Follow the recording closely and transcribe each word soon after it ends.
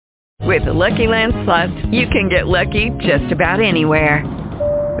With the Lucky Land Slots, you can get lucky just about anywhere.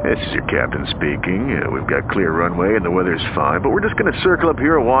 This is your captain speaking. We've got clear runway and the weather's fine, but we're just going to circle up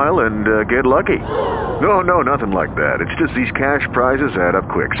here a while and get lucky. No, nothing like that. It's just these cash prizes add up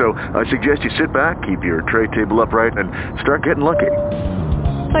quick. So I suggest you sit back, keep your tray table upright, and start getting lucky.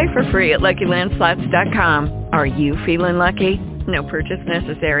 Play for free at LuckyLandSlots.com. Are you feeling lucky? No purchase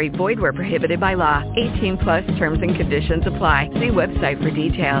necessary. Void where prohibited by law. 18 plus terms and conditions apply. See website for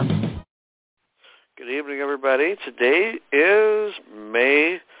details. Good evening, everybody. Today is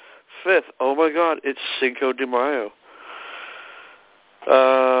May 5th. Oh, my God. It's Cinco de Mayo,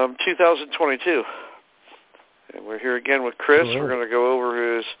 2022. And we're here again with Chris. We're going to go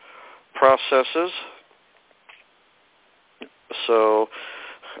over his processes. So,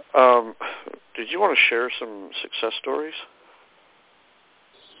 did you want to share some success stories?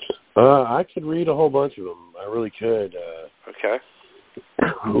 I could read a whole bunch of them. I really could. Okay.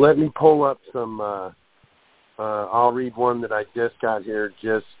 Let me pull up some. I'll read one that I just got here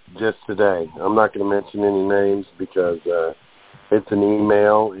just today. I'm not going to mention any names because it's an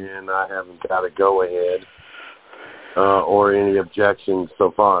email and I haven't got a go-ahead or any objections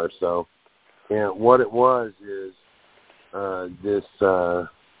so far. So, and what it was is this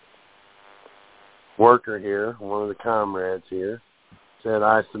worker here, one of the comrades here, said,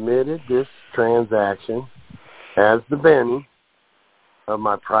 I submitted this transaction as the Benny of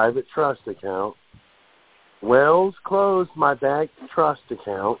my private trust account. Wells closed my bank trust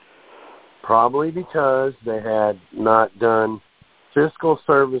account, probably because they had not done fiscal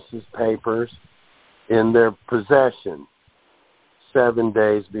services papers in their possession 7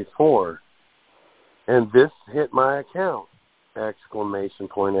 days before. And this hit my account, !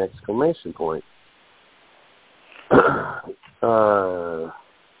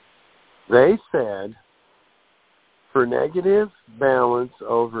 They said for negative balance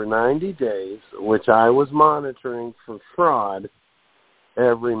over 90 days, which I was monitoring for fraud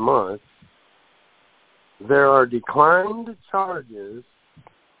every month, there are declined charges,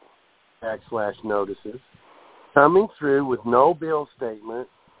 / notices, coming through with no bill statement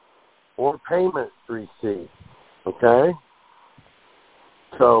or payment receipt. Okay?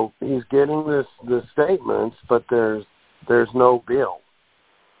 So he's getting the statements, but there's no bill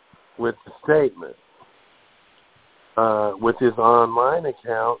with the statement. With his online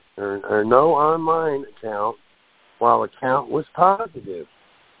account or no online account, while account was positive.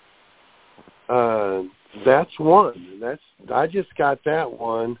 That's one. I just got that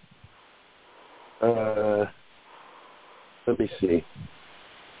one. Let me see.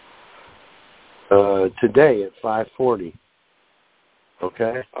 Today at 5:40.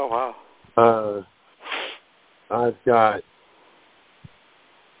 Okay. Oh wow. I've got.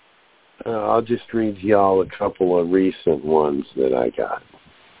 I'll just read y'all a couple of recent ones that I got.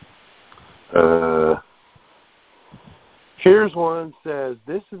 Here's one says,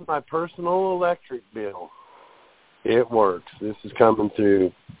 this is my personal electric bill. It works. This is coming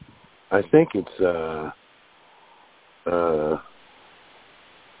through, I think it's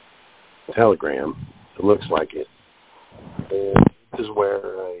Telegram. It looks like it. And this is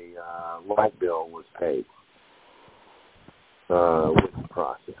where a light bill was paid with the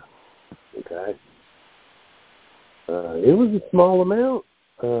process. Okay. It was a small amount.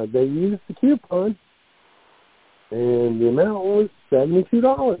 They used the coupon, and the amount was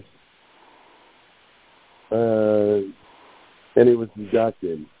 $72. And it was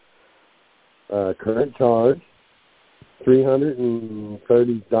deducted. Current charge,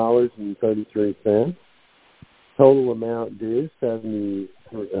 $330.33. Total amount due,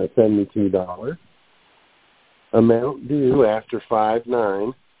 $72. Amount due after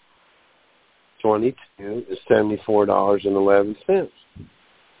 5/9/22 is $74.11.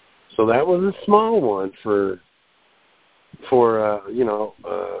 So that was a small one for part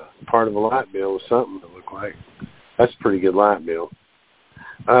of a light bill or something to look like. That's a pretty good light bill.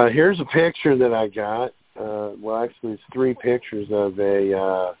 Here's a picture that I got. Well, actually, it's three pictures of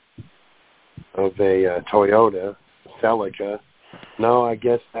a Toyota Celica. No, I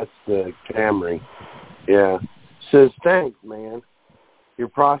guess that's the Camry. Yeah. Says, thanks, man. Your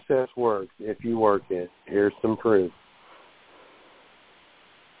process works if you work it. Here's some proof.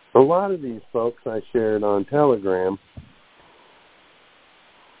 A lot of these folks I shared on Telegram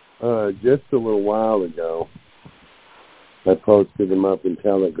just a little while ago. I posted them up in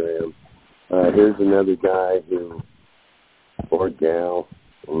Telegram. Here's another guy or gal,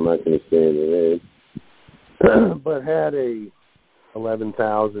 I'm not going to say their name, but had a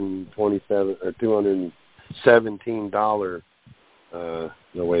 $11,027 or $217.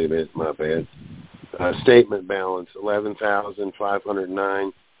 No, wait a minute, my bad. Statement balance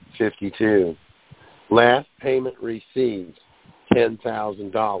 $11,509 $52. Last payment received,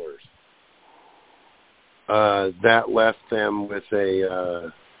 $10,000. That left them with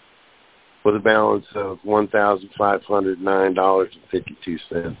a balance of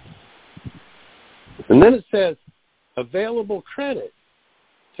 $1,509.52. And then it says available credit,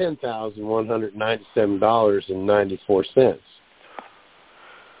 $10,197.94.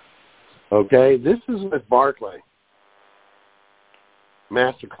 Okay, this is with Barclay,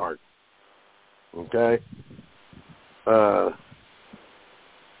 MasterCard. Okay,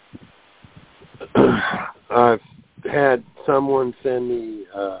 I've had someone send me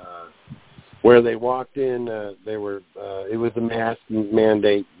where they walked in. They were it was a mask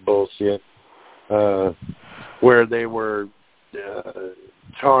mandate bullshit. Where they were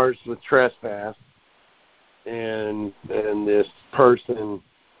charged with trespass, and this person,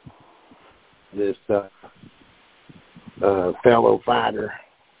 this fellow fighter,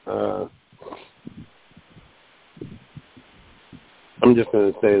 I'm just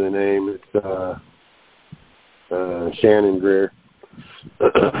going to say the name. It's Shannon Greer.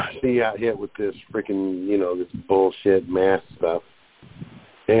 She got hit with this freaking, this bullshit mask stuff.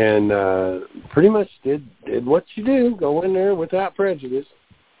 And pretty much did what you do, go in there without prejudice,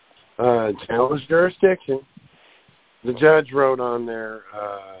 challenge jurisdiction. The judge wrote on there,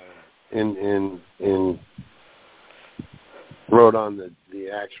 wrote on the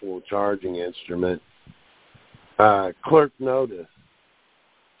actual charging instrument, clerk notice.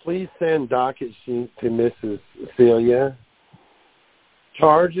 Please send docket sheet to Mrs. Celia.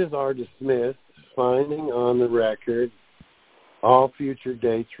 Charges are dismissed, finding on the record. All future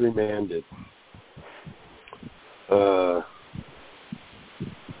dates remanded. A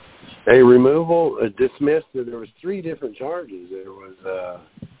removal, dismissed. There was 3 different charges. There was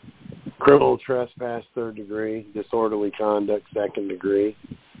criminal trespass 3rd degree, disorderly conduct 2nd degree,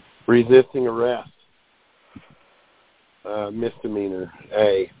 resisting arrest, misdemeanor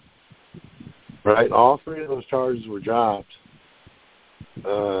A. Right, all 3 of those charges were dropped.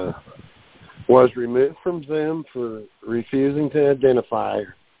 Was removed from them for refusing to identify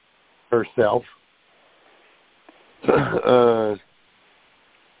herself. For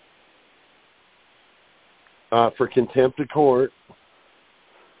contempt of court.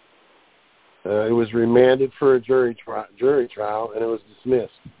 It was remanded for a jury trial, and it was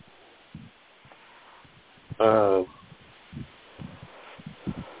dismissed.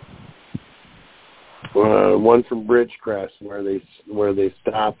 One from Bridgecrest, where they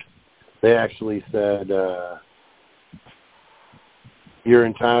stopped. They actually said your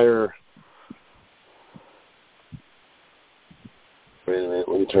entire. Wait a minute.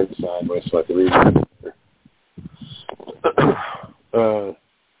 Let me turn it sideways so I can read it.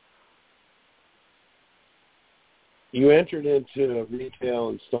 You entered into a retail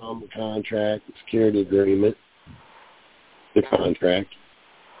installment contract, security agreement. The contract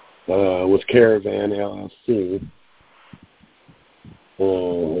with Caravan LLC.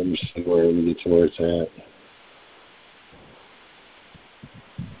 Let me see let me get to where it's at.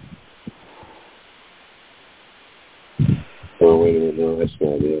 Oh, wait a minute. No, that's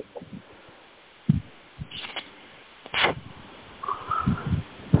not it.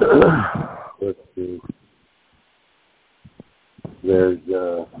 Let's see. There's,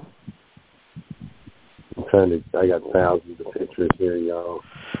 I got thousands of pictures here, y'all.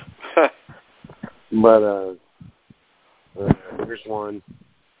 But, here's one.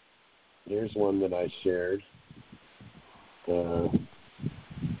 Here's one that I shared.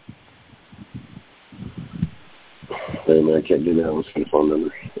 Wait a minute, I can't do that. What's the phone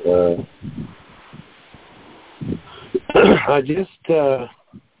number? I just,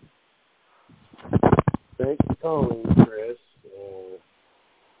 thanks for calling, Chris.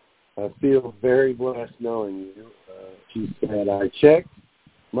 I feel very blessed knowing you. She said, I checked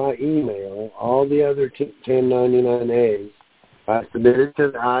my email. All the other 1099As I submitted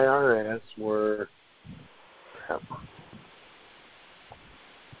to the IRS were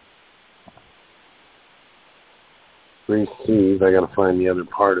received. I got to find the other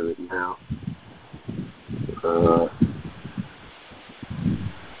part of it now.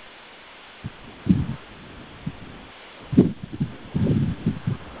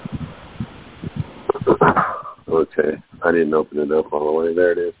 Okay, I didn't open it up all the way.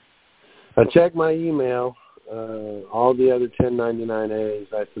 There it is. I checked my email. All the other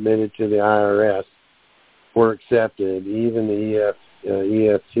 1099As I submitted to the IRS were accepted. Even the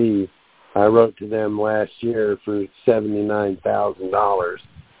EFT I wrote to them last year for $79,000.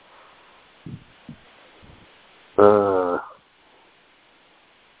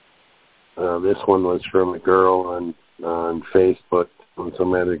 This one was from a girl on Facebook from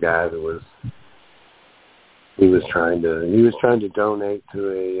some other guy that he was trying to donate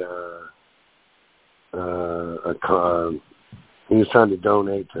to he was trying to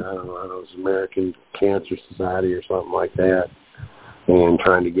donate to I don't know, it was American Cancer Society or something like that, and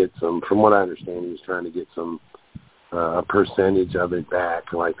trying to get some. From what I understand, he was trying to get some a percentage of it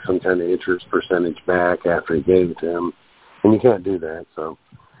back, like some kind of interest percentage back after he gave it to him, and you can't do that. So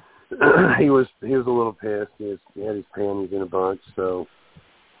he was a little pissed. He had his panties in a bunch. So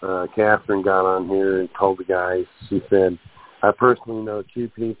Catherine got on here and told the guys. She said, "I personally know 2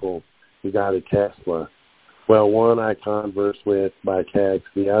 people who got a Tesla. Well, one I converse with by text.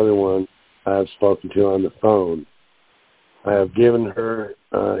 The other one I've spoken to on the phone. I have given her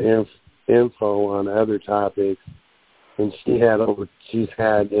info on other topics, and she's had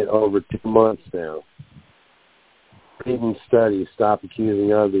it over 2 months now. Reading studies, stop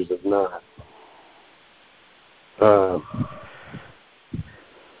accusing others of not."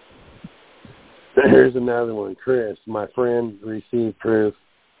 Here's another one. Chris, my friend received proof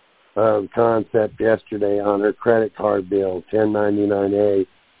of concept yesterday on her credit card bill, 1099A.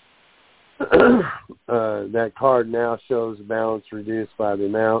 That card now shows a balance reduced by the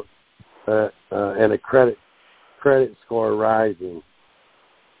amount and a credit score rising.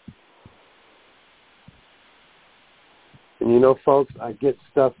 And you know, folks, I get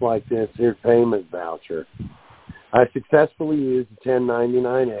stuff like this here, payment voucher. I successfully used the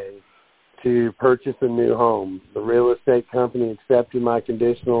 1099A to purchase a new home. The real estate company accepted my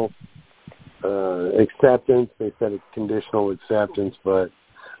conditional acceptance. They said it's conditional acceptance, but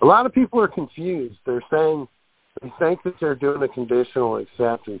a lot of people are confused. They're saying they think that they're doing a conditional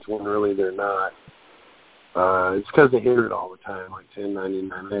acceptance when really they're not. It's because they hear it all the time, like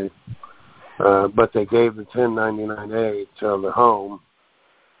 1099A. But they gave the 1099A to the home,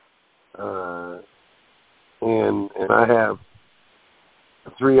 and I have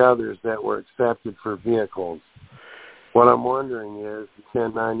 3 others that were accepted for vehicles. What I'm wondering is the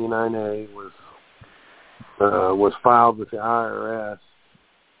 1099A was filed with the IRS,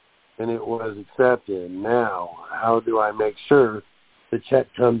 and it was accepted. Now, how do I make sure the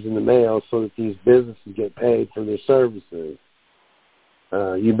check comes in the mail so that these businesses get paid for their services?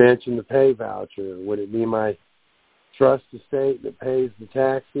 You mentioned the pay voucher. Would it be my trust estate that pays the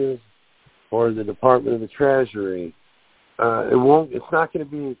taxes, or the Department of the Treasury? It won't. It's not going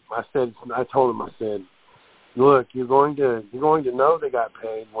to be. I told him. I said, look, you're going to know they got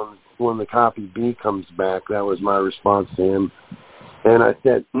paid when the copy B comes back. That was my response to him. And I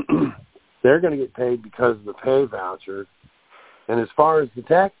said, they're going to get paid because of the pay voucher. And as far as the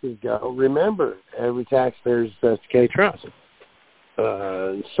taxes go, remember, every taxpayer is assessed K trust.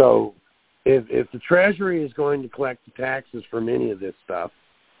 So if the Treasury is going to collect the taxes from any of this stuff,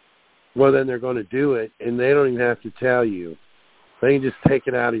 well, then they're going to do it, and they don't even have to tell you. They can just take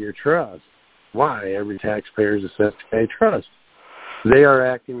it out of your trust. Why? Every taxpayer is assessed K trust. They are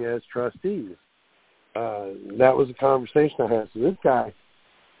acting as trustees. That was a conversation I had. So this guy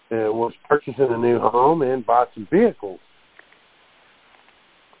was purchasing a new home and bought some vehicles.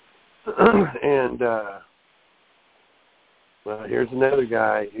 And here's another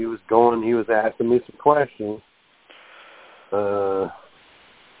guy. He was asking me some questions.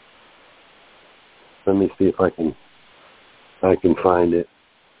 Let me see if I can find it.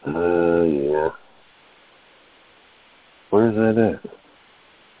 Yeah. Where's that at?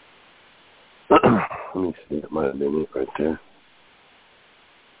 Let me see. It might have been it right there.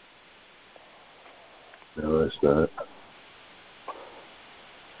 No, that's not.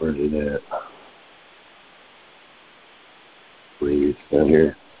 Where's it at? Please, down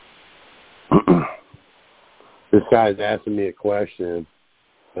here. This guy's asking me a question.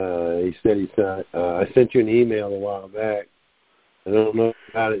 He said I sent you an email a while back. I don't know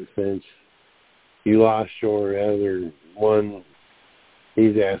about it since you lost your other one.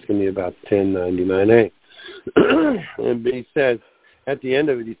 He's asking me about the 1099A. And he says, at the end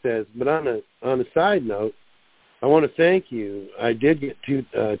of it, he says, but on a side note, I want to thank you. I did get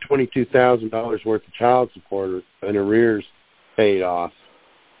 $22,000 worth of child support and arrears paid off.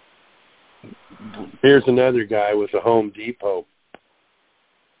 Here's another guy with a Home Depot.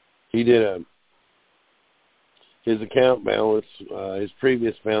 He did his account balance, his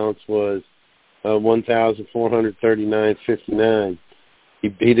previous balance was $1,439.59. He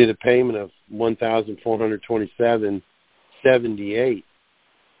did a payment of $1,427.78,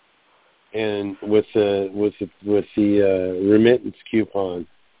 and with the remittance coupon.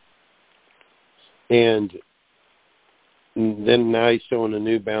 And then now he's showing a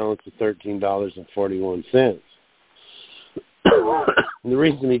new balance of $13.41. The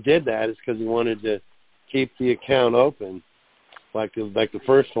reason he did that is because he wanted to keep the account open, like the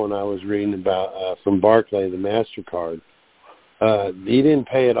first one I was reading about from Barclay, the MasterCard. He didn't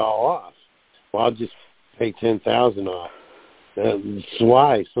pay it all off. Well, I'll just pay $10,000 off.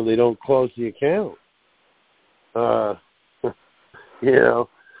 Why? So they don't close the account. You know,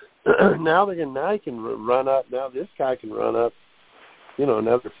 now he can run up. Now this guy can run up, you know,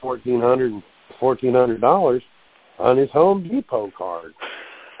 another $1,400 on his Home Depot card.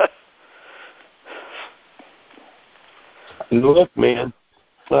 Look, man,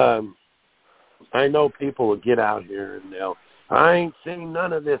 I know people will get out here and I ain't seen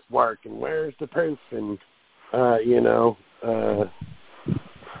none of this work, and where's the proof? And you know, if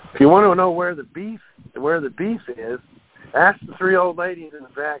you want to know where the beef is, ask the three old ladies in the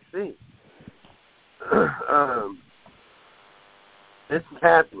back seat. This is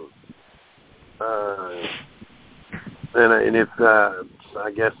happening, and it's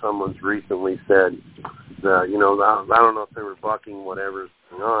I guess someone's recently said, you know, I don't know if they were bucking whatever's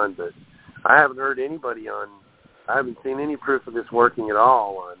going on, but I haven't heard anybody I haven't seen any proof of this working at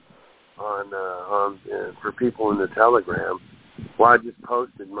all on for people in the Telegram. Well, I just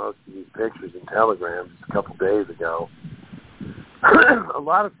posted most of these pictures in Telegram just a couple days ago. A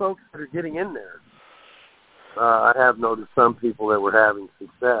lot of folks that are getting in there. I have noticed some people that were having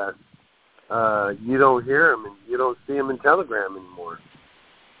success. You don't hear them and you don't see them in Telegram anymore.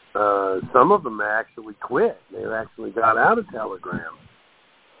 Some of them actually quit. They've actually got out of Telegram.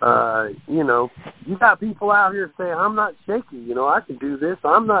 You know, you got people out here saying, I'm not shaky. You know, I can do this.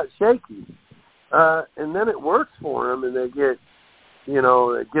 I'm not shaky. And then it works for them, and they get, you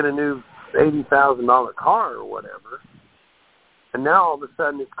know, they get a new $80,000 car or whatever. And now all of a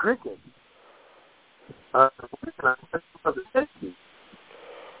sudden it's cricket.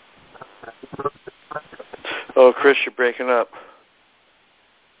 Oh, Chris, you're breaking up.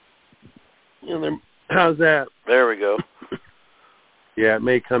 You know, how's that? There we go. Yeah, it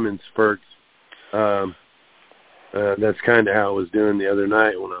may come in spurts. That's kind of how I was doing the other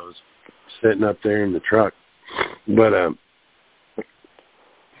night when I was sitting up there in the truck. But I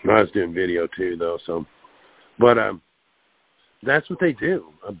was doing video too, though. So, but that's what they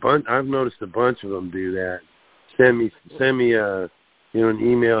do. I've noticed a bunch of them do that. Send me you know, an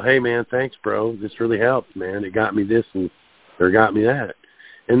email. Hey man, thanks, bro. This really helped, man. It got me this or got me that.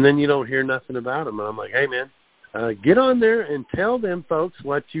 And then you don't hear nothing about them. And I'm like, hey man, get on there and tell them folks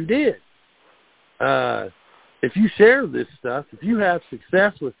what you did. If you share this stuff, if you have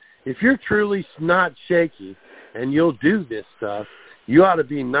success if you're truly not shaky and you'll do this stuff, you ought to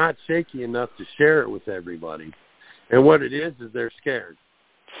be not shaky enough to share it with everybody. And what it is they're scared.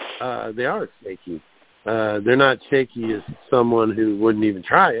 They are shaky. They're not shaky as someone who wouldn't even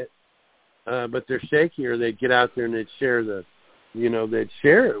try it, but they're shaky, or they'd get out there and they'd share they'd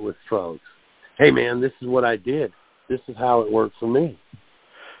share it with folks. Hey man, this is what I did. This is how it worked for me.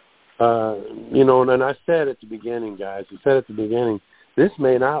 You know, and then I said at the beginning, guys, this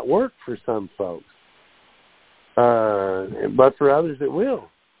may not work for some folks, but for others it will.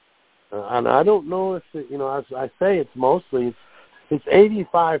 And I don't know if it, you know, as I say, it's mostly it's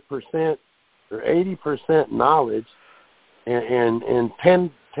 85% or 80% knowledge, and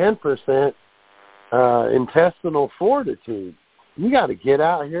 10% intestinal fortitude. You got to get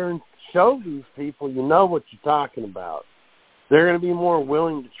out here and show these people you know what you're talking about. They're going to be more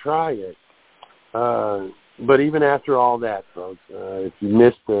willing to try it. But even after all that, folks, if you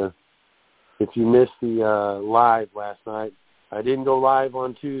missed the live last night, I didn't go live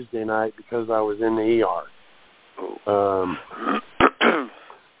on Tuesday night because I was in the ER.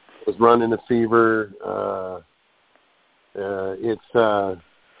 Was running a fever.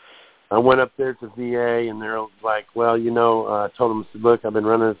 I went up there to VA, and they're like, well, you know, I told them, look, I've been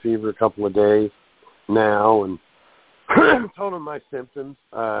running a fever a couple of days now, and told them my symptoms.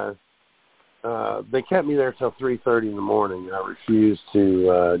 They kept me there till 3:30 in the morning. I refused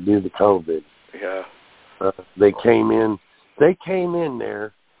to do the COVID. Yeah. They came in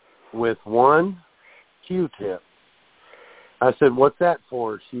there with one Q-tip. I said, what's that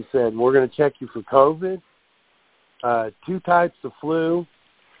for? She said, we're going to check you for COVID, 2 types of flu,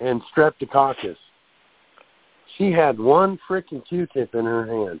 and streptococcus. She had one freaking Q-tip in her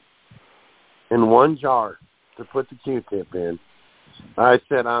hand, in one jar to put the Q-tip in. I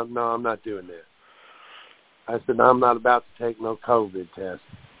said, I'm not doing that. I said, I'm not about to take no COVID test.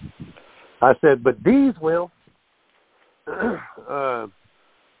 I said, but these will. The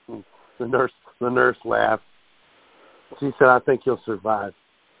nurse laughed. She said, I think you'll survive.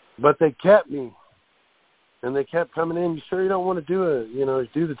 But they kept me, and they kept coming in. You sure you don't want to do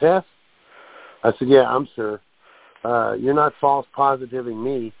the test? I said, yeah, I'm sure. You're not false positiving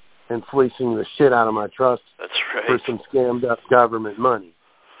me, and fleecing the shit out of my trust That's right. for some scammed up government money.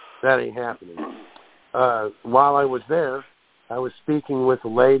 That ain't happening. While I was there, I was speaking with a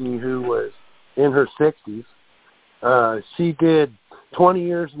lady who was in her 60s. She did 20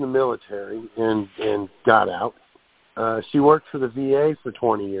 years in the military and got out. She worked for the VA for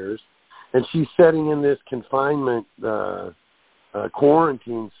 20 years, and she's sitting in this confinement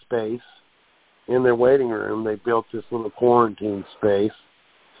quarantine space in their waiting room. They built this little quarantine space,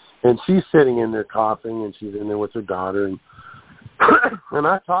 and she's sitting in there coughing, and she's in there with her daughter. And and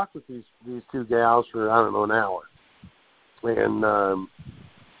I talked with these two gals for, I don't know, an hour. And I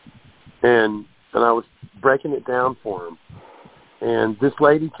was breaking it down for them. And this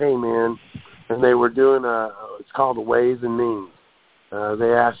lady came in, and they were doing it's called a Ways and Means.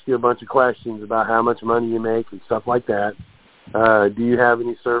 They ask you a bunch of questions about how much money you make and stuff like that. Do you have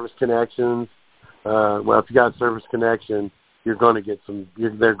any service connections? Well, if you got a service connection, you're going to get some.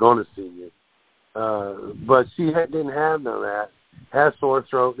 They're going to see you. But she didn't have none of that. Has sore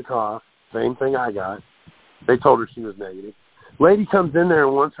throat and cough. Same thing I got. They told her she was negative. Lady comes in there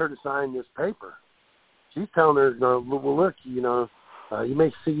and wants her to sign this paper. She's telling her, well, look, you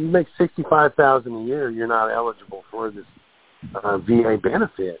make $65,000 a year. You're not eligible for this VA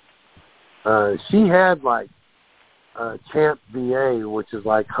benefit. She had like Champ VA, which is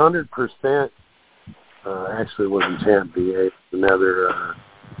like 100%. Actually, it wasn't Champ VA. It's another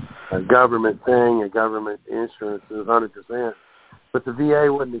government thing. A government insurance is 100%. But the VA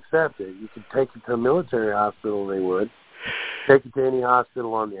wouldn't accept it. You could take it to a military hospital, they would. Take it to any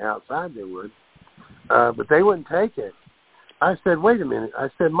hospital on the outside, they would. But they wouldn't take it. I said, wait a minute. I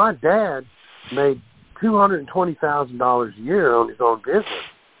said, my dad made $220,000 a year on his own business.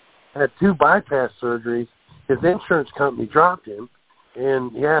 Had 2 bypass surgeries. His insurance company dropped him,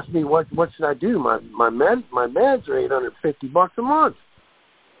 and he asked me, what should I do? My meds are $850 a month.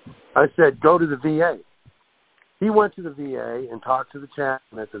 I said, go to the VA. He went to the VA and talked to the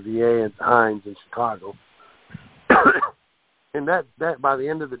chaplain at the VA at Hines in Chicago. And that by the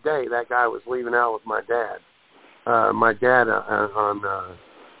end of the day, that guy was leaving out with my dad. My dad on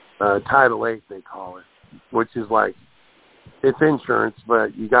Title 8, they call it, which is like, it's insurance,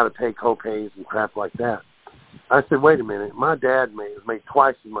 but you got to pay co-pays and crap like that. I said, wait a minute, my dad made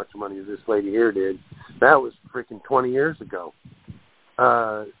twice as much money as this lady here did. That was freaking 20 years ago.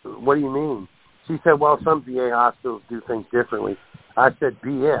 What do you mean? She said, well, some VA hospitals do things differently. I said,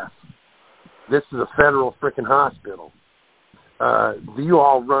 BS. This is a federal freaking hospital. You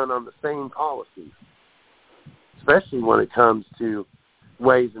all run on the same policies, especially when it comes to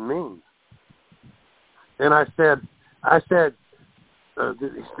ways and means. And I said,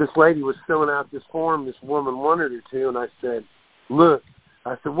 this lady was filling out this form this woman wanted her to, and I said, look,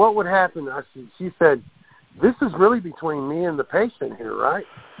 what would happen? She said, this is really between me and the patient here, right?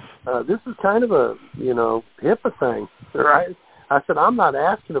 This is kind of a, HIPAA thing, right? I said, I'm not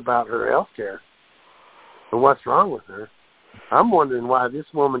asking about her health care and what's wrong with her. I'm wondering why this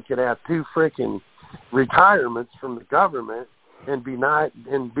woman could have 2 freaking retirements from the government and be denied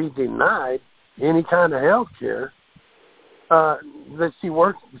any kind of health care that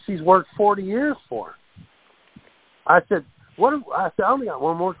she's worked 40 years for. I said, I only got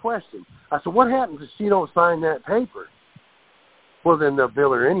one more question. I said, what happens if she don't sign that paper? Well, then they'll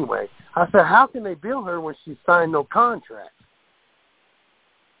bill her anyway. I said, how can they bill her when she signed no contract?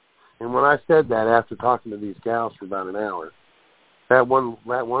 And when I said that, after talking to these gals for about an hour, that one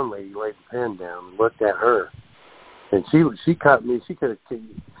lady laid the pen down and looked at her, and she cut me. She could have.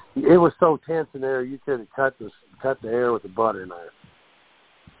 It was so tense in there, you could have cut the air with a butter knife.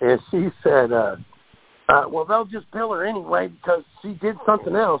 And she said, well, they'll just bill her anyway because she did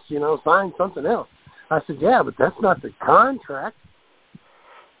something else, signed something else. I said, yeah, but that's not the contract.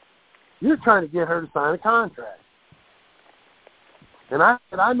 You're trying to get her to sign a contract. And I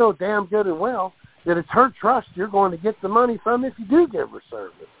said, I know damn good and well that it's her trust you're going to get the money from if you do give her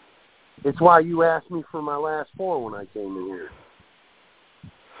service. It's why you asked me for my last 4 when I came in here.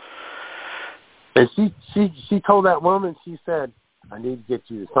 And she told that woman, she said, I need to get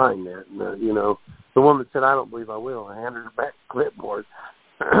you to sign that. And, the woman said, I don't believe I will. I handed her back the clipboard.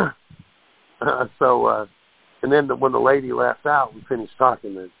 And then when the lady left out, we finished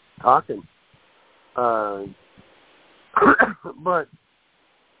talking. But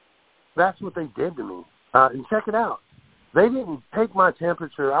that's what they did to me. And check it out. They didn't take my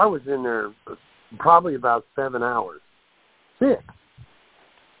temperature. I was in there probably about 7 hours. 6.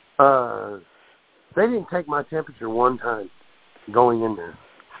 They didn't take my temperature one time going in there.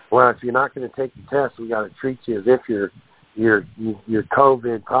 Well, if you're not going to take the test, we got to treat you as if you're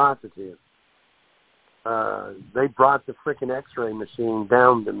COVID positive. they brought the freaking X-ray machine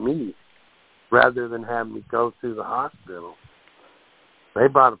down to me rather than have me go through the hospital. They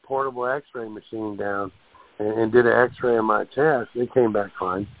brought a portable X-ray machine down and did an X-ray of my chest. It came back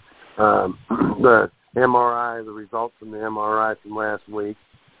fine. The MRI, the results from the MRI from last week,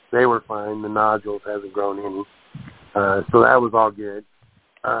 they were fine. The nodules hasn't grown any. So that was all good.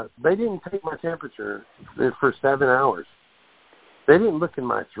 They didn't take my temperature for 7 hours. They didn't look in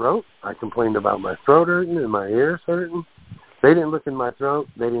my throat. I complained about my throat hurting and my ears hurting. They didn't look in my throat.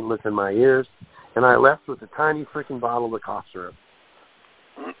 They didn't look in my ears. And I left with a tiny freaking bottle of cough syrup.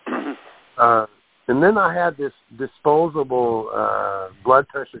 And then I had this disposable blood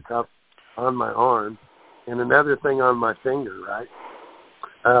pressure cuff on my arm and another thing on my finger, right?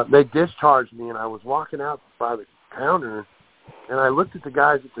 They discharged me, and I was walking out by the counter, and I looked at the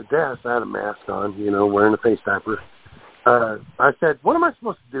guys at the desk. I had a mask on, wearing a face diaper. I said, what am I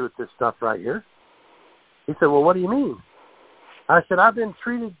supposed to do with this stuff right here? He said, well, what do you mean? I said, I've been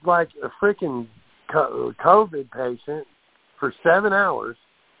treated like a freaking COVID patient for 7 hours,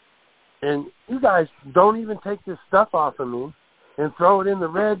 and you guys don't even take this stuff off of me and throw it in the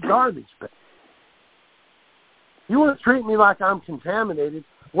red garbage bin. You want to treat me like I'm contaminated.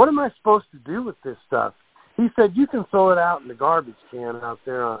 What am I supposed to do with this stuff? He said, you can throw it out in the garbage can out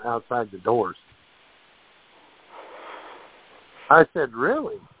there outside the doors. I said,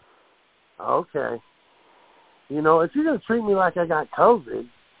 really? Okay. If you're going to treat me like I got COVID,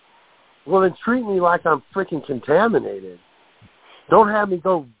 well, then treat me like I'm freaking contaminated. Don't have me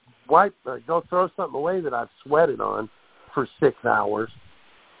go throw something away that I've sweated on for 6 hours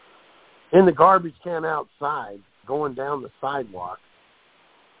in the garbage can outside, going down the sidewalk.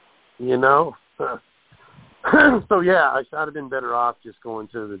 So yeah, I'd have been better off just going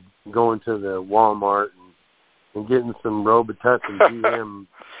to the Walmart and getting some Robitussin GM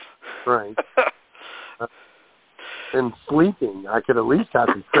strength and sleeping. I could at least have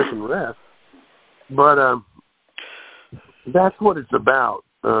some freaking rest. But that's what it's about.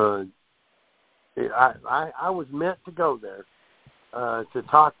 I was meant to go there to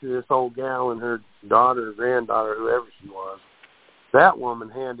talk to this old gal and her daughter or granddaughter, whoever she was. That woman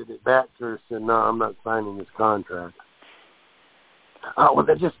handed it back to her and said, no, I'm not signing this contract. Oh, well,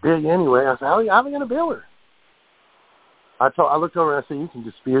 they just bill you anyway. I said, how are we going to bill her? I looked over and I said, you can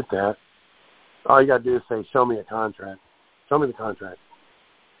dispute that. All you got to do is say, show me a contract. Show me the contract.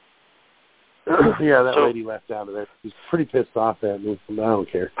 Yeah, that lady left out of there. She's pretty pissed off at me, but I don't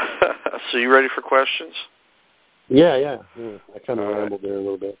care. So you ready for questions? Yeah. I kind of rambled there a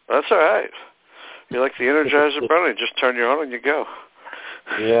little bit. That's all right. You're like the Energizer Bunny. Just turn you on and you go.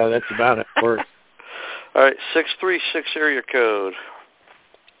 Yeah, that's about it. Works. All right, 636 area code.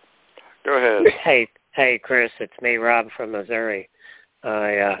 Go ahead. Hey, Chris, it's me, Rob from Missouri.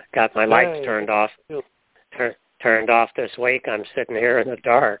 I got my lights turned off. Turned off this week. I'm sitting here in the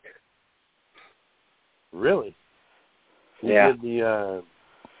dark. Really? Yeah. You did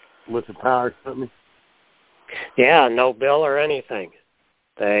with the power company? Yeah, no bill or anything.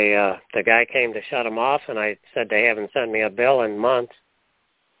 The guy came to shut them off, and I said they haven't sent me a bill in months.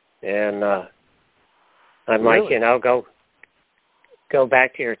 And I'm really? like, go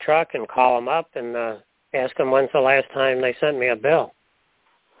back to your truck and call them up and ask them when's the last time they sent me a bill.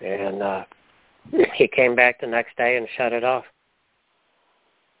 And he came back the next day and shut it off.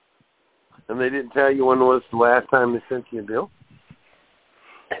 And they didn't tell you when was the last time they sent you a bill?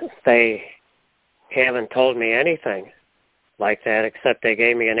 They haven't told me anything like that, except they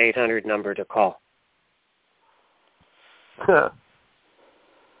gave me an 800 number to call. So,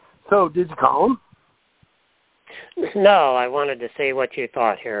 did you call them? No, I wanted to see what you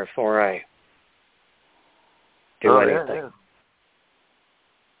thought here before I do anything. Yeah.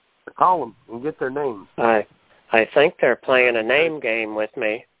 Call them and get their names. I think they're playing a name game with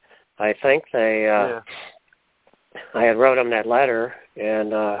me. I think they, I had wrote them that letter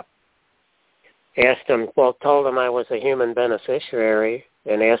and told them I was a human beneficiary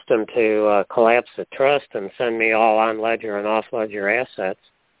and asked them to collapse the trust and send me all on-ledger and off-ledger assets.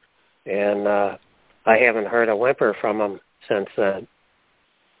 And I haven't heard a whimper from them since then.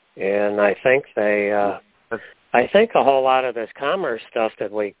 And I think I think a whole lot of this commerce stuff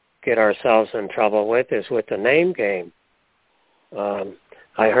that we get ourselves in trouble with is with the name game.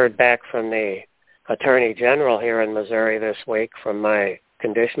 I heard back from the Attorney General here in Missouri this week from my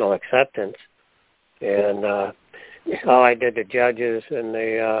conditional acceptance. And all I did, the judges and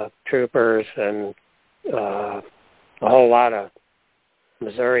the troopers and a whole lot of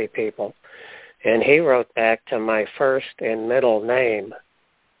Missouri people. And he wrote back to my first and middle name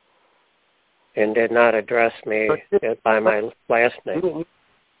and did not address me by my last name.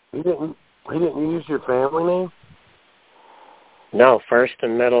 You He didn't use your family name? No, first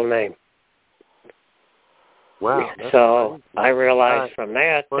and middle name. Wow. So I realized from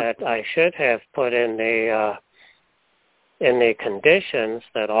that I should have put in the conditions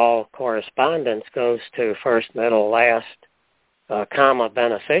that all correspondence goes to first, middle, last, comma,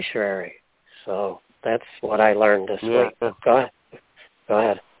 beneficiary. So that's what I learned this week. Go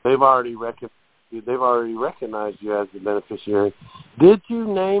ahead. They've already recognized you as the beneficiary. Did you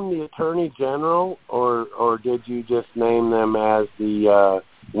name the Attorney General, or did you just name them as the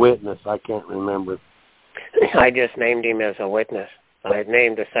witness? I can't remember. I just named him as a witness. I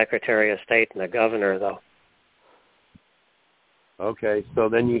named the Secretary of State and the Governor, though. Okay, so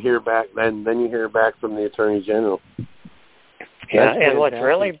then you hear back. Then you hear back from the Attorney General. Yeah, That's and what's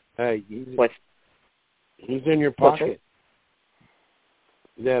fantastic. really he's in your pocket.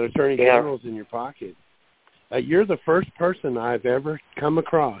 That Attorney General's in your pocket. You're the first person I've ever come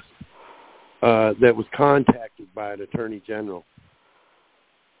across that was contacted by an Attorney General.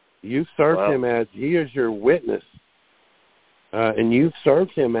 You served him as, he is your witness, and you've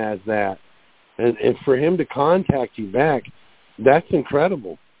served him as that. And for him to contact you back, that's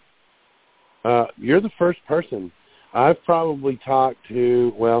incredible. You're the first person. I've probably talked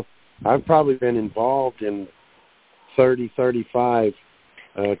to, I've probably been involved in 35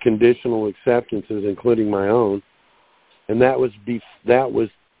 conditional acceptances, including my own, and that was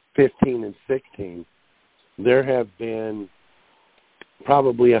 15 and 16. There have been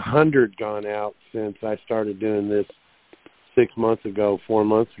probably 100 gone out since I started doing this 4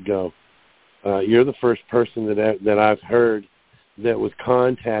 months ago. You're the first person that I've heard that was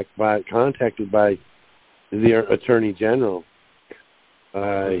contacted by the Attorney General.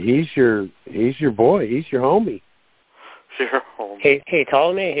 He's your boy. He's your homie. He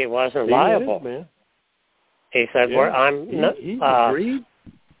told me he wasn't liable. Is, man. He said, he's agreed.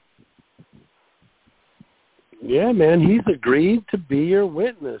 Yeah, man, he's agreed to be your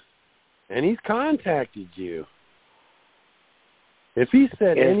witness, and he's contacted you. If he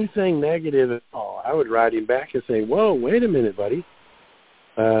said anything negative at all, I would write him back and say, whoa, wait a minute, buddy.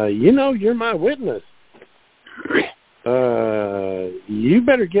 You're my witness. You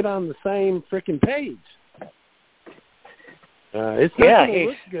better get on the same frickin' page. It's not going to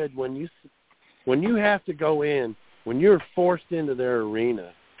look good when you have to go in, when you're forced into their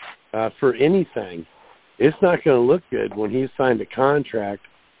arena for anything. It's not going to look good when he's signed a contract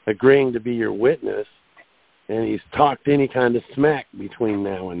agreeing to be your witness and he's talked any kind of smack between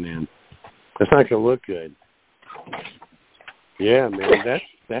now and then. It's not going to look good. Yeah, man,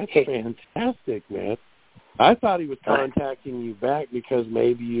 that's fantastic, man. I thought he was contacting you back because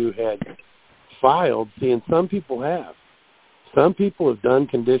maybe you had filed. See, and some people have. Some people have done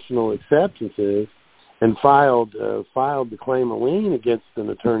conditional acceptances and filed the claim of lien against an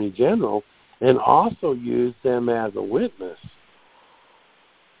attorney general and also used them as a witness.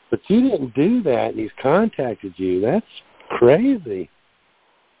 But you didn't do that, and he's contacted you. That's crazy.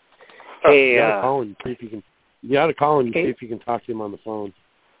 You ought to call him, see if you can. You ought to call him and see if you can talk to him on the phone.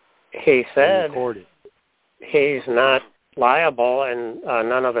 He said record it. He's not liable, and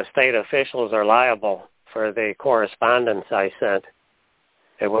none of the state officials are liable for the correspondence I sent.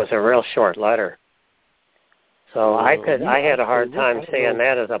 It was a real short letter. So I had a hard time seeing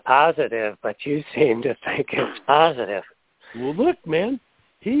that as a positive, but you seem to think it's positive. Well, look, man,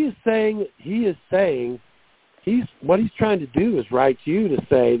 he is saying what he's trying to do is write you to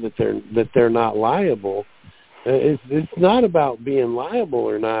say that they're not liable. It's not about being liable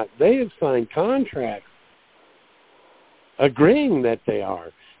or not. They have signed contracts agreeing that they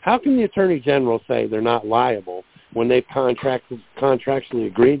are. How can the Attorney General say they're not liable when they've contractually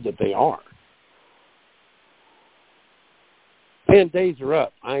agreed that they are? 10 days are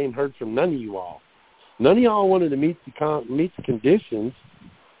up. I ain't heard from none of you all. None of y'all wanted to meet the conditions.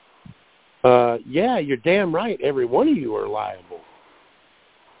 Yeah, you're damn right. Every one of you are liable.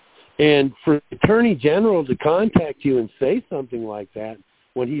 And for the Attorney General to contact you and say something like that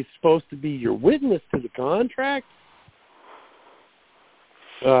when he's supposed to be your witness to the contract,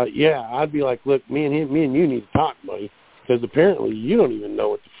 yeah, I'd be like, look, me and you need to talk, buddy, because apparently you don't even know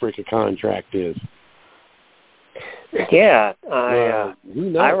what the frick a contract is. Yeah,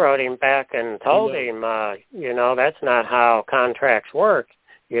 I wrote him back and told him, that's not how contracts work.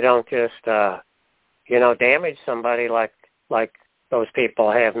 You don't just, damage somebody like those people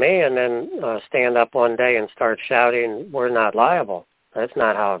have me and then stand up one day and start shouting, we're not liable. That's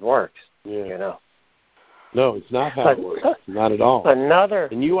not how it works, No, it's not how it works. Not at all.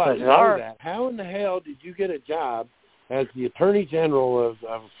 And you ought to know that. How in the hell did you get a job as the Attorney General of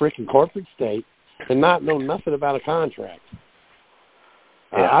a freaking corporate state and not know nothing about a contract?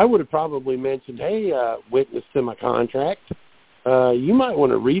 I would have probably mentioned, hey, witness to my contract, you might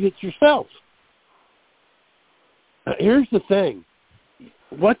want to read it yourself. Here's the thing.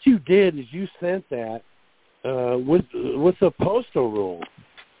 What you did is you sent that with a postal rule.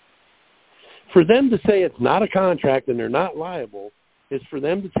 For them to say it's not a contract and they're not liable is for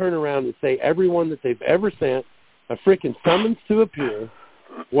them to turn around and say everyone that they've ever sent a freaking summons to appear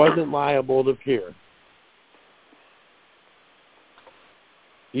wasn't liable to appear.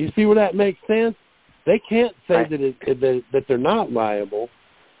 You see where that makes sense? They can't say that they're not liable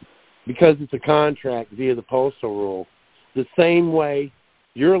because it's a contract via the postal rule. The same way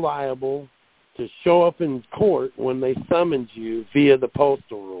you're liable to show up in court when they summons you via the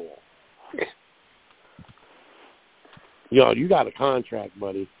postal rule. Yo, you got a contract,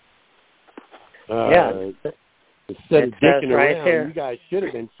 buddy. Instead of dicking around, you guys should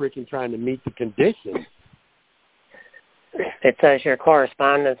have been freaking trying to meet the conditions. It says your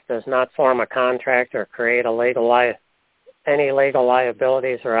correspondence does not form a contract or create any legal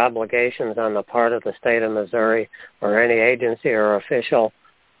liabilities or obligations on the part of the state of Missouri or any agency or official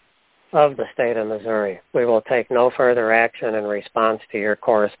of the state of Missouri. We will take no further action in response to your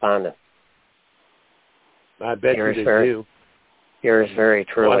correspondence. I bet you they do. Yours very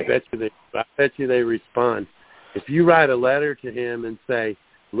truly. Well, I bet you they respond. If you write a letter to him and say,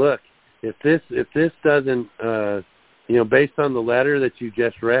 look, if this doesn't, based on the letter that you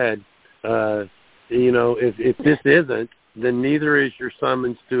just read, if this isn't, then neither is your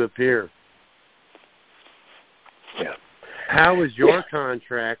summons to appear. Yeah. How is your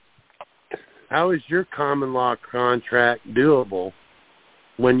contract, how is your common law contract doable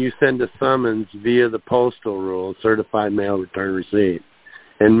when you send a summons via the postal rule, certified mail return receipt,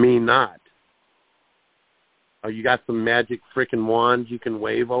 and me not? Oh, you got some magic freaking wands you can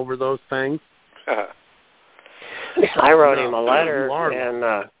wave over those things? I wrote him a letter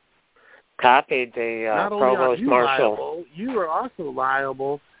and copied the provost marshal. Liable, you are also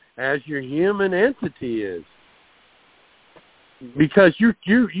liable as your human entity is, because you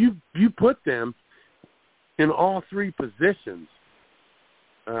put them in all three positions.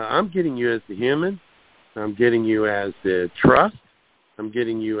 I'm getting you as the human. I'm getting you as the trust. I'm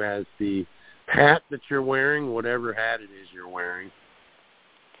getting you as the hat that you're wearing, whatever hat it is you're wearing.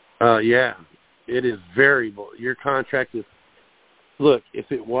 Yeah, it is variable. Your contract is. Look,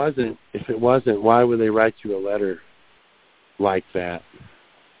 if it wasn't, why would they write you a letter like that?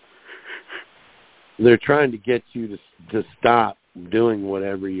 They're trying to get you to stop doing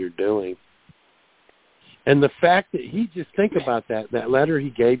whatever you're doing. And the fact that just think about that letter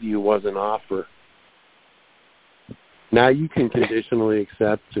he gave you was an offer. Now you can conditionally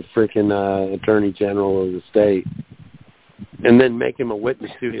accept the freaking Attorney General of the state and then make him a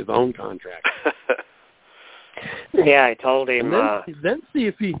witness to his own contract. Yeah, I told him. Then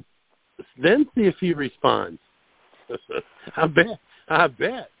see if he responds. I bet.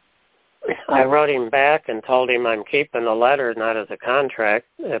 I wrote him back and told him I'm keeping the letter not as a contract,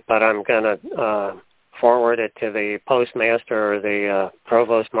 but I'm going to forward it to the postmaster or the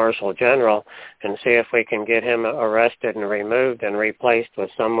provost marshal general and see if we can get him arrested and removed and replaced with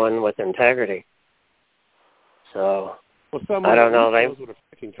someone with integrity. So I don't know. Knows what a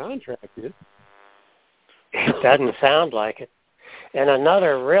freaking contract is. It doesn't sound like it. And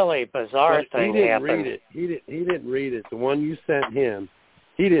another really bizarre thing happened. He didn't read it. The one you sent him,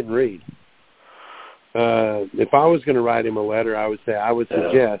 he didn't read. If I was going to write him a letter, I would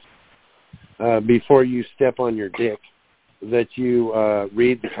suggest before you step on your dick that you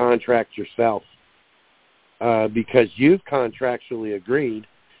read the contract yourself, because you've contractually agreed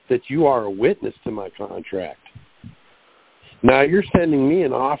that you are a witness to my contract. Now you're sending me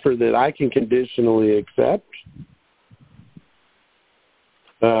an offer that I can conditionally accept.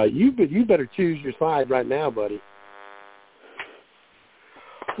 You better choose your side right now, buddy.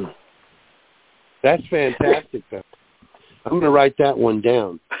 That's fantastic, though. I'm going to write that one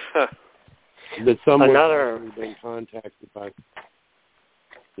down. That someone has been contacted by.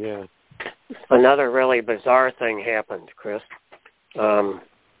 Yeah. Another really bizarre thing happened, Chris.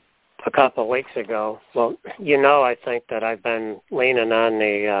 A couple of weeks ago. Well, I think that I've been leaning on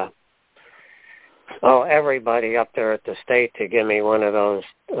the everybody up there at the state to give me one of those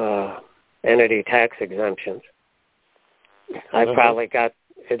entity tax exemptions. I probably got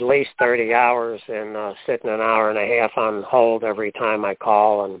at least 30 hours and sitting an hour and a half on hold every time I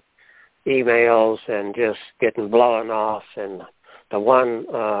call, and emails and just getting blown off. And the one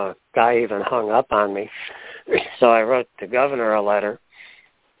guy even hung up on me. So I wrote the governor a letter,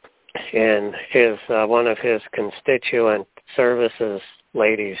 and one of his constituent services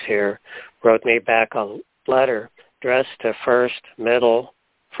ladies here wrote me back a letter addressed to first, middle,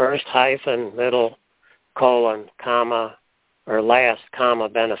 first hyphen, middle, colon, comma, or last, comma,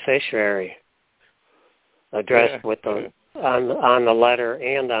 beneficiary addressed with the on the letter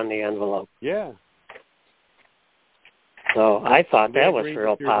and on the envelope. Yeah. So I thought that was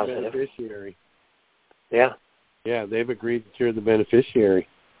real positive. Beneficiary. Yeah. Yeah, they've agreed that you're the beneficiary,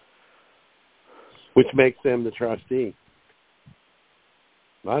 which makes them the trustee.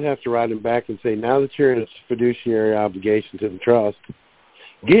 I'd have to write them back and say, now that you're in a fiduciary obligation to the trust,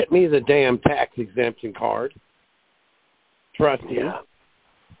 get me the damn tax exemption card. Trustee. Yeah.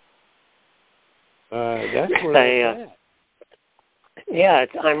 That's where it's at. Yeah,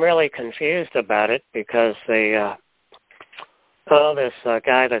 I'm really confused about it because this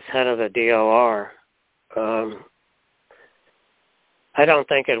guy that's head of the DOR, I don't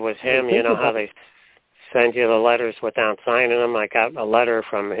think it was him. You know how they send you the letters without signing them? I got a letter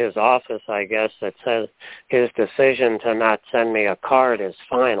from his office, I guess, that says his decision to not send me a card is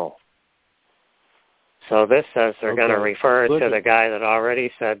final. So this says they're going to refer it to the guy that already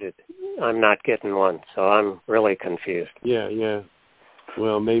said that I'm not getting one. So I'm really confused. Yeah.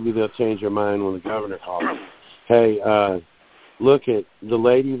 Well, maybe they'll change their mind when the governor calls. Hey, look at the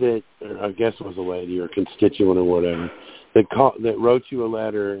lady that, I guess it was a lady or constituent or whatever, that wrote you a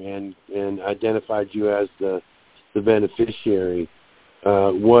letter and identified you as the beneficiary.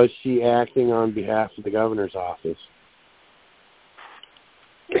 Was she acting on behalf of the governor's office?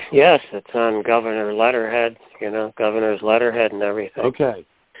 Yes, it's on governor letterhead, governor's letterhead and everything. Okay.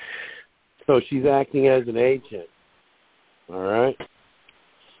 So she's acting as an agent. All right?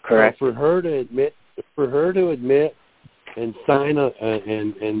 Correct. So for her to admit and sign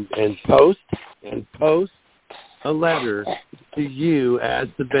and post a letter to you as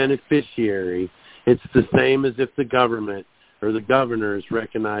the beneficiary, it's the same as if the government or the governors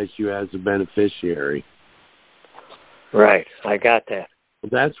recognized you as a beneficiary. Right. I got that.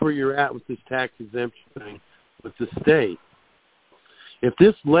 That's where you're at with this tax exemption thing with the state. If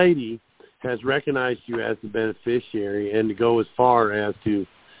this lady has recognized you as the beneficiary and to go as far as to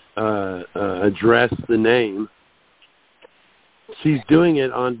address the name, she's doing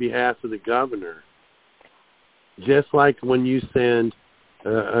it on behalf of the governor. Just like when you send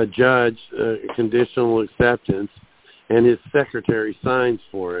a judge conditional acceptance and his secretary signs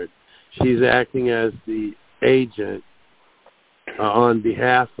for it, she's acting as the agent on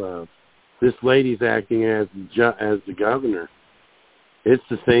behalf of. This lady's acting as the governor. It's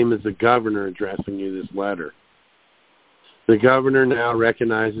the same as the governor addressing you this letter. The governor now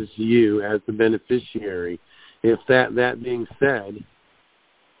recognizes you as the beneficiary. If that being said,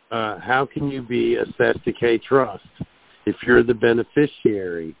 how can you be assessed to K Trust if you're the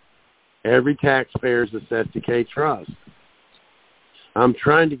beneficiary? Every taxpayer is assessed to K Trust. I'm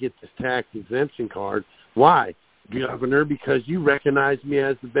trying to get this tax exemption card. Why, Governor? Because you recognize me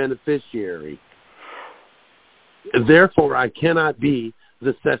as the beneficiary. Therefore, I cannot be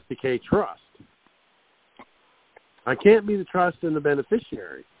the assessed to K Trust. I can't be the trust and the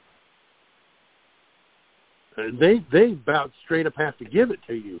beneficiary. They about straight up have to give it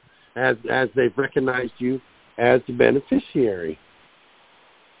to you as they've recognized you as the beneficiary.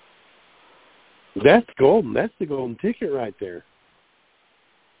 That's golden. That's the golden ticket right there.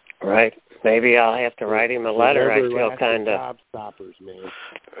 Right. Maybe I'll have to write him a letter. I feel kind of job stoppers, man.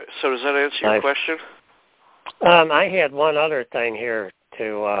 So does that answer your question? I had one other thing here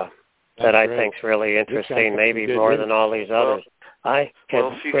that I think's really interesting, maybe more than all these others. If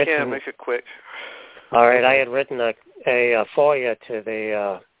you can, make it quick. All right, I had written a FOIA to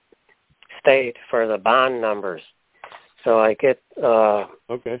the state for the bond numbers. So I get a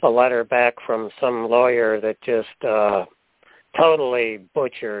letter back from some lawyer that just totally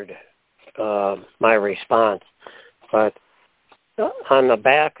butchered my response. But on the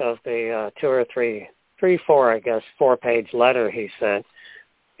back of the 4-page letter he sent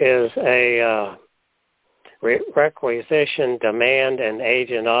is a requisition, demand, and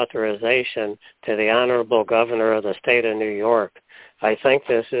agent authorization to the Honorable Governor of the State of New York. I think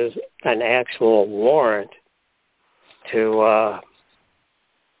this is an actual warrant to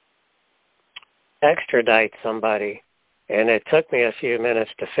extradite somebody. And it took me a few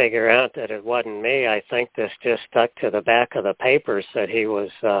minutes to figure out that it wasn't me. I think this just stuck to the back of the papers that he was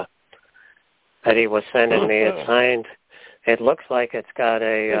sending me. It's signed. It looks like it's got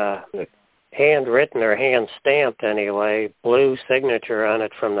a handwritten or hand-stamped anyway, blue signature on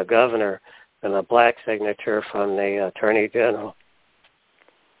it from the governor and a black signature from the Attorney General.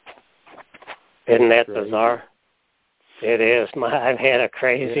 Isn't that bizarre? It is. I've had a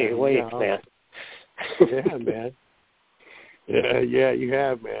crazy week, man. Yeah, man. Yeah, you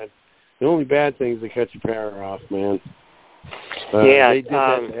have, man. The only bad thing is they cut your power off, man. They did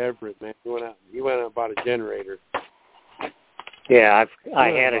that to Everett, man. He went out and bought a generator. Yeah, I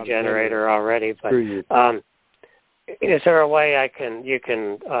had a generator already, but is there a way you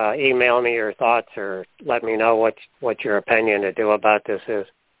can email me your thoughts or let me know what your opinion to do about this is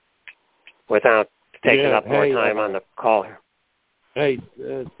without taking up more time on the call here? Hey,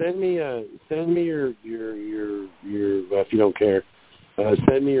 send me your if you don't care,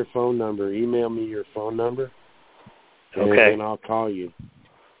 send me your phone number. Email me your phone number. Okay. And I'll call you.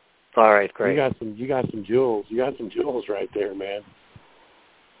 All right, great. You got some jewels. You got some jewels right there, man.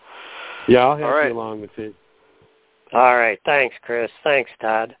 Yeah, I'll help you along with it. All right. Thanks, Chris. Thanks,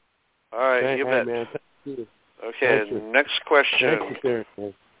 Todd. All right. Hey, you bet. Man. Thank you. Okay. Next question. Thank you,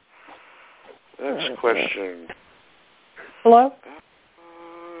 sir. Next question. Hello?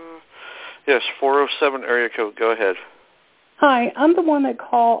 Yes, 407 area code. Go ahead. Hi, I'm the one that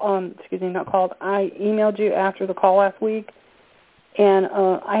I emailed you after the call last week, and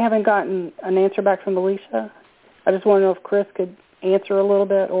I haven't gotten an answer back from Alicia. I just want to know if Chris could answer a little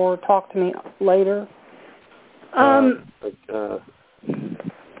bit or talk to me later. I'm the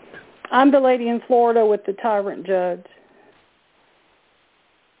lady in Florida with the tyrant judge.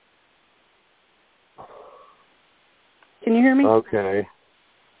 Can you hear me? Okay.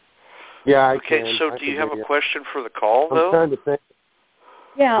 Yeah, I can. Okay, so do you have a question for the call, though? I'm trying to think.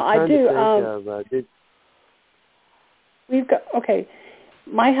 Yeah, I do. We've got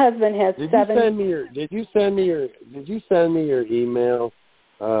My husband has Did 7. Did you send me your email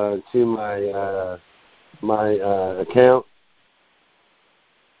to my account?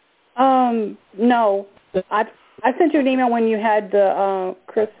 No. I sent you an email when you had the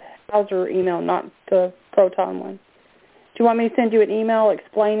Chris Hauser email, not the Proton one. Do you want me to send you an email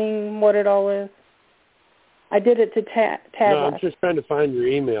explaining what it all is? I did it to Tad. No, I'm just trying to find your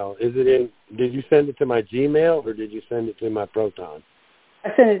email. Did you send it to my Gmail or did you send it to my Proton?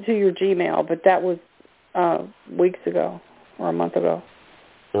 I sent it to your Gmail, but that was weeks ago or a month ago.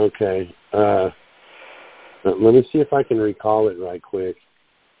 Okay. Let me see if I can recall it right quick.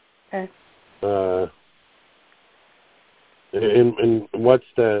 Okay. And what's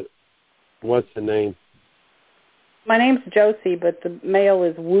the name? My name's Josie, but the mail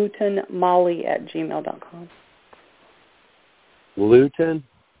is wootonmolly@gmail.com. Luton?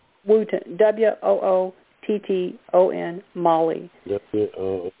 Wooton, WOOTTON, Molly.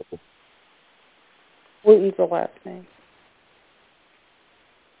 W-O-O. Wooton's the last name.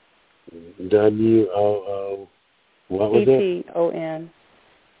 W-O-O. What was it? T-T-O-N.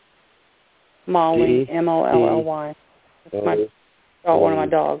 Molly, M-O-L-L-Y. That's one of my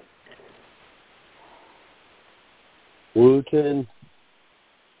dogs. Wooton.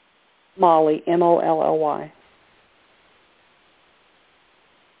 Molly, M-O-L-L-Y.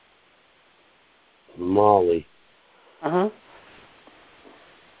 Molly. Uh-huh.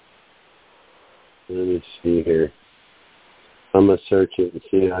 Let me see here. I'm going to search it and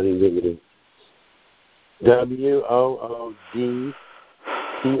see. I didn't get it. W-O-O-D-T-O-N?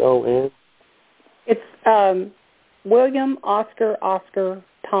 It's William, Oscar,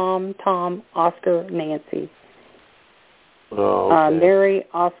 Tom, Oscar, Nancy. Oh, okay. Mary,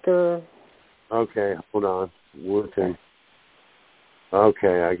 Oscar. Okay, hold on. Wooton.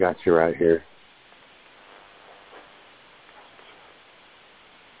 Okay, I got you right here.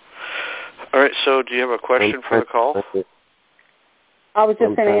 All right, so do you have a question for the call? I was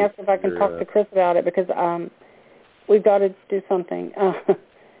just going to ask if I can talk to Chris about it because we've got to do something.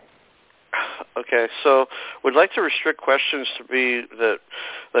 Okay, so we'd like to restrict questions to be that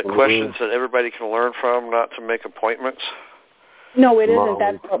questions that everybody can learn from, not to make appointments. No, it isn't.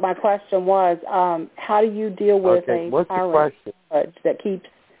 That's what my question was. How do you deal with a tyrant judge that keeps...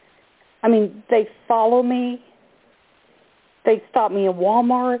 I mean, they follow me. They stop me in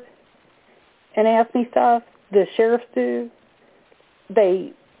Walmart and ask me stuff. The sheriffs do.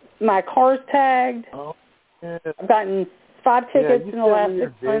 My car's tagged. Oh, yeah. I've gotten 5 tickets in the last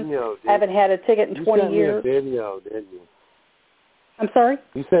 6 months. I haven't had a ticket in 20 years. You sent me a video, didn't you? I'm sorry?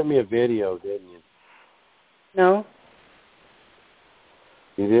 You sent me a video, didn't you? No.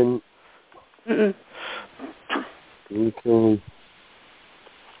 You didn't? Mm-mm. Okay.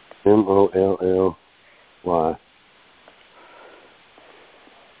 M-O-L-L-Y.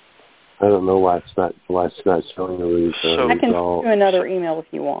 I don't know why it's not showing the result. I can send you another email if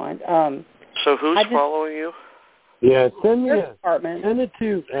you want. So who's following you? Yeah, send me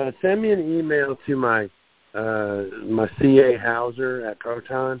an email to my CA Hauser at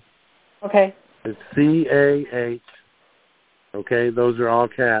Proton. Okay. It's C-A-H. Okay, those are all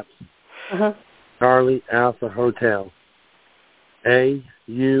caps. Uh-huh. Charlie Alpha Hotel.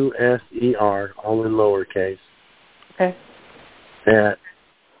 A-U-S-E-R, all in lowercase. Okay. at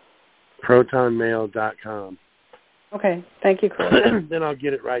protonmail.com. Okay. Thank you, Chris. Then I'll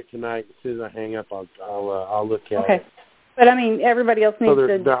get it right tonight. As soon as I hang up, I'll look at it. Okay. But, I mean, everybody else needs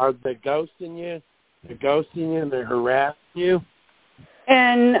to... Are they ghosting you? They're ghosting you and they're harassing you?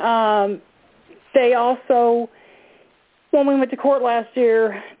 And they also, when we went to court last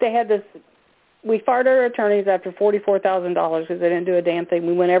year, they had this... We fired our attorneys after $44,000 because they didn't do a damn thing.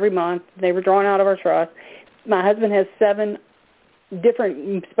 We went every month. They were drawn out of our trust. My husband has 7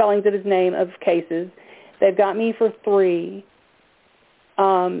 different spellings of his name of cases. They've got me for 3.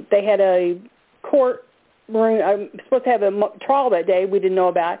 They had a court room. I'm supposed to have a trial that day we didn't know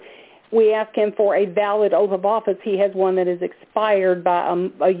about. We asked him for a valid oath of office. He has one that is expired by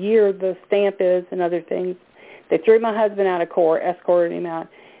a year, the stamp is, and other things. They threw my husband out of court, escorted him out.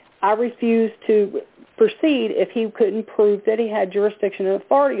 I refused to proceed if he couldn't prove that he had jurisdiction and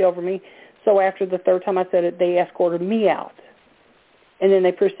authority over me. So after the 3rd time I said it, they escorted me out. And then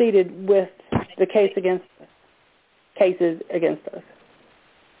they proceeded with the cases against us.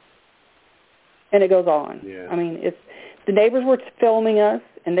 And it goes on. Yeah. I mean, the neighbors were filming us,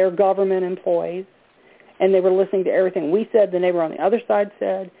 and they're government employees, and they were listening to everything we said, the neighbor on the other side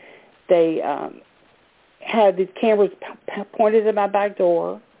said. They had these cameras pointed at my back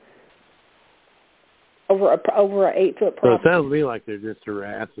door over a 8-foot property. So it sounds to me like they're just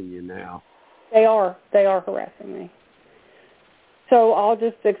harassing you now. They are harassing me. So I'll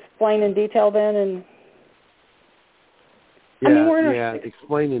just explain in detail then, and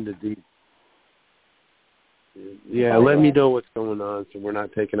explain into detail. Yeah, let me know what's going on so we're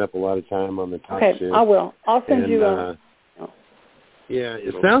not taking up a lot of time on the top shit. Okay, I will. I'll send you a... Yeah,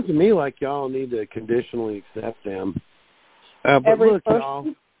 it sounds to me like y'all need to conditionally accept them. But Every look,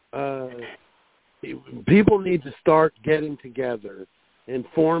 person? y'all, people need to start getting together and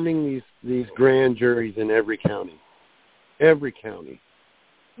forming these grand juries in every county. Every county.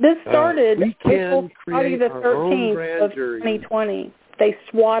 This started April Friday the 13th of 2020. They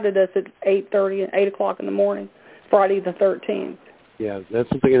swatted us at 8:30 and 8 o'clock in the morning, Friday the 13th. Yeah, that's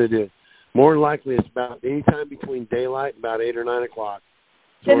what they're going to do. More than likely, it's about any time between daylight and about 8 or 9 o'clock.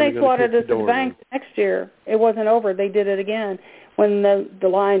 Then they swatted us at the bank next year. It wasn't over. They did it again when the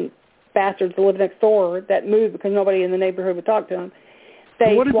line bastards that live next door that moved because nobody in the neighborhood would talk to them.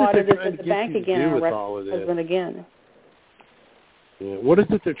 They swatted us at the bank again and arrested my husband again. Yeah. What is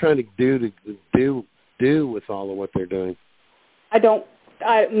it they're trying to do with all of what they're doing?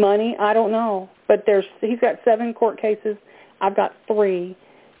 Money, I don't know. But he's got 7 court cases. I've got 3.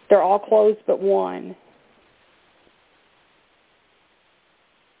 They're all closed but 1.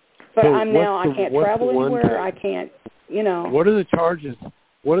 But So I can't travel anywhere. I can't, What are the charges?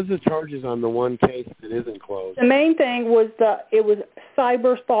 What are the charges on the one case that isn't closed? The main thing was it was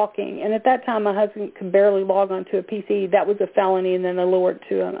cyber stalking, and at that time my husband could barely log onto a PC. That was a felony, and then they lowered it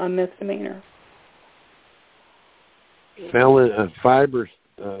to a misdemeanor. Cyber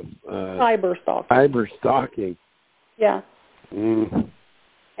stalking. Cyber stalking. Yeah. Mm.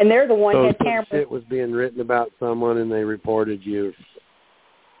 And they're the one that had cameras. Shit was being written about someone, and they reported you,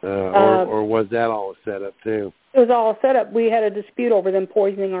 or was that all a setup too? It was all set up. We had a dispute over them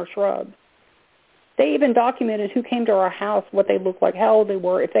poisoning our shrubs. They even documented who came to our house, what they looked like, how old they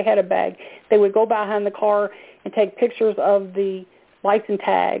were. If they had a bag, they would go behind the car and take pictures of the license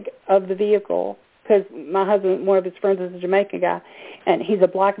tag of the vehicle. Because my husband, one of his friends, is a Jamaican guy, and he's a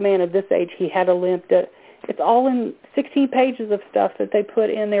black man of this age. He had a limp. It's all in 16 pages of stuff that they put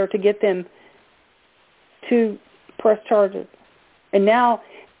in there to get them to press charges. And now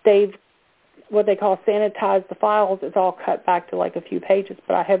they've what they call sanitized the files. It's all cut back to like a few pages,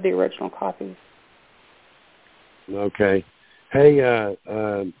 but I have the original copies. Okay. Hey,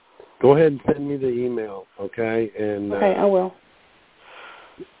 go ahead and send me the email, okay? And okay, I will.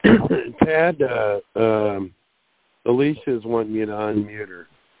 Tad, Alicia's wanting you to unmute her.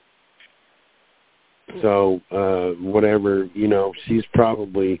 So, whatever, she's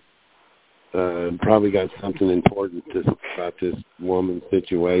probably got something important about this woman's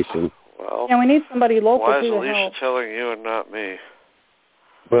situation. Well, we need somebody local why is to Alicia help. telling you and not me?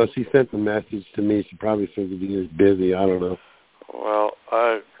 Well, she sent the message to me. She probably figured he was busy. I don't know. Well,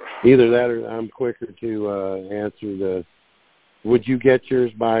 either that or I'm quicker to answer the... Would you get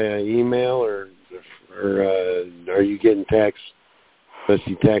yours by email or are you getting text? Does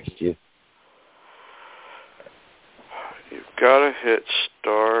she text you? You've got to hit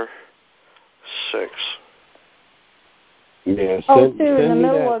 *6. Yeah, in the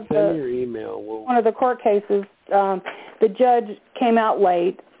middle of send me your email. One of the court cases, the judge came out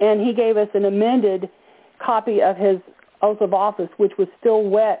late, and he gave us an amended copy of his oath of office, which was still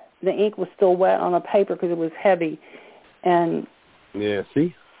wet. The ink was still wet on the paper because it was heavy. And Yeah,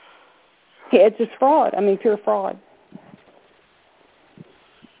 see? Yeah, it's just fraud. I mean, pure fraud.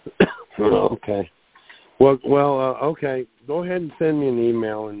 Okay. Well, okay. Go ahead and send me an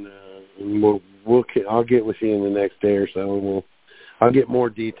email, and I'll get with you in the next day or so, and I'll get more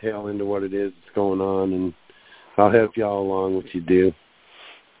detail into what it is that's going on, and I'll help you all along what you do.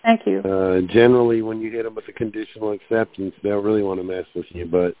 Thank you. Generally, when you hit them with a conditional acceptance, they'll really want to mess with you,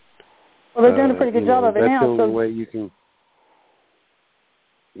 but well, they're doing a pretty good job of it now. That's the only way you can.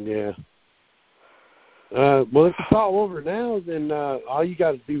 Yeah. Well, if it's all over now, then all you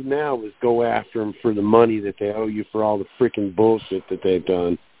got to do now is go after them for the money that they owe you for all the freaking bullshit that they've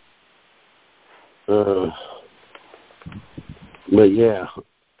done. But yeah.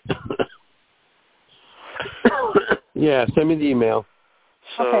 Yeah, send me the email.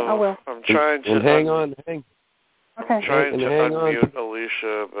 So okay, I will. I'm trying to hang unmute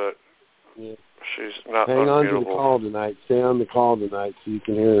Alicia, but she's not hang on unmutable. to the call tonight. Stay on the call tonight so you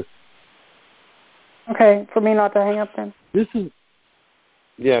can hear her. Okay, for me not to hang up then?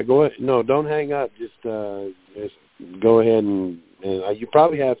 Yeah, go ahead. No, don't hang up. Just go ahead and you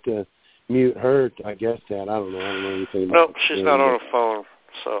probably have to mute her, I guess, Tad. I don't know anything about Nope, she's not on the phone,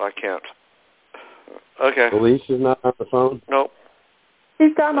 so I can't. Okay. Alicia's not on the phone? Nope.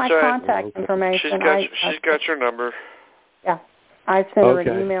 She's got my contact information. She's got your number. Yeah. I sent her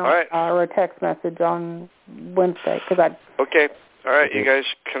an email or a text message on Wednesday. Okay. All right, you guys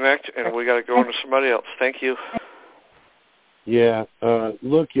connect, and we got to go on to somebody else. Thank you. Yeah.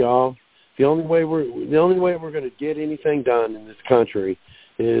 Look, y'all. The only way we're going to get anything done in this country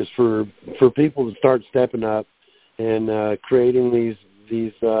is for people to start stepping up and creating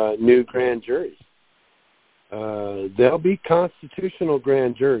these new grand juries. There'll be constitutional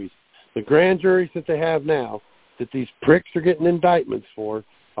grand juries. The grand juries that they have now, that these pricks are getting indictments for,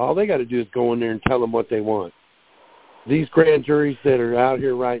 all they got to do is go in there and tell them what they want. These grand juries that are out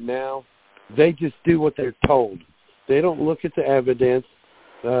here right now, they just do what they're told. They don't look at the evidence.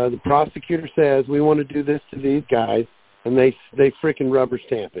 The prosecutor says, we want to do this to these guys, and they freaking rubber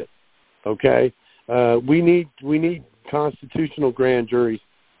stamp it. Okay? We need constitutional grand juries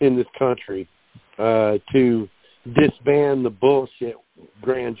in this country to disband the bullshit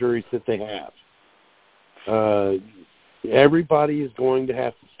grand juries that they have. Everybody is going to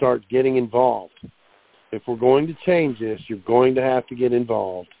have to start getting involved. If we're going to change this, you're going to have to get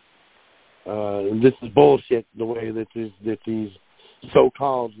involved. And this is bullshit, the way that these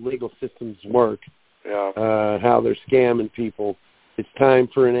so-called legal systems work. Yeah. How they're scamming people. It's time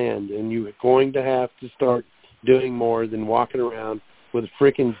for an end, and you're going to have to start doing more than walking around with a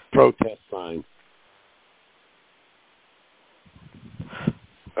freaking protest sign.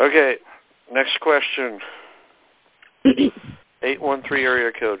 Okay, next question. 813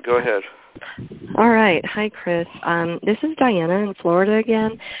 area code. Go ahead. All right. Hi, Chris. This is Diana in Florida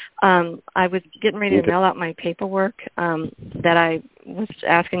again. I was getting ready to mail out my paperwork that I was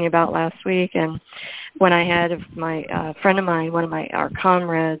asking you about last week, and when I had my friend of mine, one of our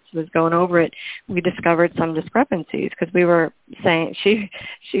comrades, was going over it, we discovered some discrepancies because we were saying, she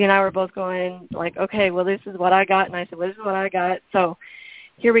and I were both going like, okay, well, this is what I got, and I said, well, this is what I got. So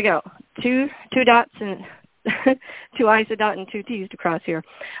here we go. Two dots and two I's, a dot, and two T's to cross here.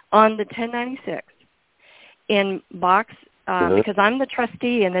 On the 1096, in box, because I'm the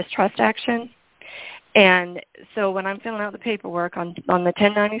trustee in this trust action, and so when I'm filling out the paperwork on the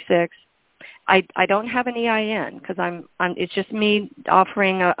 1096, I don't have an EIN because I'm it's just me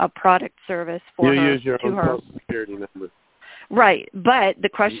offering a product service for her. You use your own Social Security number. Right, but the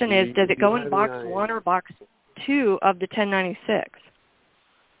question is, does it go in box 1 or box 2 of the 1096?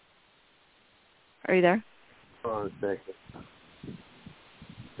 Are you there? Hold on a second.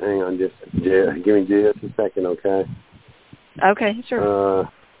 Hang on give me just a second, okay? Okay, sure.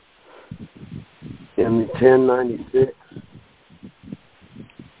 In the 1096,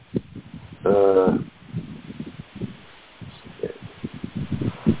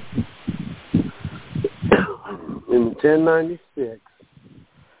 in the 1096,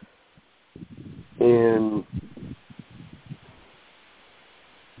 and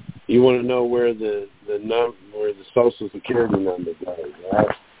you want to know where the Social Security number goes, right?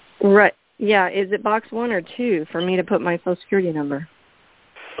 Right. Yeah. Is it box 1 or 2 for me to put my Social Security number?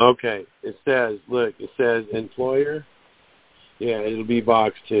 Okay. It says employer. Yeah, it'll be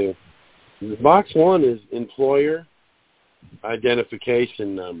box 2. Box 1 is employer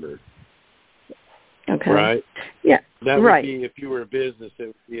identification number. Okay. Right? Yeah. That would be, if you were a business, it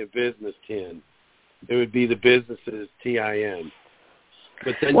would be a business TIN. It would be the business's TIN.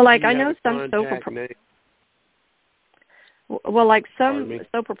 But then I know some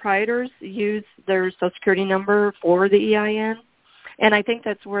sole proprietors use their Social Security number for the EIN, And I think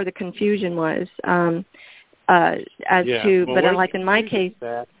that's where the confusion was like in my case.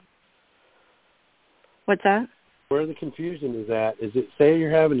 What's that? Where the confusion is at is say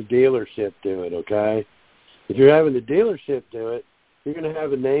you're having a dealership do it, okay? If you're having the dealership do it, you're going to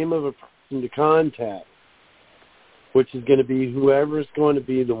have a name of a person to contact, which is going to be whoever is going to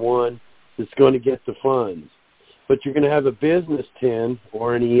be the one that's going to get the funds. But you're going to have a business TIN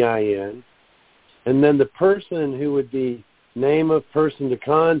or an EIN, and then the person who would be name of person to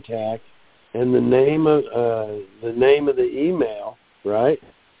contact and the name of the email, right?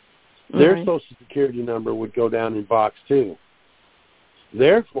 Their Social Security number would go down in box 2.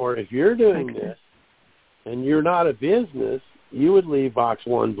 Therefore, if you're doing this and you're not a business, you would leave box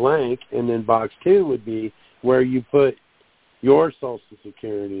 1 blank, and then box 2 would be where you put your Social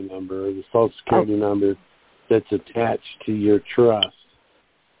Security number or the Social Security number that's attached to your trust.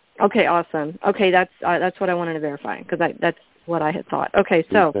 Okay, awesome. Okay, that's what I wanted to verify because that's what I had thought. Okay,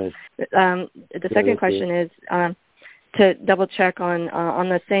 so the second question is to double check on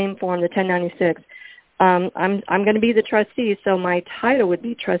the same form, the 1096. I'm going to be the trustee, so my title would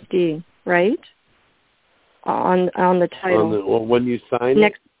be trustee, right? On the title. When you sign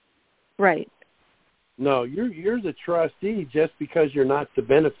it? Right. No, you're the trustee just because you're not the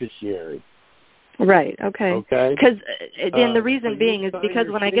beneficiary. Right, okay. Okay. Because then the reason being is because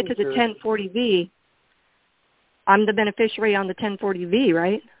when I get to the 1040V, I'm the beneficiary on the 1040V,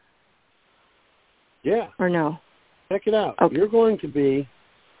 right? Yeah. Or no? Check it out. Okay. You're going to be,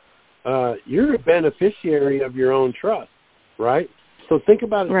 you're a beneficiary of your own trust, right? So think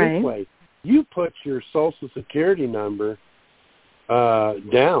about it this way. You put your Social Security number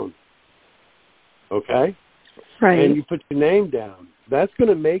down, okay? Right. And you put your name down. That's going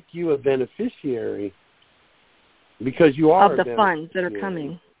to make you a beneficiary because you are of the funds that are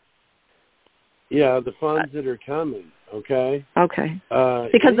coming. Yeah, the funds that are coming, okay? Okay.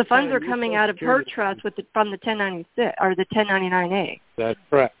 Because the funds are coming out of her trust from the 1096 or the 1099A. That's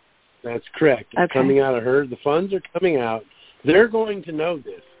correct. That's correct. It's coming out of her. The funds are coming out. They're going to know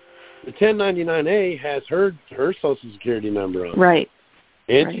this. The 1099A has her Social Security number on it. Right.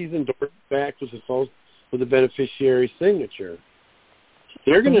 And she's endorsed back with the beneficiary signature.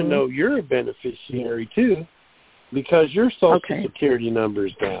 They're going to know you're a beneficiary, too, because your Social Security number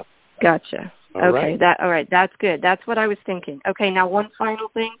is down. Gotcha. All right. That's good. That's what I was thinking. Okay, now one final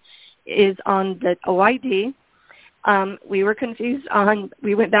thing is on the OID. We were confused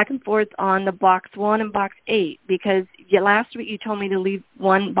we went back and forth on the box 1 and box 8 because last week you told me to leave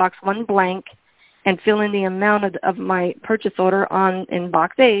box 1 blank and fill in the amount of my purchase order in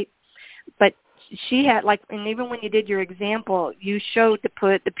box 8. But she had and even when you did your example, you showed to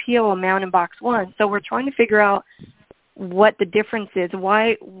put the PO amount in box 1. So we're trying to figure out what the difference is.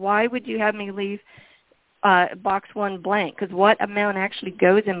 Why would you have me leave box 1 blank? Because what amount actually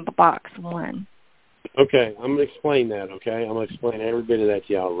goes in box 1? Okay, I'm going to explain that, okay? I'm going to explain every bit of that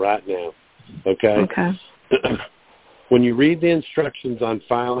to y'all right now, okay? Okay. When you read the instructions on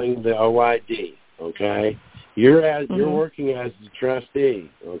filing the OID, okay, you're working as the trustee,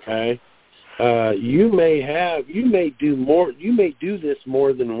 okay? You may do this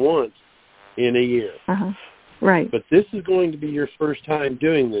more than once in a year. Right. But this is going to be your first time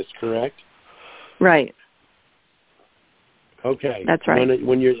doing this, correct? Right. Okay. That's right.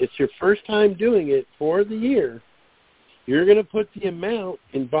 It's your first time doing it for the year, you're going to put the amount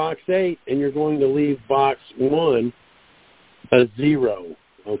in box 8 and you're going to leave box 1 a 0,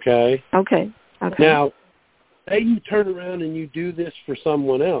 okay? Okay. Now, say you turn around and you do this for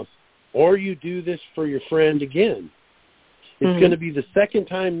someone else, or you do this for your friend again. It's going to be the second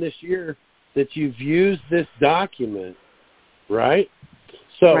time this year that you've used this document, right?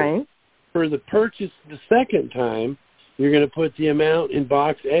 So for the purchase the second time, you're going to put the amount in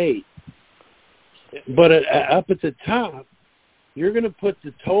box 8. But up at the top, you're going to put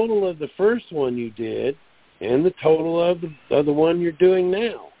the total of the first one you did and the total of the one you're doing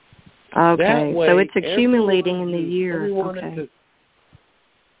now. Okay, that way, so it's accumulating in the year. Okay.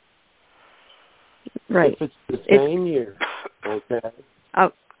 Right. If it's the same year, okay?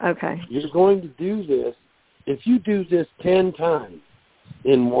 Oh, okay. You're going to do this. If you do this 10 times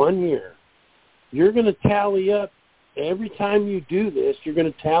in 1 year, you're going to tally up. Every time you do this, you're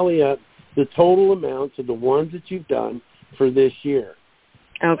going to tally up the total amounts of the ones that you've done for this year.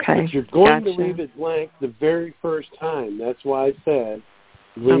 Okay. But you're going to leave it blank the very first time. That's why I said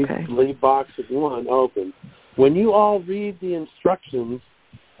leave box 1 open. When you all read the instructions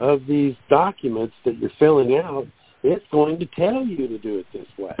of these documents that you're filling out, it's going to tell you to do it this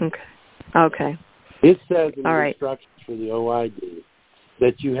way. Okay. It says in the instructions for the OID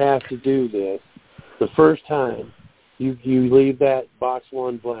that you have to do this the first time You leave that box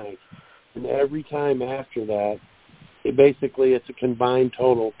 1 blank, and every time after that, it's a combined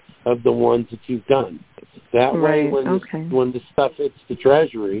total of the ones that you've done. That way, when the stuff hits the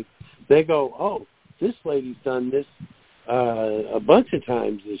Treasury, they go, oh, this lady's done this a bunch of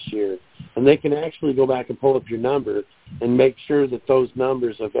times this year, and they can actually go back and pull up your number and make sure that those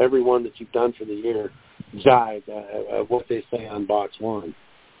numbers of every one that you've done for the year jive of what they say on box 1.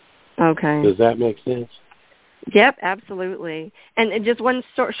 Okay. Does that make sense? Yep, absolutely. And just one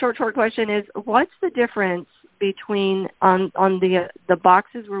short question is, what's the difference between on the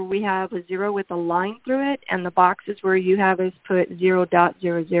boxes where we have a 0 with a line through it and the boxes where you have us put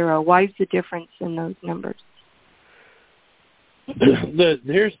 0.00? Why is the difference in those numbers?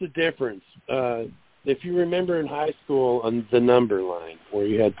 Here's the difference. If you remember in high school on the number line where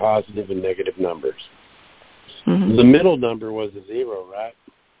you had positive and negative numbers, the middle number was a 0, right?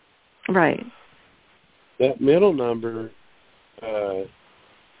 Right. That middle number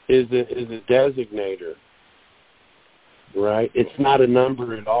is a designator, right? It's not a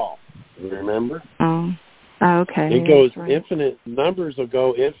number at all. Remember? Oh, okay. It goes infinite. Numbers will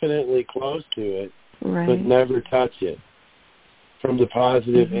go infinitely close to it, but never touch it from the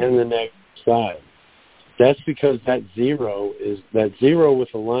positive and the negative side. That's because that 0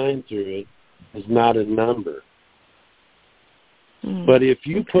 with a line through it is not a number. But if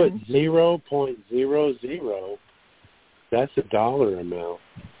you put 0.00, that's a dollar amount.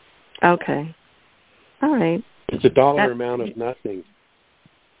 Okay. All right. It's a dollar amount of nothing.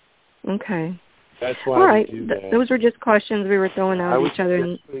 Okay. That's why all right. we do that. Those were just questions we were throwing out at each other. I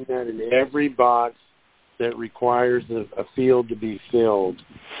was putting that in every box that requires a field to be filled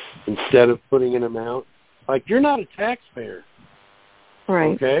instead of putting an amount. Like, you're not a taxpayer.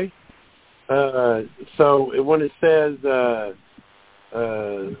 Right. Okay? So when it says the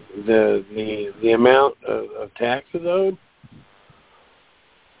amount of taxes owed,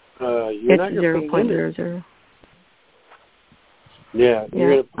 you're not going to put 0.00. Yeah,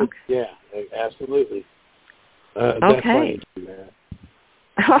 you're going to put, absolutely. That's why you do that.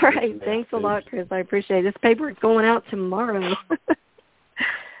 All right. Thanks a lot, Chris. I appreciate it. This paper's going out tomorrow.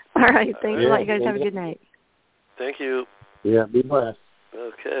 All right. Thanks a lot. You guys have a good night. Thank you. Yeah, be blessed.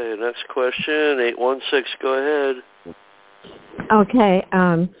 Okay, next question, 816. Go ahead. Okay.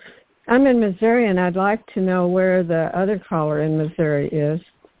 I'm in Missouri, and I'd like to know where the other caller in Missouri is.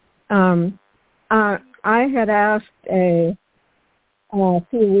 I had asked a few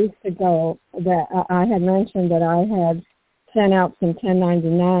weeks ago that I had mentioned that I had sent out some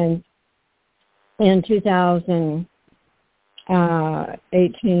 1099s in 2018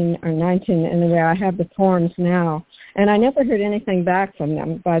 or 19, and I have the forms now. And I never heard anything back from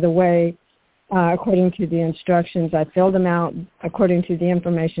them. By the way, according to the instructions, I filled them out according to the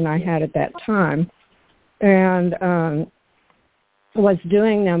information I had at that time, and was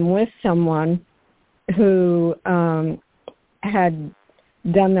doing them with someone who had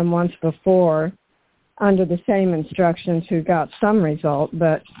done them once before under the same instructions, who got some result,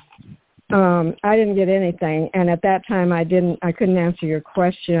 but I didn't get anything. And at that time, I couldn't answer your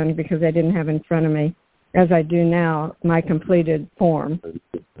question because I didn't have in front of me, as I do now, my completed form.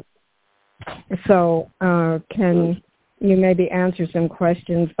 So can you maybe answer some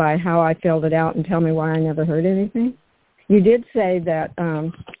questions by how I filled it out and tell me why I never heard anything? You did say that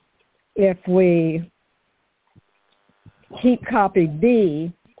if we keep copy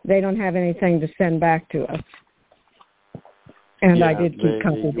B, they don't have anything to send back to us. And I did keep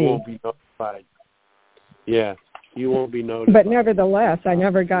copy B. You won't be notified. Yeah, you won't be notified. But nevertheless, I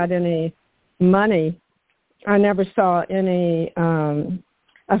never got any money. I never saw any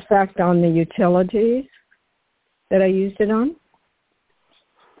effect on the utilities that I used it on.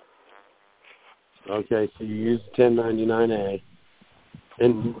 Okay, so you used 1099A.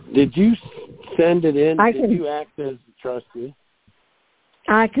 And did you send it in? Did you act as a trustee?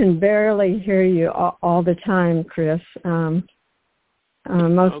 I can barely hear you all the time, Chris. Most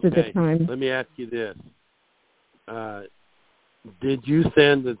of the time. Let me ask you this. Did you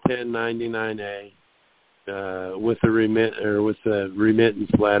send the 1099A with the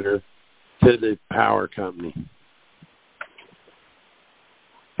remittance letter to the power company?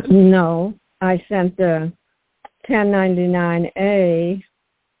 No, I sent the 1099A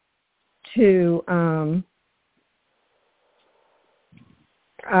to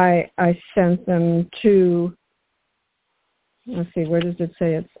I sent them to, let's see, where does it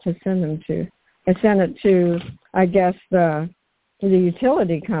say it's to send them to? I sent it to, I guess, the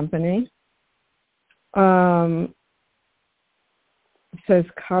utility company. It says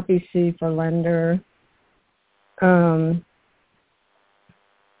copy C for lender.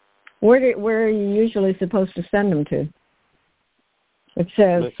 Where are you usually supposed to send them to? It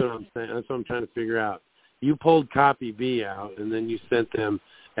says. That's what I'm saying. That's what I'm trying to figure out. You pulled copy B out, and then you sent them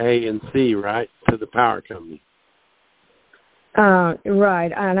A and C, right, to the power company.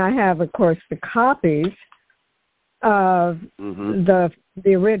 Right, and I have, of course, the copies of the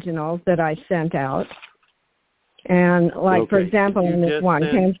originals that I sent out. And, like, for example, in this one,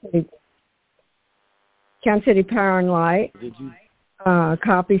 Kansas City Power and Light,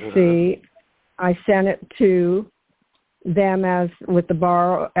 copy C, I sent it to them as the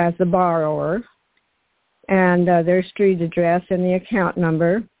borrower, and their street address and the account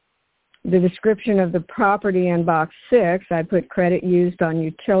number. The description of the property in box 6, I put credit used on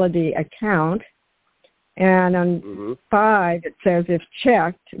utility account. And on 5, it says, if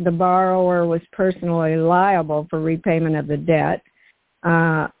checked, the borrower was personally liable for repayment of the debt.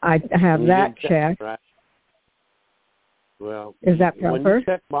 I have that checked. Right. Well, is that proper?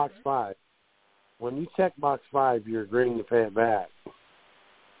 When you check box 5, you're agreeing to pay it back.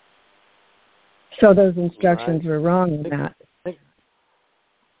 So those instructions were wrong in that.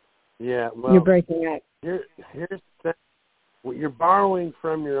 Yeah, well, you're breaking up. Here's the, you're borrowing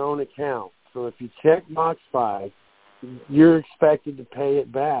from your own account. So if you check box 5, you're expected to pay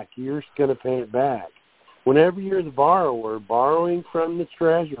it back. You're going to pay it back. Whenever you're the borrower, borrowing from the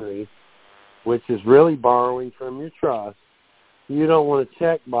Treasury, which is really borrowing from your trust, you don't want to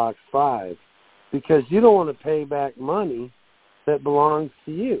check box 5 because you don't want to pay back money that belongs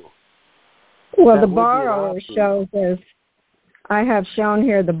to you. Well, the borrower shows as I have shown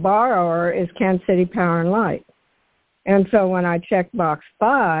here, the borrower is Kansas City Power and Light. And so when I check box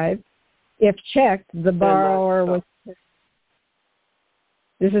 5, if checked, the borrower was...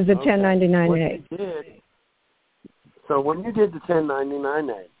 This is the 1099-A. So when you did the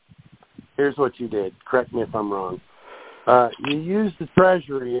 1099-A, here's what you did. Correct me if I'm wrong. You used the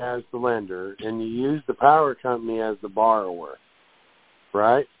Treasury as the lender, and you used the power company as the borrower,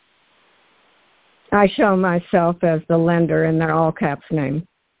 right? I show myself as the lender in their all caps name.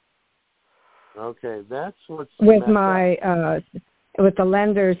 Okay, that's what's with my with the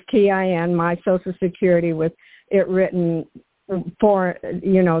lender's TIN, my Social Security, with it written for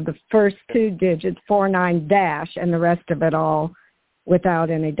the first 2 digits 49 dash, and the rest of it all without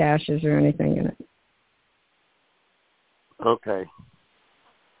any dashes or anything in it. Okay.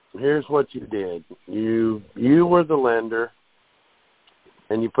 Here's what you did. You were the lender.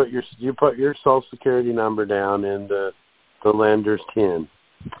 And you put your Social Security number down in the lender's TIN.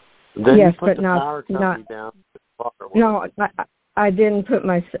 Then yes, you put but the not power company down. No, I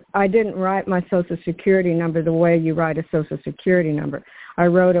didn't write my Social Security number the way you write a Social Security number. I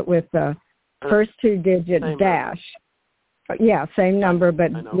wrote it with the first 2 digit dash. Number. Yeah, same number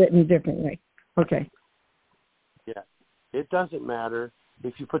but written differently. Okay. Yeah, it doesn't matter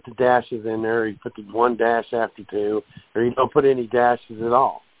if you put the dashes in there, or you put the 1 dash after 2, or you don't put any dashes at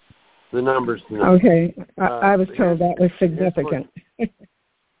all. The numbers. Okay, I was told that was significant.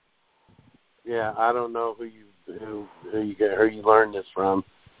 Yeah, I don't know who you learned this from,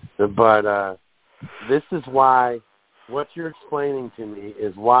 but this is why what you're explaining to me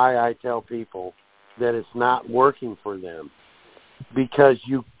is why I tell people that it's not working for them, because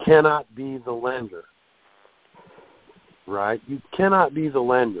you cannot be the lender. Right? You cannot be the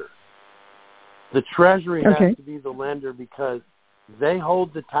lender. The Treasury has to be the lender because they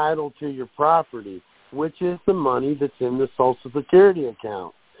hold the title to your property, which is the money that's in the Social Security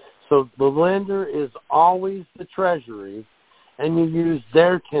account. So the lender is always the Treasury, and you use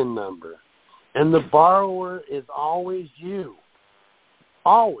their TIN number. And the borrower is always you.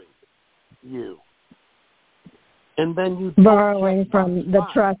 Always you. And then you borrowing from the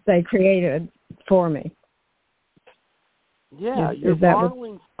trust they created for me. Yeah, you're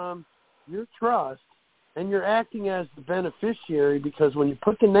borrowing from your trust, and you're acting as the beneficiary because when you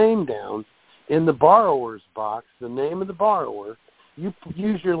put the name down in the borrower's box, the name of the borrower, you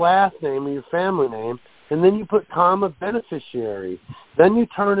use your last name or your family name, and then you put comma beneficiary. Then you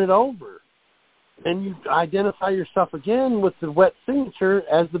turn it over, and you identify yourself again with the wet signature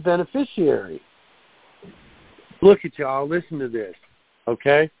as the beneficiary. Look at y'all. Listen to this,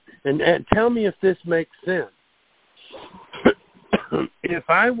 okay? And tell me if this makes sense. If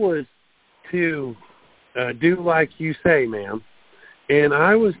I was to do like you say, ma'am, and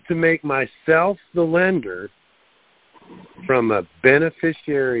I was to make myself the lender from a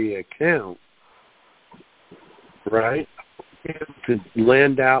beneficiary account, right, to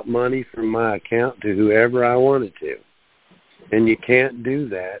lend out money from my account to whoever I wanted to. And you can't do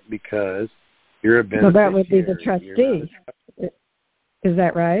that because you're a beneficiary. Well, that would be the trustee. Is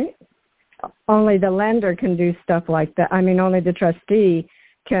that right? Only the lender can do stuff like that. I mean, only the trustee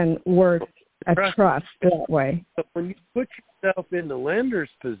can work a trust that way. But when you put yourself in the lender's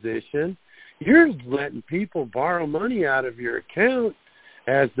position, you're letting people borrow money out of your account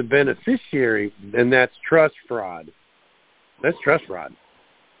as the beneficiary, and that's trust fraud. That's trust fraud.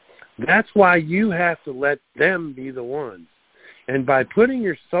 That's why you have to let them be the ones. And by putting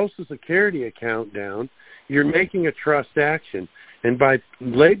your Social Security account down, you're making a trust action. And by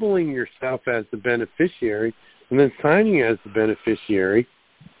labeling yourself as the beneficiary and then signing as the beneficiary,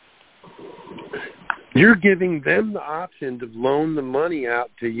 you're giving them the option to loan the money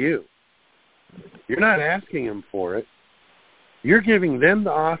out to you. You're not asking them for it. You're giving them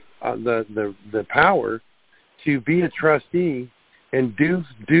the power to be a trustee and do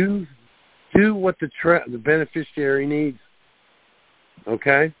what the beneficiary needs.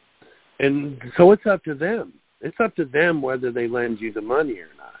 Okay? And so it's up to them. It's up to them whether they lend you the money or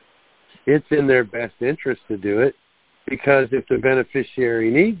not. It's in their best interest to do it, because if the beneficiary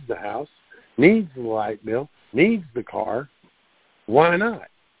needs the house, needs the light bill, needs the car, why not?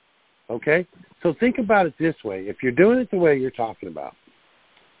 Okay? So think about it this way. If you're doing it the way you're talking about,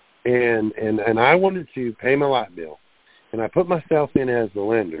 and I wanted to pay my light bill, and I put myself in as the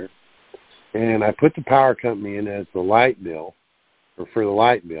lender, and I put the power company in as the light bill, or for the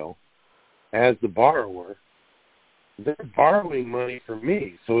light bill, as the borrower, they're borrowing money from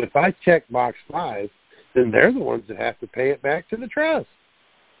me. So if I check box 5, then they're the ones that have to pay it back to the trust.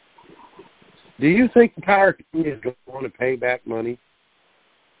 Do you think the power company is going to want to pay back money?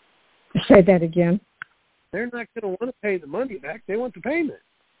 Say that again. They're not going to want to pay the money back. They want the payment.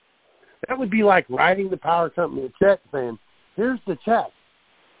 That would be like writing the power company a check saying, here's the check,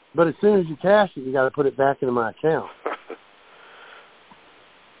 but as soon as you cash it, you got to put it back into my account.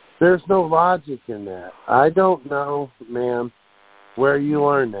 There's no logic in that. I don't know, ma'am, where you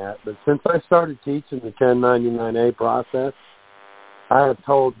learned that, but since I started teaching the 1099-A process, I have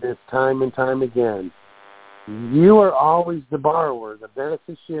told this time and time again, you are always the borrower. The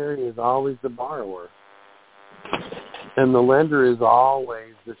beneficiary is always the borrower. And the lender is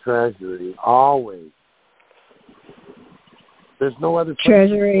always the treasury, always. There's no other place.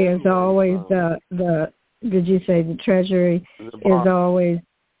 Treasury is always the did you say the treasury is always...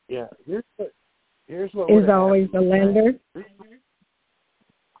 Yeah, here's what is always the lender?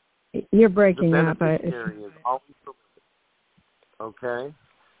 You're breaking up. The beneficiary is always the lender. Okay?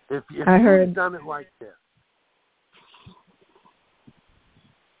 If I you heard. had done it like this.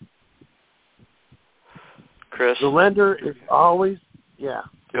 Chris? The lender is always, yeah.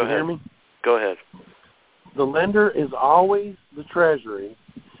 Go ahead. Hear me? Go ahead. The lender is always the treasury,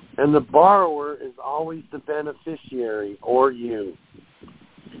 and the borrower is always the beneficiary, or you.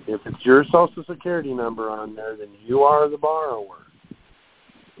 If it's your Social Security number on there, then you are the borrower.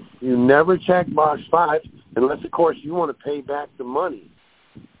 You never check box 5 unless, of course, you want to pay back the money.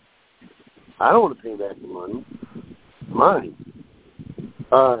 I don't want to pay back the money. Mine.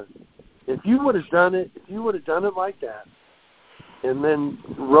 If you would have done it like that, and then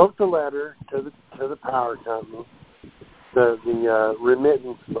wrote the letter to the power company, the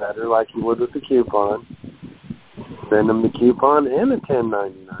remittance letter, like you would with the coupon, send them the coupon and the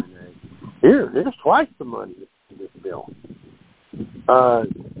 1099-A. Here's twice the money to this bill.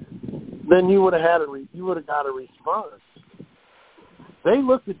 Then you would have got a response. They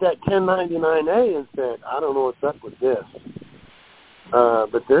looked at that 1099-A and said, I don't know what's up with this.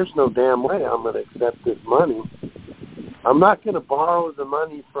 But there's no damn way I'm going to accept this money. I'm not going to borrow the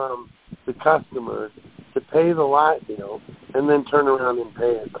money from the customer to pay the light bill and then turn around and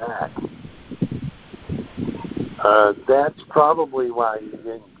pay it back. That's probably why you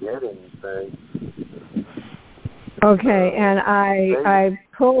didn't get anything. Okay, and I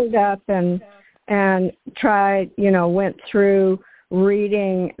pulled up and tried, went through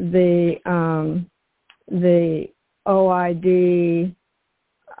reading the OID,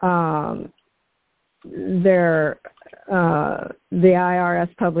 the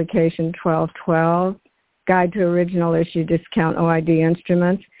IRS publication 1212, Guide to Original Issue Discount OID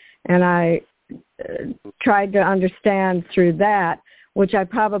Instruments, and I tried to understand through that, which I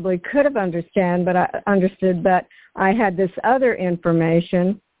probably could have understood, but I had this other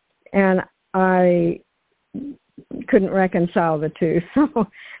information, and I couldn't reconcile the two. So,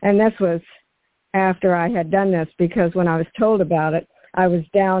 and this was after I had done this, because when I was told about it, I was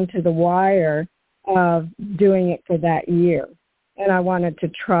down to the wire of doing it for that year, and I wanted to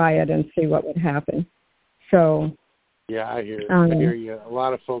try it and see what would happen. So, yeah, I hear you. A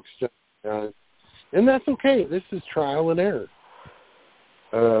lot of folks just, and that's okay. This is trial and error.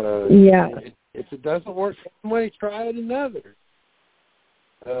 Yeah. If it doesn't work one way, try it another.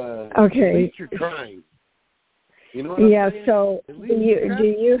 Okay. At least you're trying. You know what I'm saying? So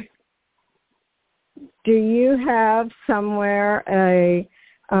do you have somewhere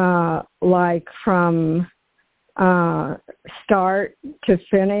like from start to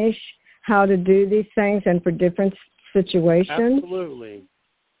finish how to do these things and for different situations?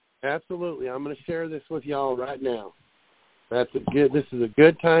 Absolutely. I'm going to share this with y'all right now. This is a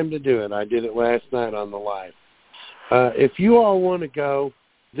good time to do it. I did it last night on the live. If you all want to go,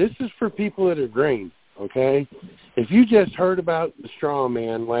 this is for people that are green, okay? If you just heard about the straw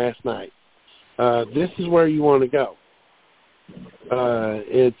man last night, this is where you want to go.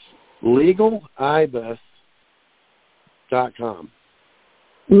 It's legalibus.com.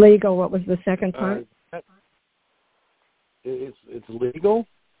 Legal, what was the second part? It's legal,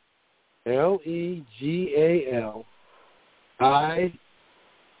 Legal, I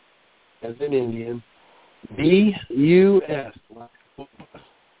as in Indian, BUS.com.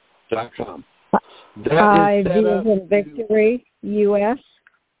 I as in victory, US?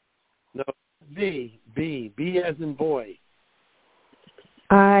 No, B as in boy.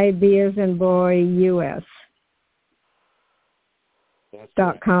 I, B as in boy, US.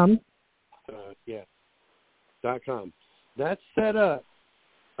 .com. Yeah. .com. That's set up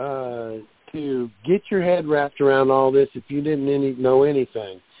to get your head wrapped around all this if you didn't know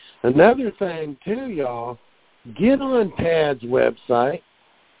anything. Another thing, too, y'all, get on Tad's website.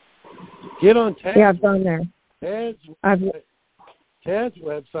 Get on Tad's Yeah, I've gone there. Tad's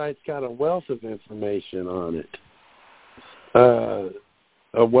website's got a wealth of information on it.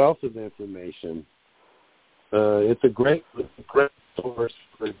 A wealth of information. It's a great source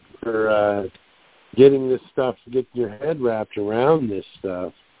for getting this stuff, getting your head wrapped around this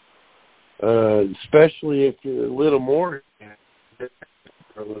stuff, especially if you're a little more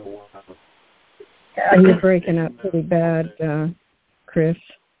for a little while. You're breaking up pretty bad, Chris.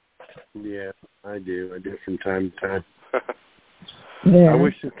 Yeah, I do from time to time. There. I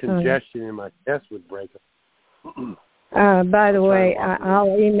wish the congestion in my chest would break up. By the way,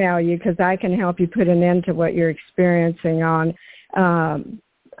 I'll email you because I can help you put an end to what you're experiencing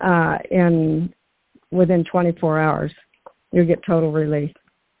within 24 hours. You'll get total relief.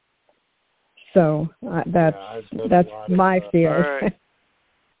 So that's my field. All right.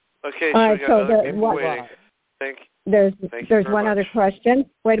 Okay, all right, so there's one other question.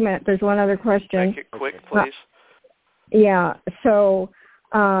 Wait a minute, there's one other question. Make it quick, please. Yeah, so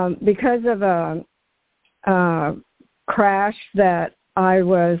because of a crash that I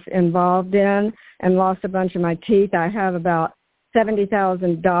was involved in and lost a bunch of my teeth, I have about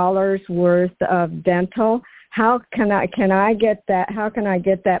 $70,000 worth of dental. How can I get that? How can I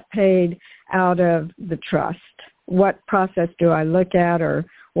get that paid out of the trust? What process do I look at, or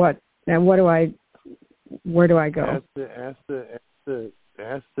what? And where do I go? Ask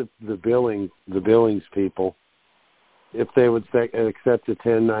the billings people if they would accept a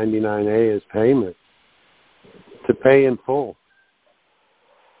 1099-A as payment to pay in full.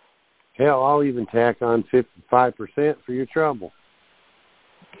 Hell, I'll even tack on 55% for your trouble.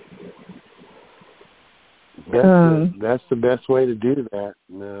 That's the best way to do that.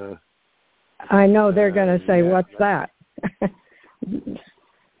 I know they're going to say, "What's that?"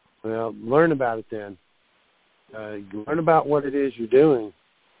 Well, learn about it then. Learn about what it is you're doing.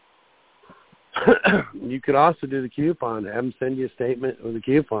 You could also do the coupon. Have them send you a statement with a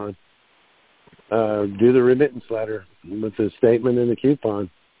coupon. Do the remittance letter with the statement and the coupon.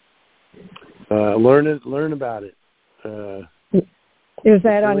 Learn about it. Is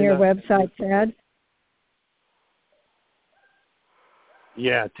that on your website, Tad?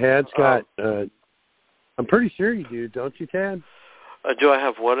 Yeah, Tad's got. I'm pretty sure you do, don't you, Tad? Do I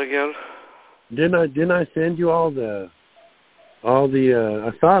have what again? Didn't I send you all the?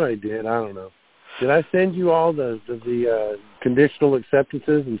 I thought I did. I don't know. Did I send you all the conditional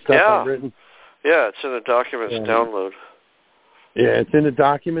acceptances and stuff I've written? Yeah, it's in the documents download. Yeah, it's in the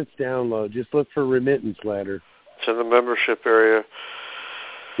documents download. Just look for remittance letter. It's in the membership area.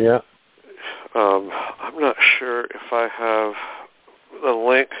 Yeah. I'm not sure if I have the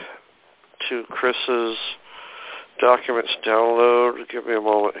link to Chris's documents download. Give me a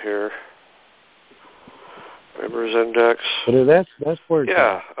moment here. Members index. But that's where.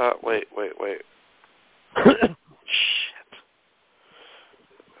 Yeah. Wait. Shit.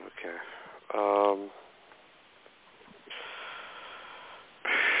 Okay.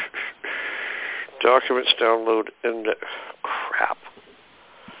 Documents download index. Crap.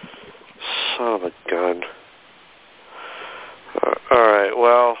 Son of a gun. All right.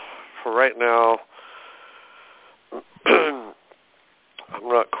 Well, for right now, I'm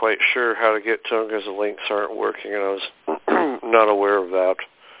not quite sure how to get to them because the links aren't working, and I was not aware of that.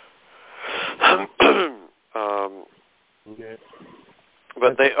 Yeah.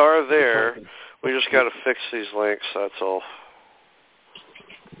 But they are there. We just got to fix these links, that's all.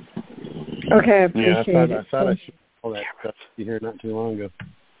 Okay, I appreciate it. I thought I should all that stuff here not too long ago.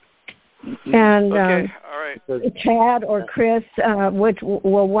 And okay, all right. Chad or Chris,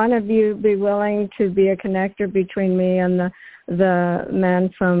 will one of you be willing to be a connector between me and the man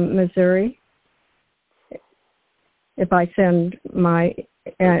from Missouri? If I send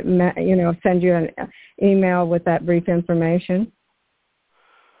send you an email with that brief information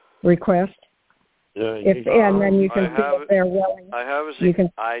request. And then you can see if they're willing.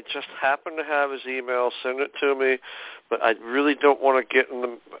 I just happen to have his email. Send it to me, but I really don't want to get in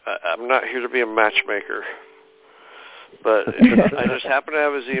the. I'm not here to be a matchmaker. But I just happen to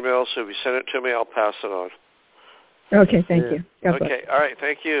have his email, so if you send it to me, I'll pass it on. Okay, thank you. Okay, all right,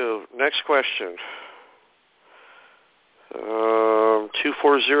 thank you. Next question.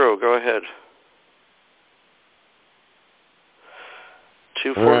 240, go ahead.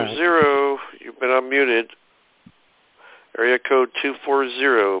 240, you've been unmuted. Area code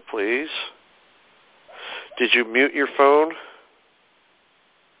 240, please. Did you mute your phone?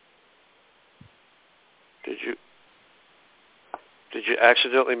 Did you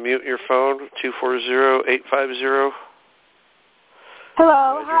accidentally mute your phone? 240-850?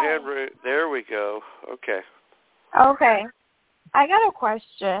 Hello, hi. There we go. Okay. Okay. I got a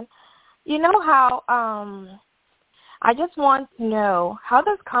question. You know how, I just want to know, how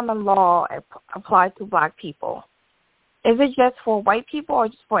does common law apply to black people? Is it just for white people or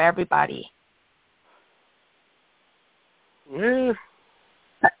just for everybody? Well,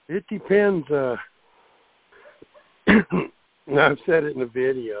 it depends. I've said it in the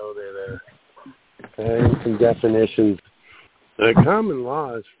video that some definitions. Common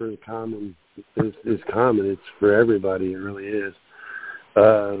law is for common. Is common. It's for everybody. It really is.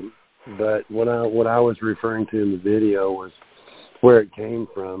 But what I was referring to in the video was where it came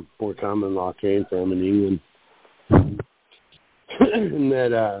from, where common law came from in England, and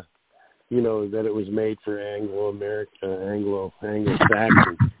that that it was made for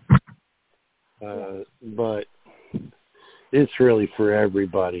Anglo-Saxon. But it's really for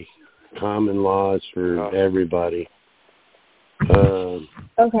everybody. Common law is for everybody.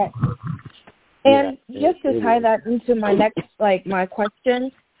 Okay. And just to tie that into my next, my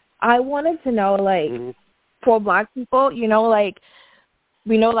question, I wanted to know, for black people, we know,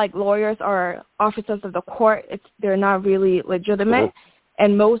 lawyers or officers of the court, they're not really legitimate,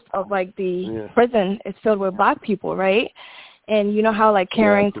 and most of, the prison is filled with black people, right? And you know how,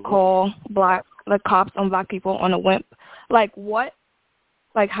 Karens call the cops on black people on a whip? How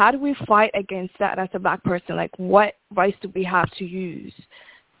do we fight against that as a black person? What rights do we have to use?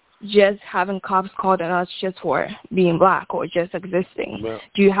 Just having cops called on us just for being black or just existing. Well,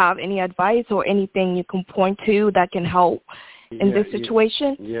 do you have any advice or anything you can point to that can help in this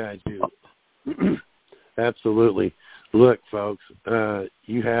situation? I do. Absolutely. Look, folks,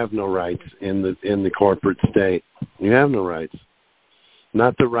 you have no rights in the corporate state. You have no rights.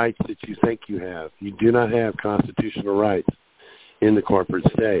 Not the rights that you think you have. You do not have constitutional rights in the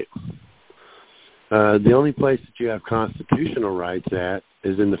corporate state. The only place that you have constitutional rights at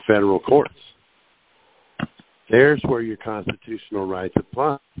is in the federal courts. There's where your constitutional rights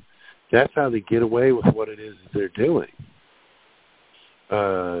apply. That's how they get away with what it is that they're doing.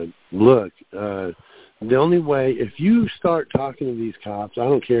 The only way, if you start talking to these cops, I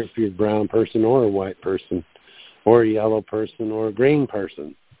don't care if you're a brown person or a white person or a yellow person or a green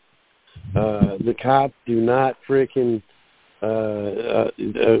person, the cops do not freaking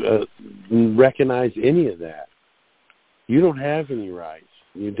recognize any of that. You don't have any rights.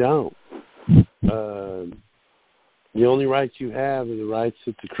 You don't. The only rights you have are the rights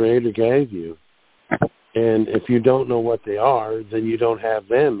that the Creator gave you. And if you don't know what they are, then you don't have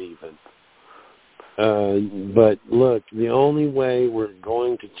them even. But look, the only way we're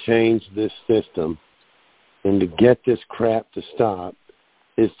going to change this system and to get this crap to stop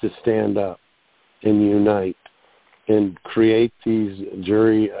is to stand up and unite and create these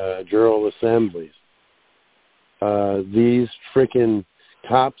jural assemblies. These freaking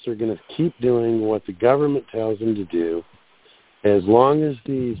cops are going to keep doing what the government tells them to do as long as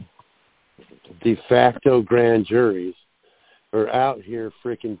these de facto grand juries are out here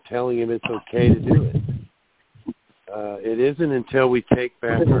freaking telling them it's okay to do it. It isn't until we take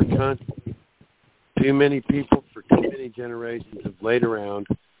back our country. Too many people for too many generations have laid around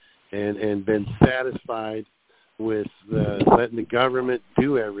and been satisfied with letting the government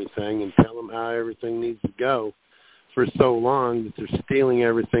do everything and tell them how everything needs to go for so long that they're stealing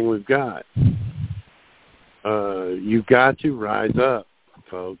everything we've got. You've got to rise up,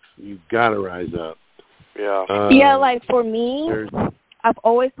 folks. You've got to rise up. Yeah. Yeah, like for me, I've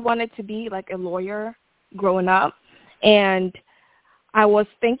always wanted to be like a lawyer growing up, and I was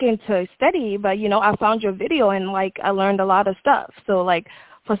thinking to study, but I found your video and like I learned a lot of stuff. So like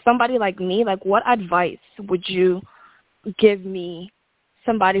for somebody like me, like what advice would you give me,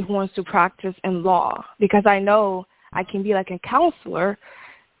 somebody who wants to practice in law? Because I know I can be like a counselor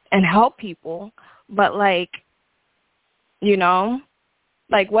and help people, but like,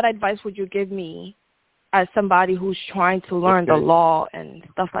 like what advice would you give me as somebody who's trying to learn the law and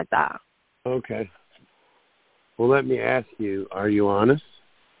stuff like that? Okay. Well, let me ask you, are you honest?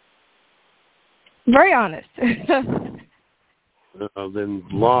 Very honest. Then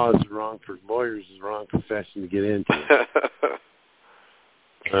law is wrong for lawyers, is the wrong profession to get into.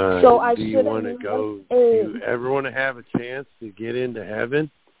 So I do you want to go? Do you ever want to have a chance to get into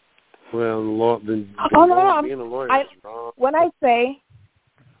heaven? Well, law, then being a lawyer is wrong. When I say,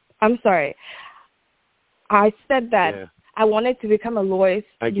 I'm sorry, I said that I wanted to become a lawyer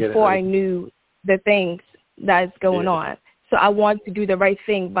before I knew the things that's going on. So I want to do the right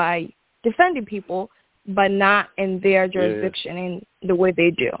thing by defending people, but not in their jurisdiction in the way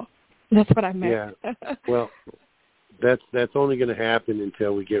they do. That's what I meant. Yeah. Well, that's only going to happen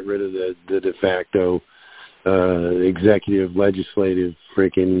until we get rid of the de facto executive, legislative,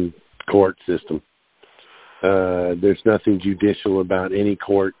 freaking court system. There's nothing judicial about any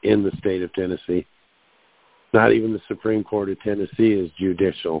court in the state of Tennessee. Not even the Supreme Court of Tennessee is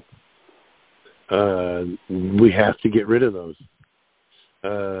judicial. We have to get rid of those.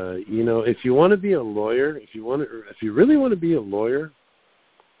 If you want to be a lawyer, if you really want to be a lawyer,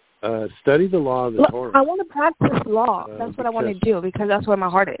 study the law of the Torah. I want to practice law. That's what I want to do because that's where my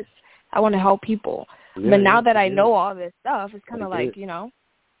heart is. I want to help people. But now that I know all this stuff, it's kind of like, it's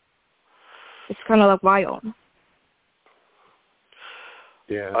kind of like wild.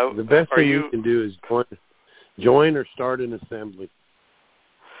 Yeah, the best thing you can do is join or start an assembly.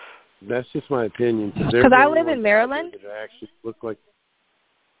 That's just my opinion. Because I live in Maryland. That actually look like.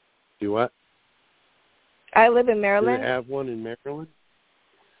 Do what? I live in Maryland. Do they have one in Maryland?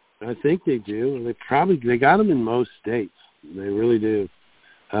 I think they do. They got them in most states. They really do.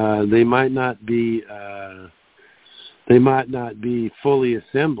 They might not be. They might not be fully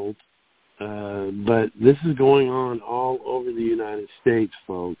assembled, but this is going on all over the United States,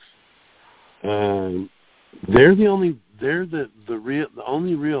 folks. They're the only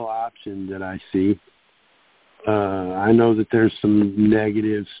real option that I see. I know that there's some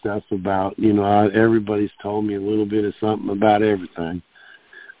negative stuff about, everybody's told me a little bit of something about everything.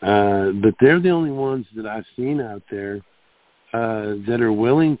 But they're the only ones that I've seen out there that are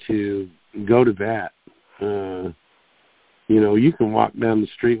willing to go to bat. You can walk down the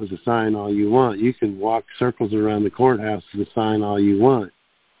street with a sign all you want. You can walk circles around the courthouse with a sign all you want.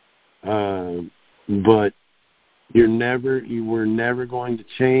 But we're never going to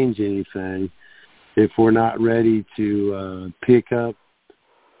change anything if we're not ready to pick up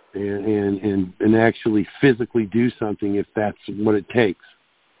and actually physically do something, if that's what it takes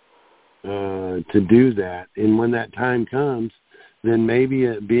to do that. And when that time comes, then maybe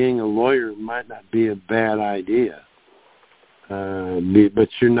being a lawyer might not be a bad idea. But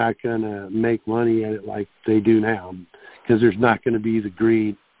you're not going to make money at it like they do now, because there's not going to be the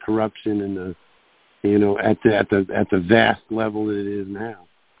greed, corruption, and the at the vast level that it is now.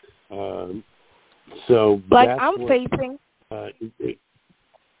 So like that's I'm facing. I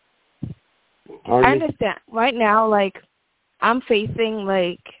understand right now. Like I'm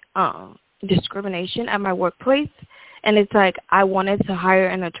facing discrimination at my workplace, and it's like I wanted to hire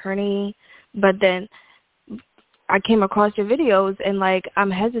an attorney, but then I came across your videos, and like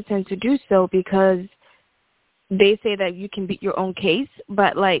I'm hesitant to do so because they say that you can beat your own case,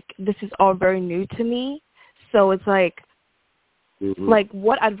 but like this is all very new to me. So it's like, like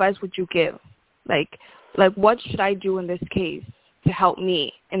what advice would you give? Like what should I do in this case to help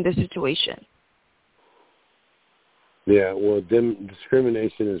me in this situation? Yeah, well,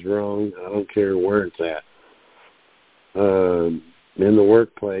 discrimination is wrong. I don't care where it's at. In the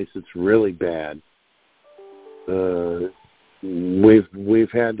workplace, it's really bad.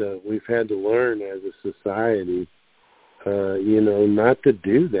 We've had to learn as a society, not to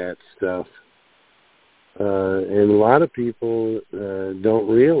do that stuff. And a lot of people don't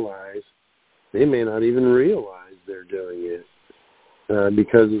realize, they may not even realize they're doing it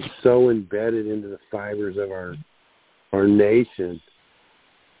because it's so embedded into the fibers of our nation.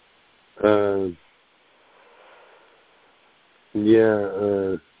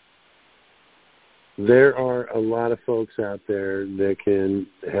 There are a lot of folks out there that can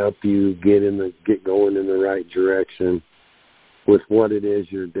help you get going in the right direction with what it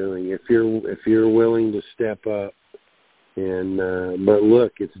is you're doing. If you're willing to step up, and but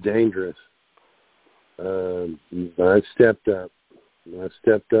look, it's dangerous. I've stepped up.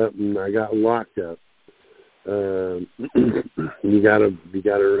 And I got locked up. You gotta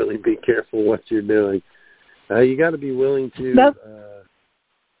really be careful what you're doing. You got to be willing to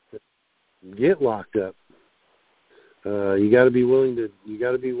get locked up. You got to be willing to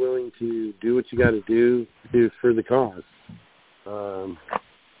do what you got to do for the cause.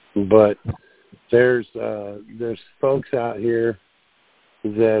 But there's folks out here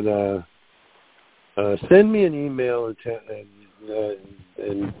that send me an email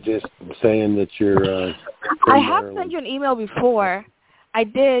and just saying that you're. I have sent you an email before. I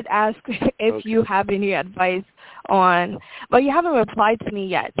did ask if you have any advice on, but you haven't replied to me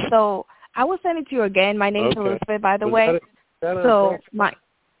yet. So I will send it to you again. My name's Elizabeth, by the way. Was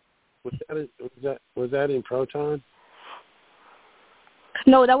that in Proton?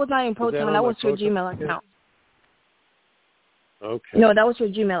 No, that was not in Proton. That was your Gmail account. Okay. No, that was your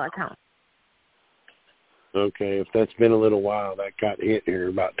Gmail account. Okay, if that's been a little while, that got hit here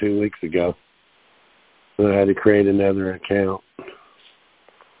about 2 weeks ago. So I had to create another account.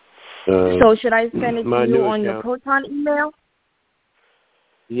 So should I send it to you on your Proton email?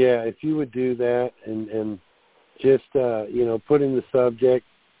 Yeah, if you would do that and just, put in the subject,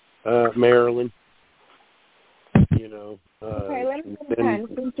 Maryland, Okay, let me get a pen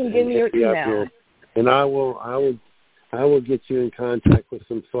so you can give me your email. And I will get you in contact with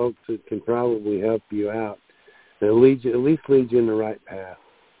some folks that can probably help you out and at least lead you in the right path.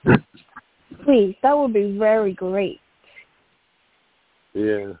 Please, that would be very great.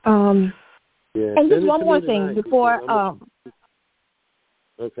 Yeah. Yeah. And just one more thing before.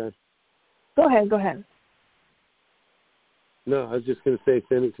 Okay. Go ahead. No, I was just going to say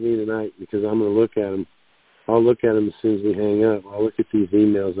send it to me tonight because I'm going to look at them. I'll look at them as soon as we hang up. I'll look at these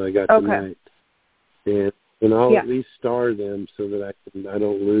emails I got tonight, and I'll at least star them so that I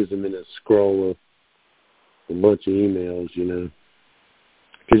don't lose them in a scroll of a bunch of emails,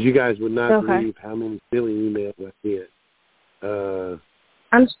 Because you guys would not believe how many silly emails I get.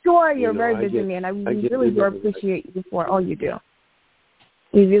 I'm sure you're very busy, man. We really do appreciate you for all you do.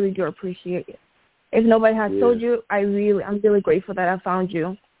 We really do appreciate it. If nobody has told you, I'm really grateful that I found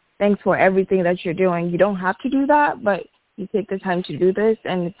you. Thanks for everything that you're doing. You don't have to do that, but you take the time to do this,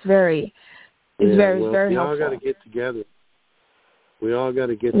 and it's very helpful. We all got to get together.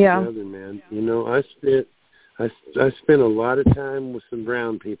 Man. I spent a lot of time with some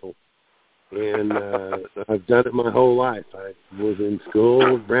brown people, and I've done it my whole life. I was in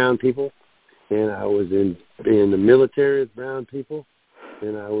school with brown people, and I was in the military with brown people,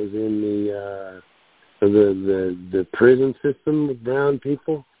 and I was in the prison system with brown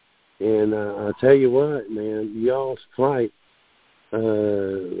people. And I'll tell you what, man, y'all's plight,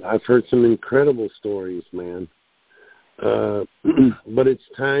 I've heard some incredible stories, man. But it's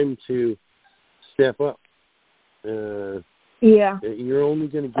time to step up. You're only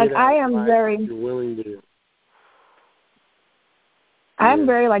going to get out if you're willing to. I'm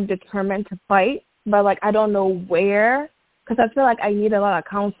very, determined to fight, but, I don't know where, because I feel like I need a lot of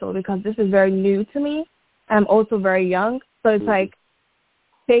counsel because this is very new to me. I'm also very young, so it's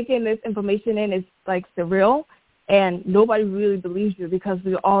taking this information in is surreal, and nobody really believes you because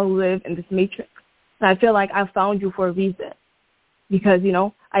we all live in this matrix. And I feel like I found you for a reason because,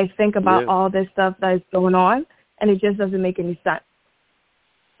 I think about all this stuff that is going on, and it just doesn't make any sense.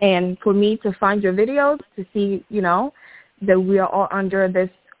 And for me to find your videos, to see, that we are all under this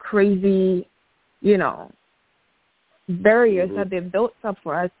crazy, barriers that they've built up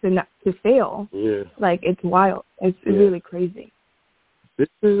for us to fail. Yeah. It's wild. It's really crazy.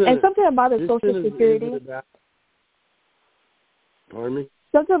 And something about the Social Security. Pardon me?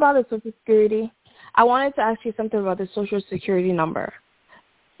 Something about the Social Security. I wanted to ask you something about the Social Security number.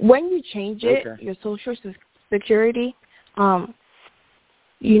 When you change it, your Social Security,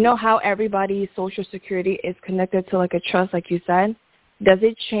 you know how everybody's Social Security is connected to a trust, like you said? Does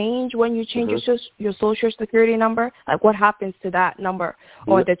it change when you change your Social Security number? What happens to that number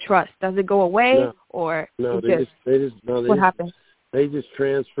or the trust? Does it go away or what happens? They just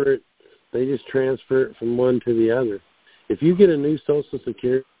transfer it. They just transfer it from one to the other. If you get a new Social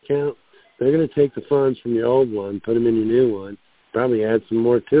Security account, they're going to take the funds from your old one, put them in your new one, probably add some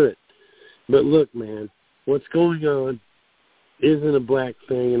more to it. But look, man, what's going on isn't a black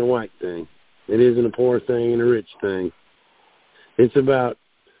thing and a white thing. It isn't a poor thing and a rich thing. It's about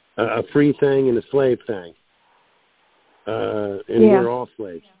a free thing and a slave thing. And we're all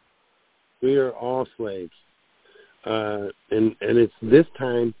slaves. We are all slaves. And it's this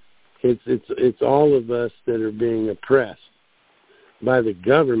time it's all of us that are being oppressed. by the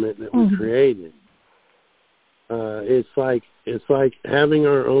government that we created. It's like having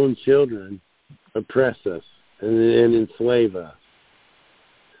our own children oppress us and enslave us.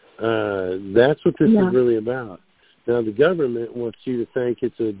 That's what this is really about. Now, the government wants you to think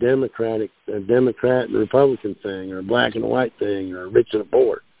it's a Democrat and Republican thing, or a black and a white thing, or a rich and a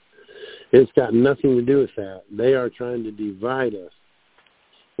poor. It's got nothing to do with that. They are trying to divide us.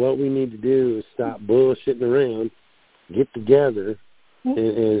 What we need to do is stop bullshitting around, get together,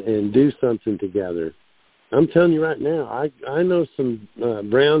 and do something together. I'm telling you right now, I know some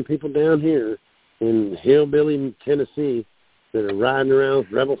brown people down here in hillbilly Tennessee that are riding around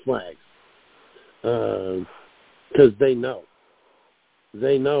with rebel flags because they know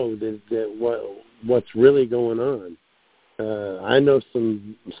that what's really going on. I know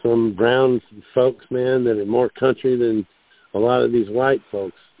some brown folks, man, that are more country than a lot of these white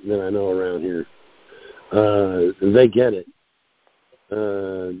folks that I know around here. They get it.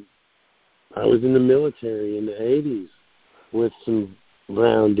 I was in the military in the 80s with some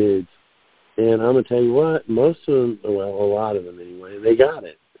brown dudes. And I'm going to tell you what, most of them, well, a lot of them anyway, they got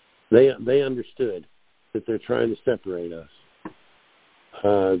it. They understood that they're trying to separate us.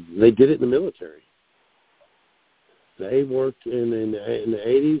 They did it in the military. They worked in the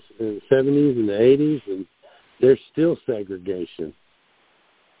 80s and the 70s and the 80s, and there's still segregation,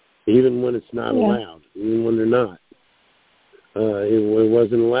 even when it's not allowed, even when they're not. It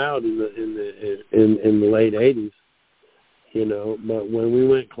wasn't allowed in the late 80s, you know. But when we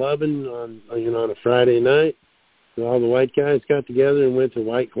went clubbing on a Friday night, all the white guys got together and went to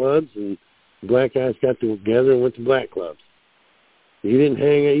white clubs, and the black guys got together and went to black clubs. You didn't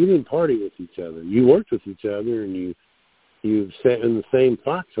hang out, you didn't party with each other. You worked with each other, and you sat in the same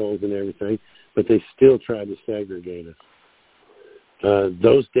foxholes and everything, but they still tried to segregate us.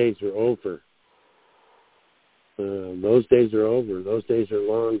 Those days are over. Those days are over. Those days are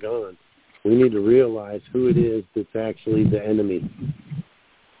long gone. We need to realize who it is that's actually the enemy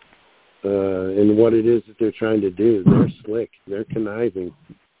and what it is that they're trying to do. They're slick. They're conniving.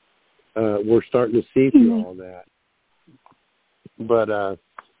 We're starting to see through all that. But, so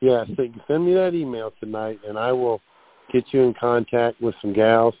send me that email tonight, and I will get you in contact with some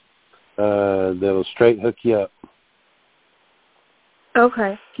gals that'll straight hook you up.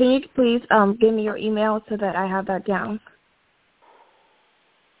 Okay. Can you please give me your email so that I have that down?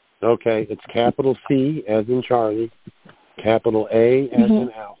 Okay. It's capital C as in Charlie, capital A as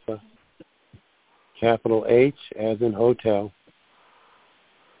in Alpha, capital H as in Hotel,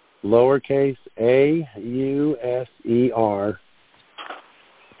 lowercase AUSER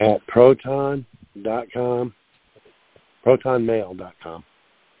at protonmail.com. Proton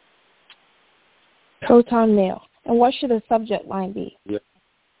Mail. And what should the subject line be? Yep.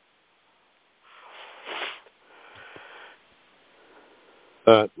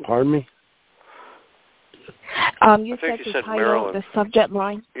 Pardon me? You said the title, Maryland. the subject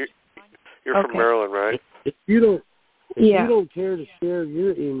line. You're from Maryland, right? If you don't care to share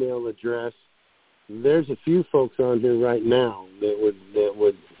your email address, there's a few folks on here right now that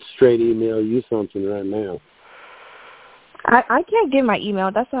would straight email you something right now. I can't give my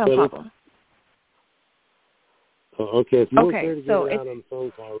email. That's not a problem. Okay, if you don't care to get it out on the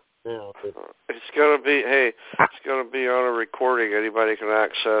phone call right now. It's going to be on a recording anybody can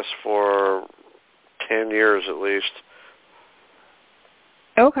access for 10 years at least.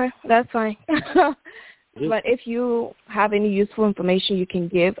 Okay, that's fine. But if you have any useful information you can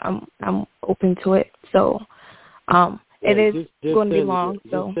give, I'm open to it. So it is going to be long.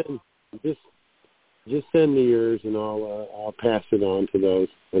 Just send me yours, and I'll pass it on to those.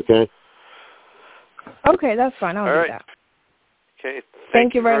 Okay. Okay, that's fine. I'll do that. Okay.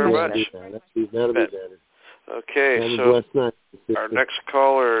 Thank you very much. That'll be better. Okay, so our next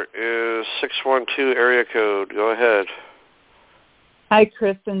caller is 612 area code. Go ahead. Hi,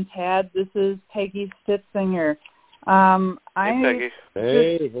 Chris and Tad. This is Peggy Stitzinger. Hey, Peggy.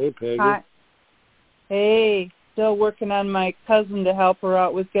 Hey, Peggy. Hi. Hey, still working on my cousin to help her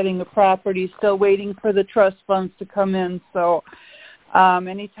out with getting the property. Still waiting for the trust funds to come in. So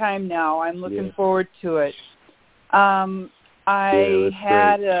anytime now. I'm looking forward to it. I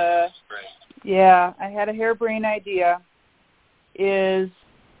had a harebrained idea. Is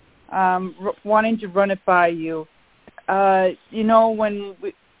wanting to run it by you. When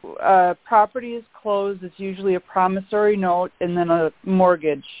property is closed, it's usually a promissory note and then a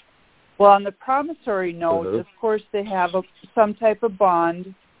mortgage. Well, on the promissory note, of course, they have some type of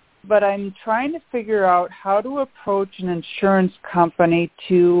bond, but I'm trying to figure out how to approach an insurance company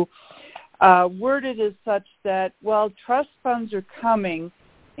to word it as such that, well, trust funds are coming,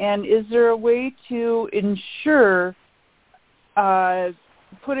 and is there a way to ensure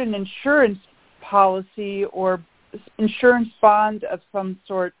put an insurance policy or insurance bond of some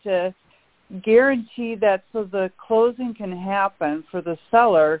sort to guarantee that so the closing can happen for the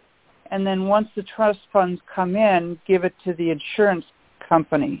seller, and then once the trust funds come in, give it to the insurance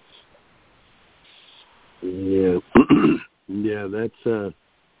company. Yeah. Yeah, that's,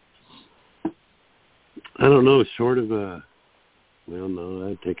 I don't know, short of a, well, no,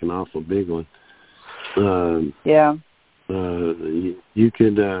 that'd take an awful big one. Yeah. You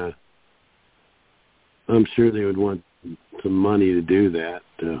could, I'm sure they would want some money to do that,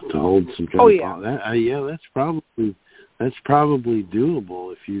 to hold some kind of, yeah. That's probably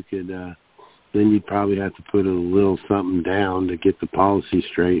doable if you could, then you'd probably have to put a little something down to get the policy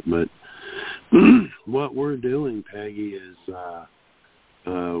straight. But what we're doing, Peggy, is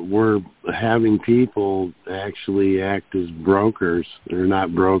we're having people actually act as brokers, or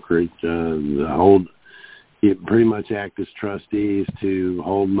not brokerage, pretty much act as trustees to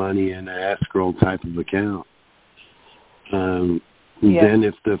hold money in an escrow type of account. Then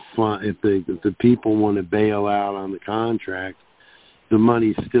if the people want to bail out on the contract, the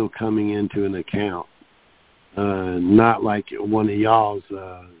money's still coming into an account. Not like one of y'all's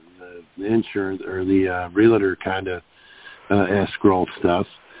the insurance or the realtor kind of escrow stuff,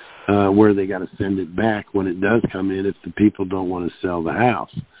 where they got to send it back when it does come in if the people don't want to sell the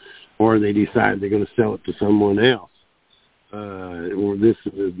house, or they decide they're going to sell it to someone else. Or this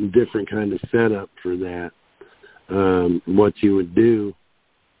is a different kind of setup for that. What you would do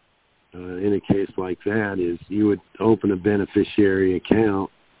in a case like that is you would open a beneficiary account.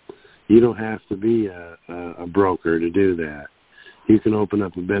 You don't have to be a broker to do that. You can open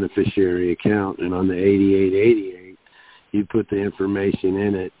up a beneficiary account, and on the 8888, you put the information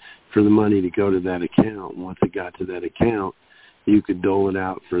in it for the money to go to that account. Once it got to that account, you could dole it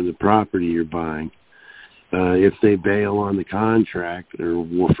out for the property you're buying. If they bail on the contract or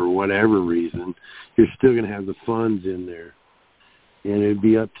for whatever reason, you're still going to have the funds in there. And it'd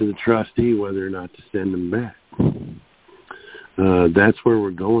be up to the trustee whether or not to send them back. That's where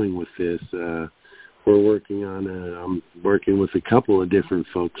we're going with this. We're working on I'm working with a couple of different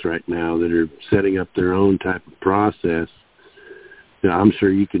folks right now that are setting up their own type of process. I'm sure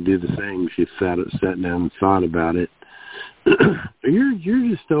you could do the same if you sat down and thought about it. You're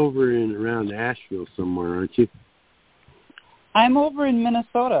just over in around Nashville somewhere, aren't you? I'm over in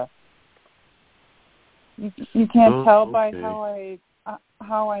Minnesota. You can't tell by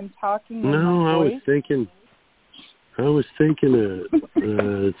how I'm talking. No, I was thinking. It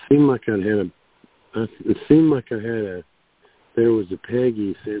seemed like there was a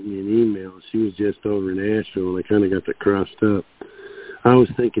Peggy sent me an email. She was just over in Nashville, and I kind of got that crossed up. I was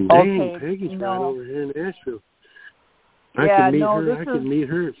thinking, dang, Peggy's right over here in Nashville. I could meet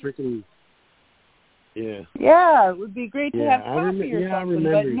her at freaking. Yeah. Yeah, it would be great to have coffee or something. I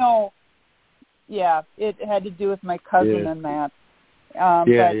remember. But no. Yeah, it had to do with my cousin and that. I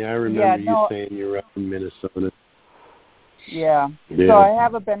remember you saying you're up in Minnesota. Yeah. So I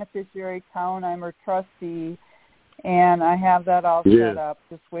have a beneficiary account. I'm a trustee, and I have that all set up,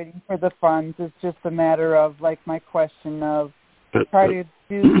 just waiting for the funds. It's just a matter of, like, my question of try to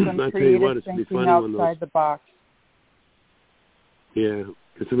do some creative thinking outside the box. Yeah,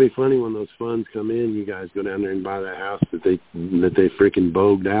 it'll be funny when those funds come in. You guys go down there and buy that house that they freaking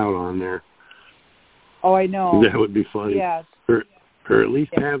bogged out on there. Oh, I know. That would be funny. Yeah. Or at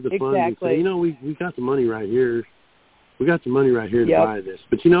least have the funds and say, we got the money right here. We got the money right here to buy this.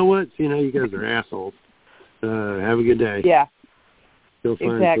 But you know what? Seeing how you guys are assholes. Have a good day. Yeah. Go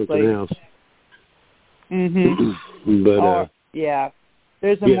find something else. Mhm. But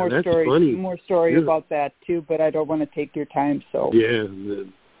there's more story about that too, but I don't want to take your time. So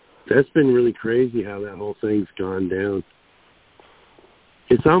that's been really crazy how that whole thing's gone down.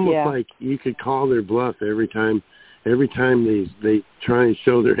 It's almost like you could call their bluff every time they try and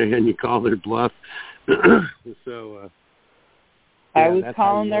show their hand. You call their bluff. So I was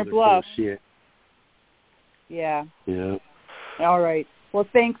calling their bluff. Yeah. All right. Well,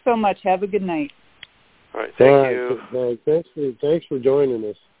 thanks so much. Have a good night. All right, thank you. Thanks for joining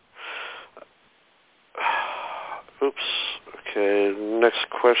us. Oops. Okay, next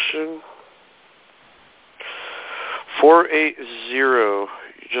question. 480. You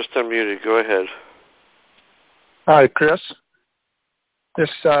just unmuted. Go ahead. Hi, Chris. This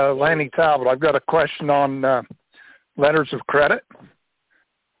is Lanny Talbot. I've got a question on letters of credit.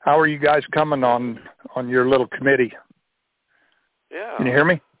 How are you guys coming on your little committee? Yeah. Can you hear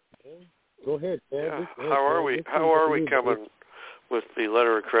me? Go ahead. Yeah. How are we coming with the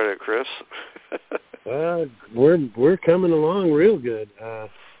letter of credit, Chris? We're coming along real good.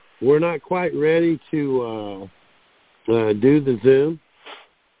 We're not quite ready to do the Zoom.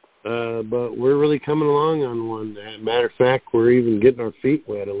 But we're really coming along on one. Matter of fact, we're even getting our feet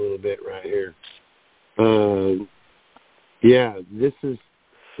wet a little bit right here. This is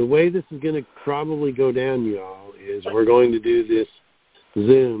the way this is going to probably go down, y'all, is we're going to do this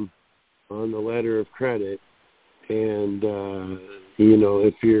Zoom on the letter of credit. And,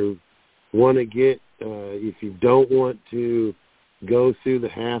 if you want to if you don't want to go through the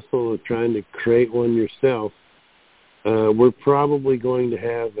hassle of trying to create one yourself, we're probably going to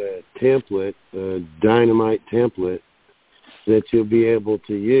have a template, a dynamite template, that you'll be able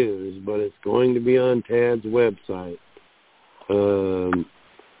to use, but it's going to be on Tad's website.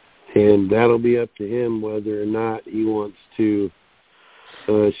 And that'll be up to him whether or not he wants to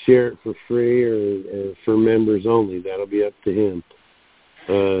share it for free or for members only. That'll be up to him.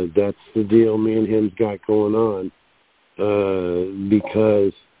 That's the deal me and him's got going on,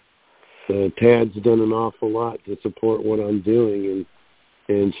 because Tad's done an awful lot to support what I'm doing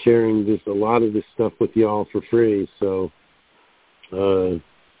and sharing a lot of this stuff with y'all for free. So, and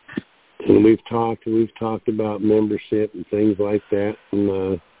we've talked about membership and things like that.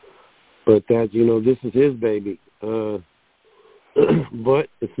 And but that, this is his baby. But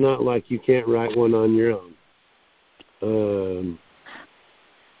it's not like you can't write one on your own.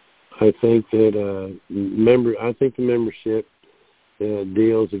 I think that the membership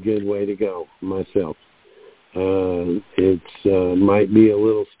deal is a good way to go myself. It's might be a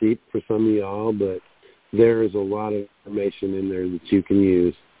little steep for some of y'all, but there is a lot of information in there that you can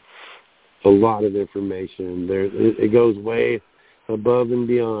use. A lot of information there. It goes way above and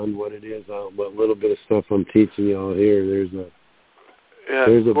beyond what it is. What little bit of stuff I'm teaching y'all here. There's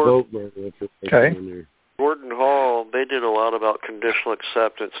a boatload of information in there. Gordon Hall, they did a lot about conditional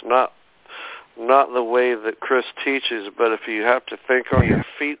acceptance, not the way that Chris teaches, but if you have to think on your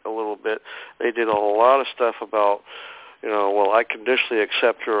feet a little bit, they did a lot of stuff about, I conditionally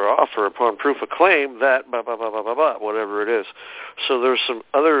accept your offer upon proof of claim that blah, blah, blah, blah, blah, blah, whatever it is. So there's some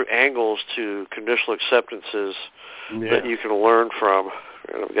other angles to conditional acceptances that you can learn from.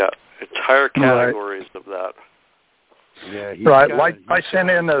 And I've got entire categories of that. Yeah, I sent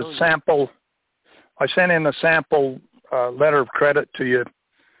in a sample letter of credit to you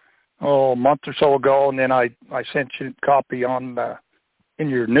a month or so ago, and then I sent you a copy in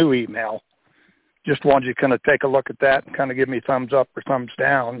your new email. Just wanted you to kind of take a look at that and kind of give me thumbs up or thumbs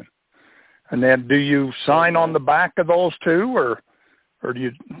down. And then do you sign on the back of those too, or do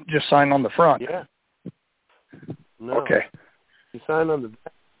you just sign on the front? Yeah. No. Okay. You sign on the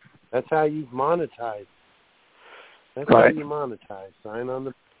back. That's how you monetize. That's right. How you monetize. Sign on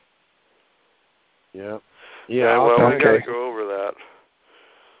the. Yeah. Yeah. Well, we got to go over that.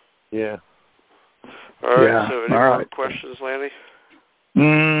 Yeah. All right. So, any more questions, Lanny?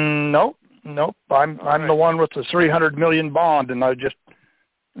 Nope. I'm the one with the $300 million bond, and I just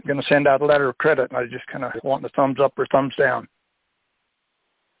going to send out a letter of credit, and I just kind of want the thumbs up or thumbs down.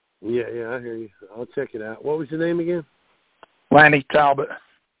 Yeah, I hear you. I'll check it out. What was your name again? Lanny Talbot.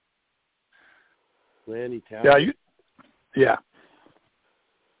 Lanny Talbot. Yeah.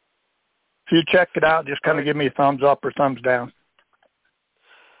 If you check it out, just kind of give me a thumbs up or thumbs down.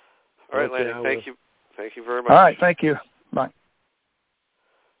 All right, Lanny. Thank you. Thank you very much. All right. Thank you. Bye.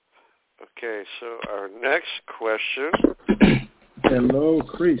 Okay, so our next question. Hello,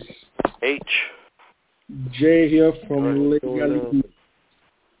 Chris. H. Jay here from Legality.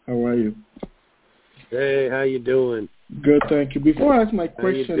 How are you? Hey, how you doing? Good, thank you. Before I ask my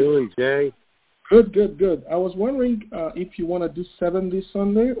question... How you doing, Jay? Good. I was wondering if you want to do 7 this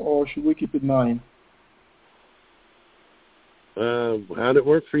Sunday, or should we keep it 9? How'd it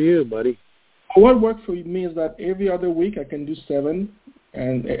work for you, buddy? What worked for me is that every other week I can do 7,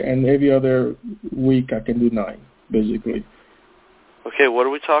 and every other week I can do 9, basically. Okay, what are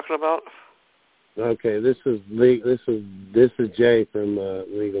we talking about? Okay, this is Jay from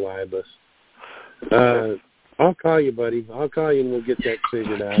Legal Ibis. I'll call you, buddy. I'll call you and we'll get that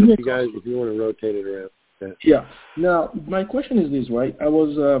figured out. If you want to rotate it around. Yeah. Now, my question is this, right? I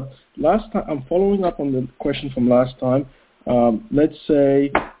was last time. I'm following up on the question from last time. Let's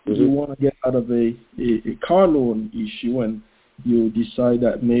say you want to get out of a car loan issue, and you decide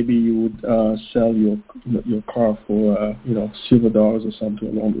that maybe you would sell your car for silver dollars or something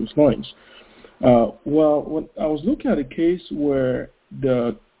along those lines. Well, when I was looking at a case where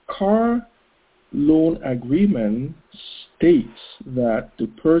the car loan agreement states that the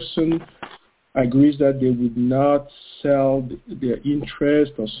person agrees that they would not sell their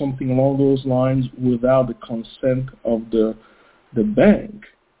interest or something along those lines without the consent of the bank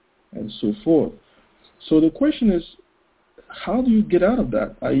and so forth. So the question is, how do you get out of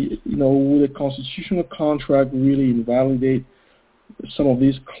that? Would a constitutional contract really invalidate some of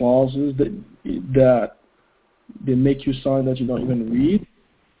these clauses that they make you sign that you don't even read?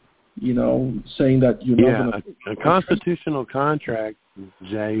 Saying that you're not going to... A constitutional contract,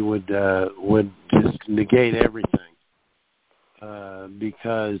 Jay, would just negate everything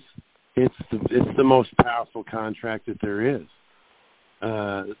because it's the most powerful contract that there is.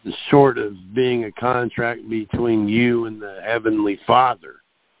 Short of being a contract between you and the Heavenly Father.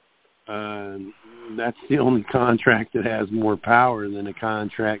 That's the only contract that has more power than a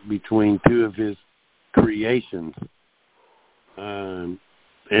contract between two of His creations. And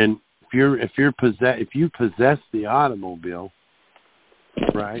if you possess the automobile,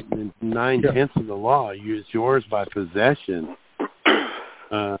 right, then 9/10 of the law is yours by possession.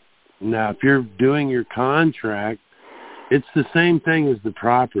 Now, if you're doing your contract, it's the same thing as the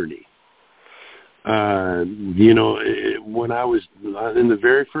property. When I was in the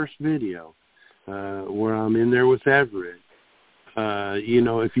very first video, where I'm in there with Everett,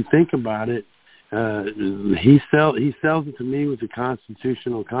 if you think about it, he sells it to me with a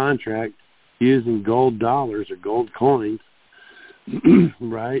constitutional contract using gold dollars or gold coins,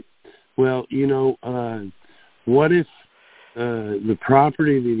 right? Well, what if the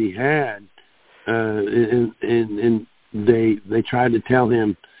property that he had, and they tried to tell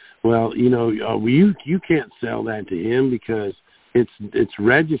him, well, you can't sell that to him because it's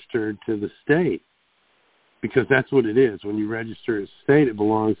registered to the state, because that's what it is. When you register a state, it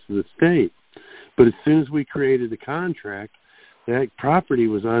belongs to the state. But as soon as we created the contract, that property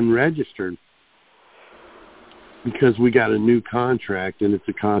was unregistered because we got a new contract, and it's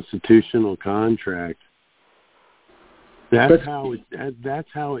a constitutional contract. That's how it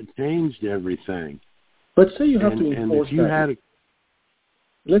changed everything. But say you have to enforce that.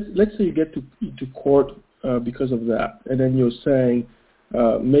 Let's say you get to court because of that, and then you're saying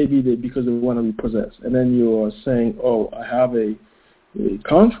maybe because they want to repossess, and then you're saying, oh, I have a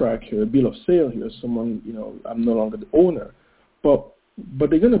contract here, a bill of sale here, someone, I'm no longer the owner. But they're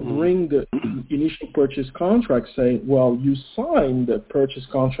going to bring the initial purchase contract saying, well, you signed the purchase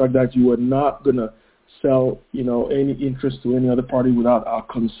contract that you were not going to sell, any interest to any other party without our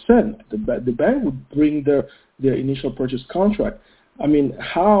consent. The bank would bring their initial purchase contract.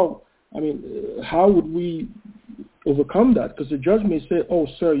 How would we overcome that? Because the judge may say, oh,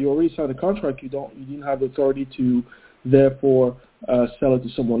 sir, you already signed a contract. You didn't have the authority to therefore sell it to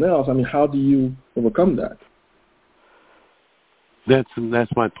someone else. How do you overcome that? That's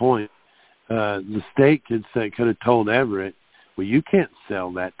my point. The state could have told Everett, well, you can't sell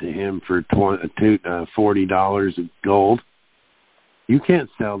that to him for $40 of gold. You can't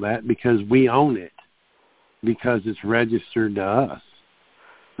sell that because we own it, because it's registered to us.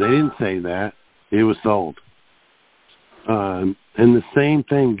 They didn't say that. It was sold. And the same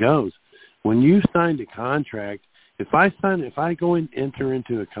thing goes. When you signed a contract, if I enter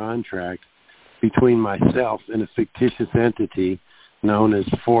into a contract between myself and a fictitious entity known as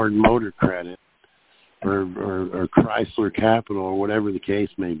Ford Motor Credit or Chrysler Capital or whatever the case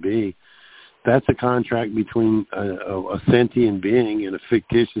may be, that's a contract between a sentient being and a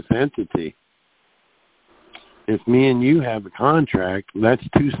fictitious entity. If me and you have a contract, that's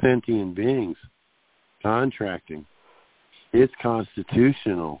two sentient beings contracting. It's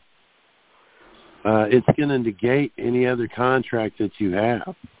constitutional. It's going to negate any other contract that you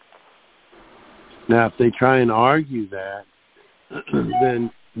have. Now, if they try and argue that,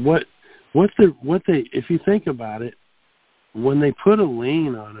 then if you think about it, when they put a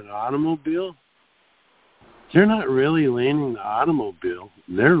lien on an automobile, they're not really liening the automobile.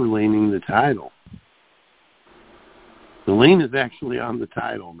 They're liening the title. The lien is actually on the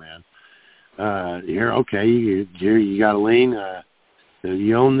title, man. You got a lien.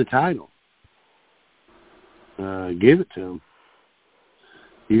 You own the title. Give it to them.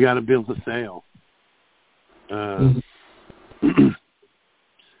 You got to bill the sale.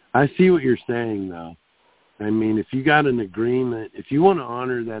 I see what you're saying, though. If you got an agreement, if you want to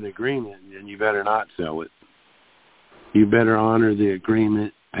honor that agreement, then you better not sell it. You better honor the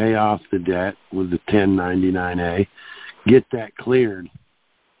agreement, pay off the debt with the 1099-A, get that cleared.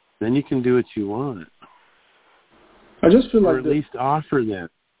 Then you can do what you want. I just feel or at least offer them.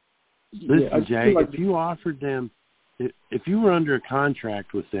 Listen, Jay, if you offered them, if you were under a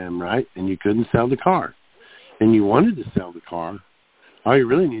contract with them, right, and you couldn't sell the car, and you wanted to sell the car, all you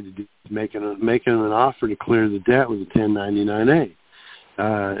really need to do is make them an offer to clear the debt with a 1099-A.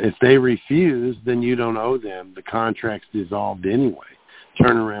 If they refuse, then you don't owe them. The contract's dissolved anyway.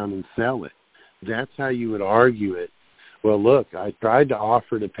 Turn around and sell it. That's how you would argue it. Well, look, I tried to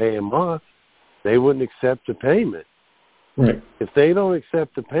offer to pay them off. They wouldn't accept the payment. Right. If they don't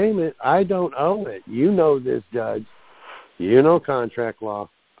accept the payment, I don't owe it. You know this, Judge. You know contract law.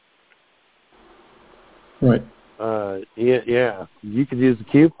 Right. Yeah. You could use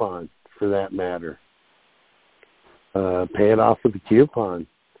a coupon for that matter. Pay it off with a coupon.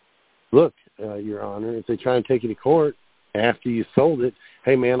 Look, Your Honor, if they try and take you to court after you sold it,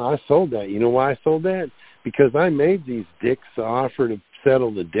 hey, man, I sold that. You know why I sold that? Because I made these dicks the offer to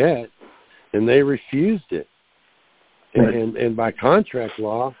settle the debt, and they refused it. Right. And by contract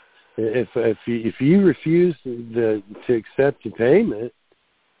law, if you refuse to accept the payment,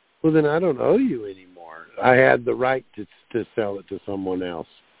 well, then I don't owe you anymore. I had the right to sell it to someone else.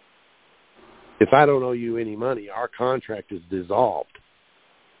 If I don't owe you any money, our contract is dissolved.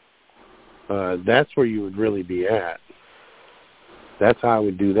 That's where you would really be at. That's how I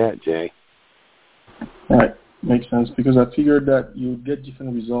would do that, Jay. Right. Makes sense, because I figured that you would get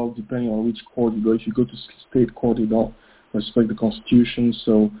different results depending on which court you go. If you go to state court, you don't respect the Constitution,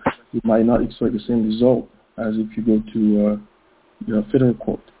 so you might not expect the same result as if you go to federal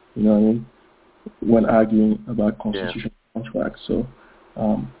court, you know what I mean, when arguing about constitutional contracts. So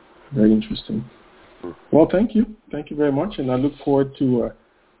very interesting. Well, thank you. Thank you very much, and I look forward to...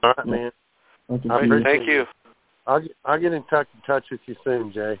 all right, man. Thank you. I'll get in touch with you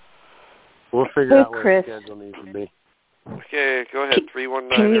soon, Jay. We'll figure out what the schedule needs to be. Okay, go ahead.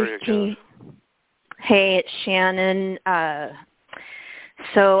 319 area code. Hey, it's Shannon.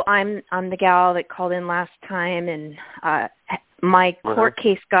 So I'm the gal that called in last time, and my court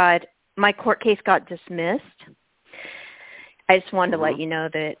case got dismissed. I just wanted to let you know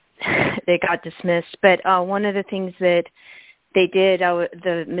that they got dismissed. But one of the things that they did,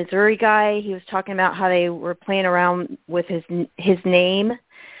 the Missouri guy, he was talking about how they were playing around with his name.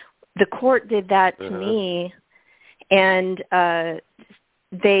 The court did that to me, and I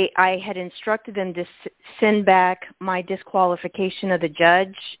had instructed them to send back my disqualification of the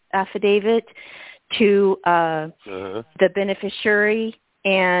judge affidavit to the beneficiary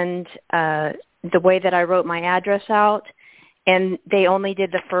and the way that I wrote my address out, and they only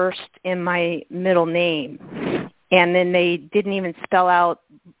did the first in my middle name, and then they didn't even spell out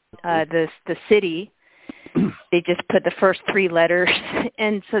the city. They just put the first three letters,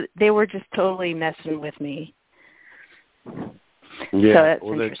 and so they were just totally messing with me. Yeah,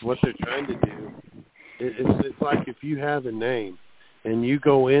 so that's what they're trying to do. It's like if you have a name, and you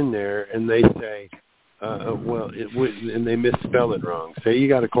go in there, and they say, and they misspell it wrong. Say you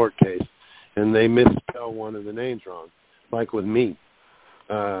got a court case, and they misspell one of the names wrong. Like with me,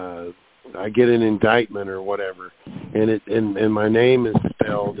 I get an indictment or whatever, and my name is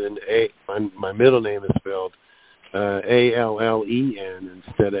spelled my middle name is spelled Allen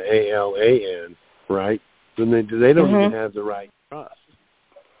instead of Alan, right? Then they don't even have the right trust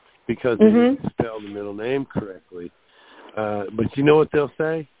because they didn't spell the middle name correctly. But you know what they'll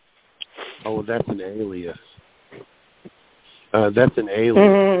say? Oh, that's an alias. That's an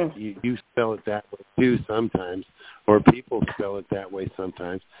alias. You spell it that way too sometimes, or people spell it that way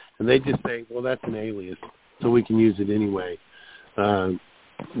sometimes, and they just say, well, that's an alias, so we can use it anyway.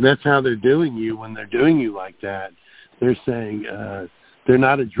 That's how they're doing you when they're doing you like that. They're saying they're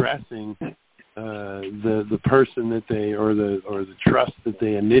not addressing the person that they or the trust that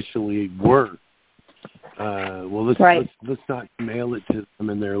they initially were. Well, let's not mail it to them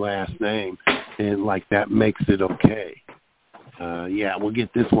in their last name, and like that makes it okay. Yeah, we'll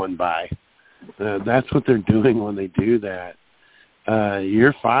get this one by. That's what they're doing when they do that.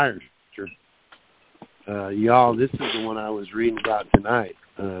 You're fired. Y'all, this is the one I was reading about tonight.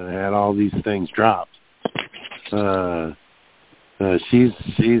 Had all these things dropped.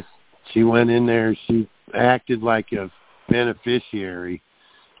 She went in there. She acted like a beneficiary,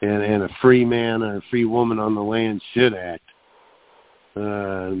 and a free man or a free woman on the land should act.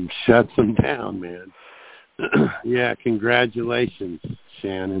 Shuts them down, man. Yeah, congratulations,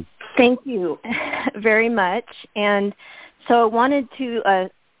 Shannon. Thank you very much. And so I wanted to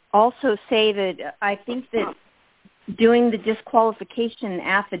also say that I think that doing the disqualification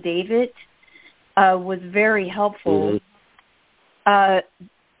affidavit was very helpful. And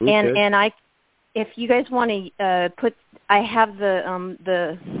if you guys want to put, I have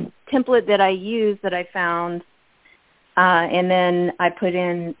the template that I use that I found, and then I put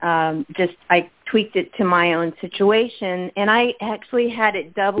in I tweaked it to my own situation, and I actually had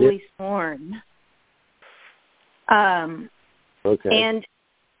it doubly sworn. Okay.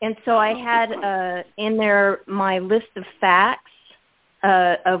 And so I had in there my list of facts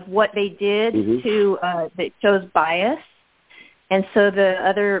of what they did that shows bias. And so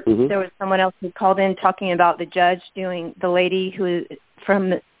there was someone else who called in talking about the judge doing the lady who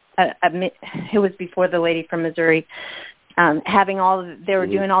was before the lady from Missouri, they were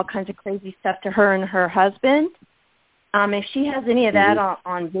doing all kinds of crazy stuff to her and her husband. If she has any of that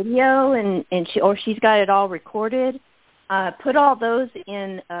on video and she's got it all recorded, put all those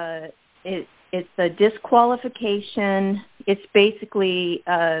in. It's a disqualification. It's basically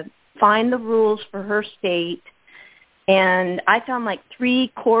find the rules for her state. And I found like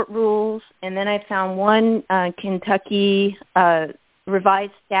 3 court rules, and then I found one Kentucky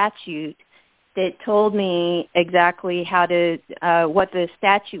revised statute that told me exactly how to what the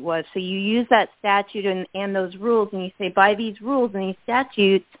statute was. So you use that statute and those rules, and you say, by these rules and these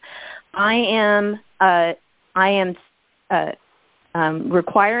statutes, I am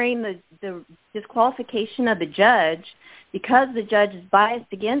requiring the disqualification of the judge because the judge is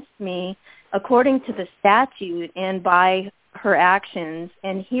biased against me according to the statute and by her actions.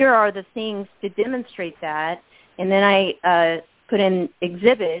 And here are the things to demonstrate that. And then I put in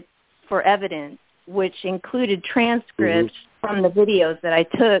exhibits for evidence, which included transcripts from the videos that I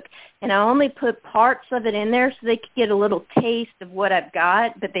took. And I only put parts of it in there so they could get a little taste of what I've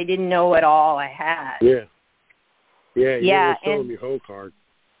got, but they didn't know what all I had. Yeah. Yeah, you don't show them your whole card.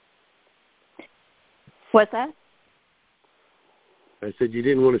 What's that? I said you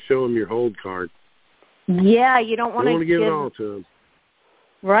didn't want to show them your hold card. Yeah, you don't want to give it all to them.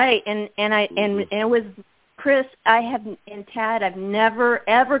 Right, and it was Chris. And Tad. I've never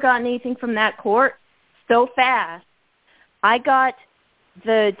ever gotten anything from that court so fast. I got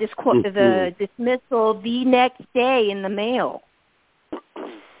the dismissal the next day in the mail.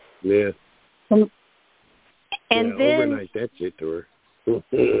 Yeah. And then overnight that shit to her.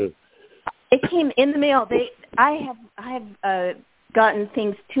 It came in the mail. I have gotten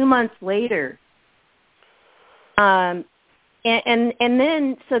things 2 months later. And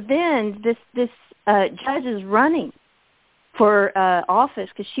then this judge is running for office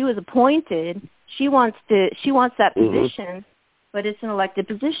because she was appointed. She wants that position, but it's an elected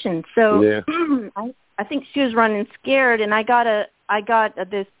position. So I think she was running scared, and I got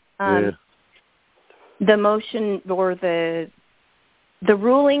this the motion or the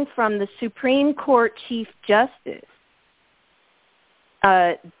ruling from the Supreme Court Chief Justice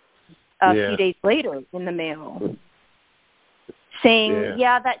a few days later in the mail, saying,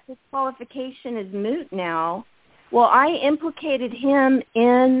 that disqualification is moot now. Well, I implicated him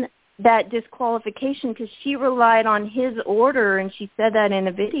in that disqualification because she relied on his order, and she said that in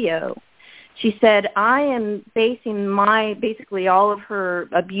a video. She said, I am basing basically all of her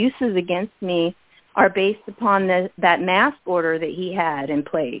abuses against me are based upon that mask order that he had in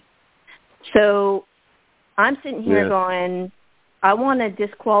place. So I'm sitting here going, I want to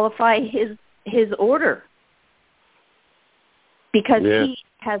disqualify his order because he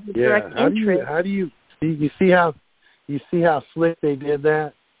has a direct interest. How do you see how slick they did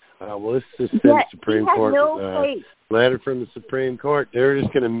that? Well, this is the Supreme Court letter from the Supreme Court. They're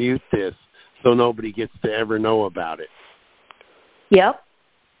just going to mute this so nobody gets to ever know about it. Yep.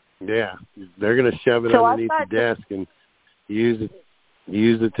 Yeah, they're going to shove it underneath the desk and use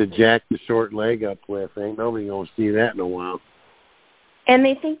it to jack the short leg up with. Ain't nobody going to see that in a while. And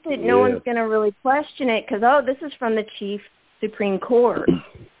they think that no one's going to really question it because, this is from the Chief Supreme Court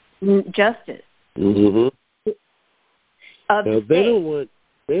Justice. They don't want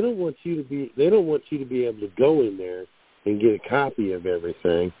you to be able to go in there and get a copy of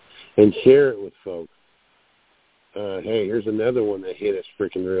everything and share it with folks. Hey, here's another one that hit us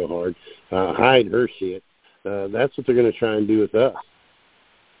freaking real hard. Hide her shit. That's what they're going to try and do with us.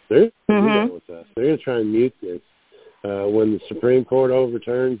 They're going to do that with us. They're going to try and mute this. When the Supreme Court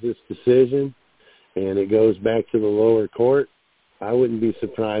overturns this decision and it goes back to the lower court, I wouldn't be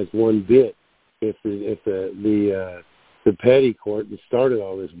surprised one bit if the petty court that started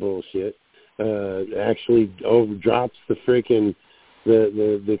all this bullshit actually overdrops the freaking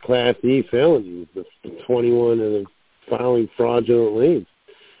the Class E felonies, the 21 of the filing fraudulent liens.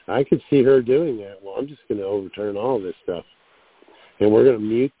 I could see her doing that. Well, I'm just going to overturn all this stuff, and we're going to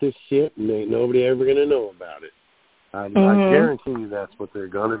mute this shit, and ain't nobody ever going to know about it. I guarantee you that's what they're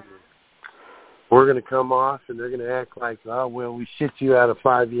going to do. We're going to come off, and they're going to act like, we shit you out of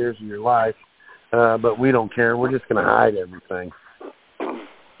 5 years of your life, but we don't care. We're just going to hide everything.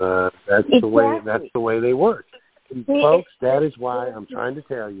 That's the way they work. And folks, that is why I'm trying to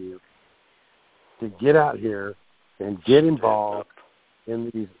tell you to get out here and get involved in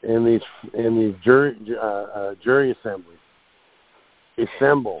these jury assemblies.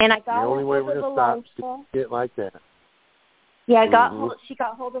 Assemble. And I got the only way we're going to stop shit like that. Yeah, she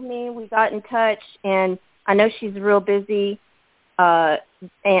got hold of me. We got in touch, and I know she's real busy, but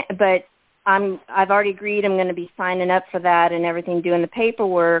I've already agreed I'm going to be signing up for that and everything, doing the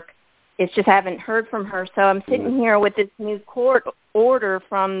paperwork. it's just I haven't heard from her. So I'm sitting here with this new court order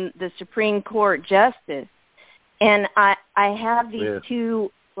from the Supreme Court Justice, and I have these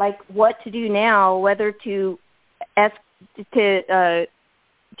two, like, what to do now, whether to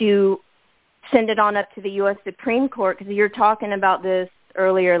send it on up to the U.S. Supreme Court, because you're talking about this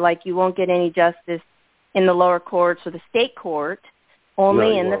earlier, like you won't get any justice in the lower courts or the state court,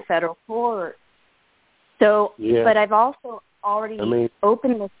 only in the federal court. So, but I've also already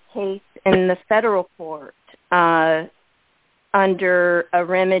opened this case in the federal court under a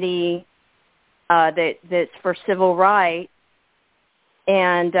remedy that's for civil rights,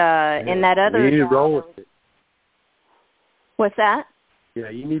 and that other. You need to roll with it. What's that? Yeah,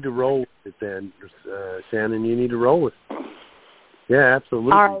 you need to roll with it then, Shannon. You need to roll with it. Yeah,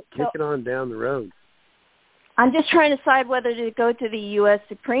 absolutely. Right, Kick it on down the road. I'm just trying to decide whether to go to the U.S.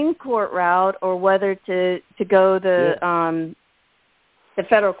 Supreme Court route or whether to go the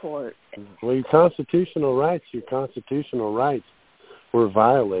federal court. Well, your constitutional rights were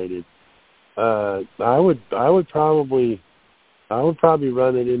violated. I would probably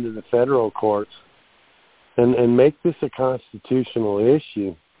run it into the federal courts and make this a constitutional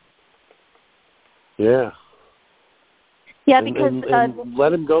issue. Yeah. Yeah, because and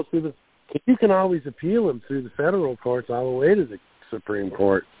let him go through the. You can always appeal him through the federal courts all the way to the Supreme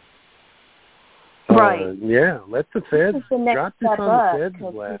Court. Right. Yeah, let the feds drop this on the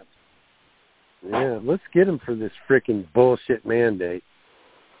feds' lap. Yeah, let's get him for this freaking bullshit mandate.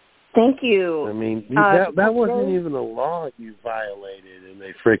 Thank you. I mean, that wasn't even a law you violated, and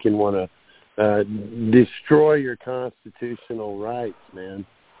they freaking want to destroy your constitutional rights, man.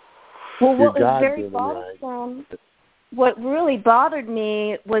 Well, what was very bothersome, what really bothered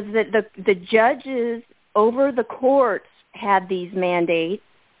me was that the judges over the courts had these mandates,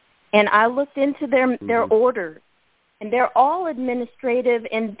 and I looked into their orders, and they're all administrative,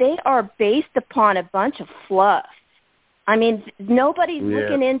 and they are based upon a bunch of fluff. I mean, nobody's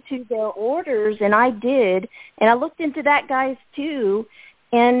looking into their orders, and I did, and I looked into that guy's too,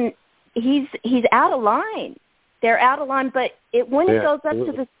 and he's out of line. They're out of line, but when it goes up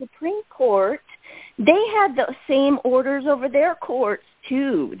to the Supreme Court, they had the same orders over their courts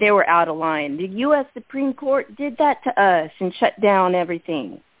too. They were out of line. The U.S. Supreme Court did that to us and shut down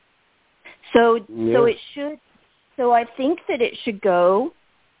everything. So it should. So I think that it should go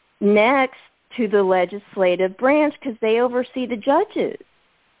next to the legislative branch because they oversee the judges,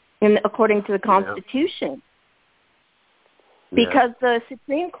 according to the Constitution. Because the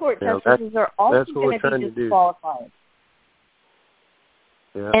Supreme Court justices are also going to be disqualified.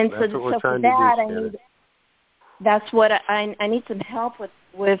 Yeah, and so for that, that's what I need some help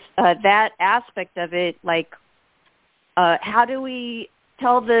with that aspect of it. Like, how do we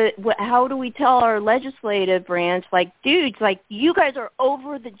tell our legislative branch, like, dudes, like, you guys are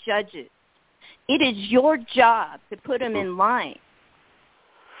over the judges. It is your job to put them in line.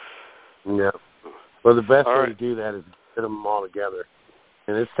 Yeah. Well, the best way to do that is get them all together,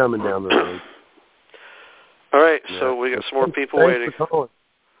 and it's coming down the road. All right, so we got some more people waiting.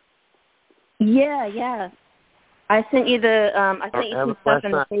 Yeah. I sent you some stuff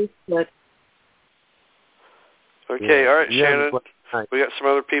in the Facebook. Okay, all right, Shannon. We got some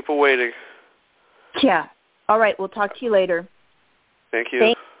other people waiting. Yeah. All right, we'll talk to you later. Thank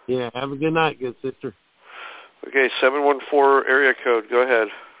you. Yeah, have a good night, good sister. Okay, 714 area code. Go ahead.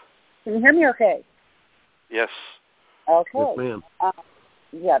 Can you hear me okay? Yes. Okay. Yes, ma'am.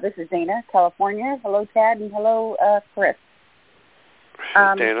 Yeah, this is Dana, California. Hello, Chad, and hello, Chris.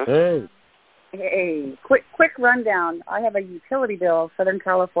 Dana. Hey. Hey, quick rundown. I have a utility bill, Southern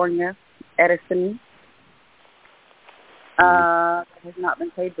California, Edison. Has not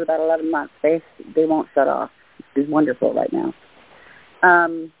been paid for about 11 months. They won't shut off. It's wonderful right now.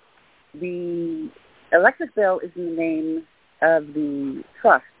 The electric bill is in the name of the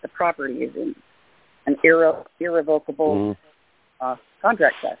trust. The property is in an irrevocable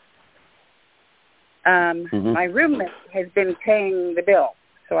contract trust. My roommate has been paying the bill,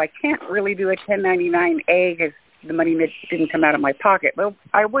 so I can't really do a 1099-A because the money didn't come out of my pocket. But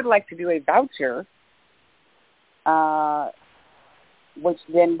I would like to do a voucher, which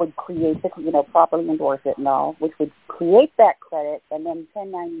then would create, properly endorse it and all, which would create that credit, and then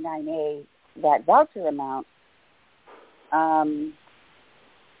 1099-A that voucher amount.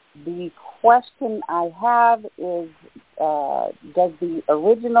 The question I have is, does the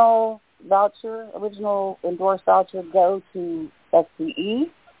original endorsed voucher go to SCE,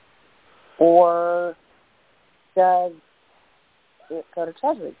 or does it go to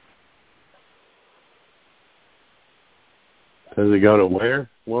Treasury? Does it go to where?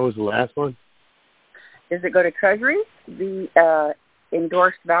 What was the last one? Does it go to Treasury, the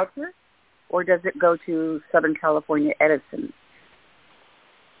endorsed voucher, or does it go to Southern California Edison?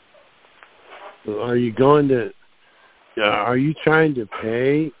 Are you going to? Are you trying to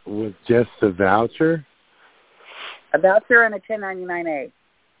pay with just a voucher? A voucher and a 1099-A.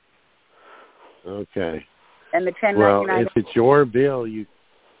 Okay. And the 1099. Well, if it's your bill, you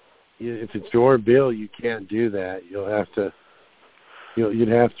can't do that. You'd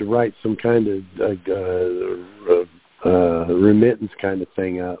have to write some kind of remittance kind of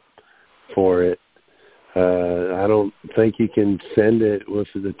thing up for it. I don't think you can send it with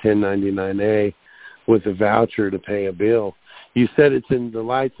the 1099-A with a voucher to pay a bill. You said it's in the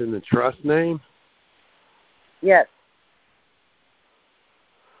lights in the trust name? Yes.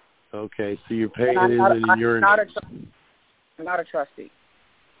 Okay, so you're paying it in your name. I'm not a trustee.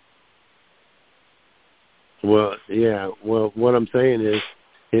 Well, yeah. Well, what I'm saying is,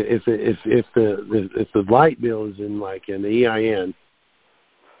 if the light bill is in like an EIN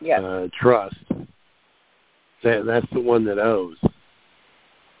trust, that's the one that owes.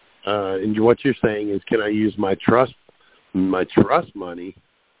 And what you're saying is, can I use my trust money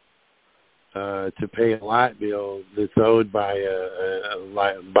to pay a light bill that's owed by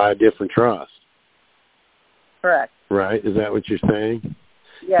a different trust? Correct. Right? Is that what you're saying?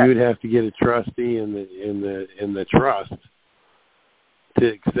 Yes. You would have to get a trustee in the trust to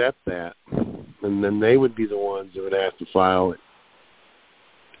accept that, and then they would be the ones that would have to file it.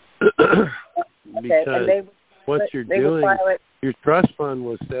 Because what you're doing, your trust fund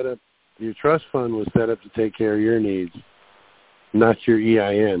was set up. Your trust fund was set up to take care of your needs, not your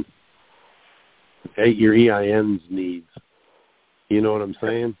EIN. Your EIN's needs. You know what I'm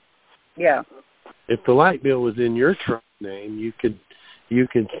saying? Yeah. If the light bill was in your trust name, you could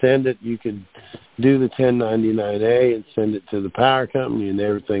send it. You could do the 1099-A and send it to the power company, and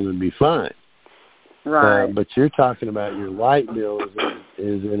everything would be fine. Right. But you're talking about your light bill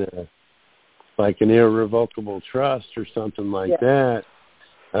is in an irrevocable trust or something like that.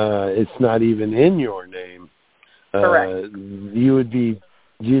 It's not even in your name. Correct.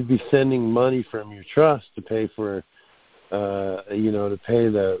 You'd be sending money from your trust to pay for, to pay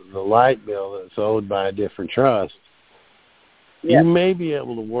the light bill that's owed by a different trust. Yes. You may be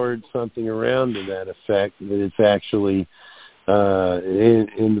able to word something around to that effect that it's actually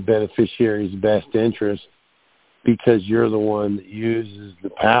in the beneficiary's best interest because you're the one that uses the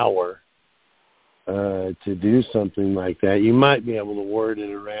power to do something like that. You might be able to word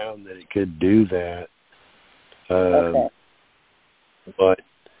it around that it could do that. Okay. But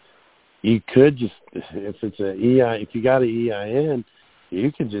you could just, if you got an EIN,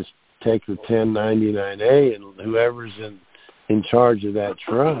 you could just take the 1099-A and whoever's in charge of that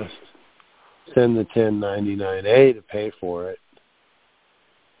trust send the 1099-A to pay for it.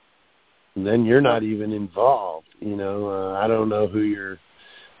 And then you're not even involved. I don't know who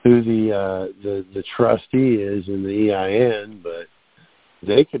the trustee is in the EIN, but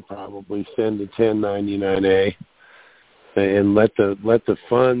they could probably send the 1099-A and let the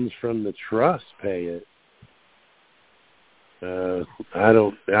funds from the trust pay it. I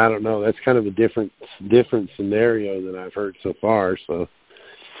don't know. That's kind of a different scenario than I've heard so far. So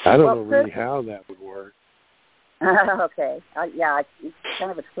I don't know really how that would work. Okay. It's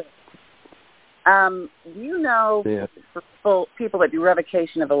kind of a twist. Do you know for people that do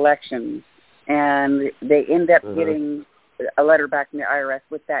revocation of elections and they end up getting a letter back from the IRS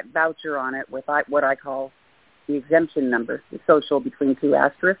with that voucher on it with what I call the exemption number, the social between two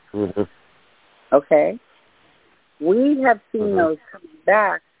asterisks? Mm-hmm. Okay. We have seen those come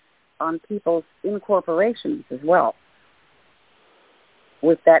back on people's incorporations as well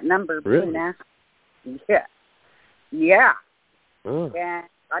with that number between asterisks. Yeah. Yeah. Oh. And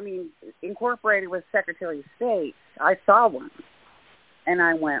incorporated with Secretary of State. I saw one, and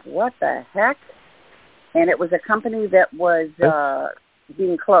I went, "What the heck?" And it was a company that was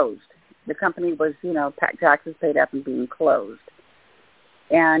being closed. The company was, taxes paid up and being closed.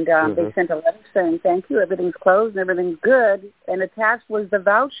 And they sent a letter saying, "Thank you, everything's closed and everything's good." And attached was the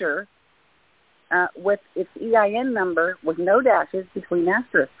voucher with its EIN number with no dashes between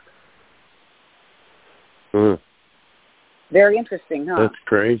asterisks. Very interesting, huh? That's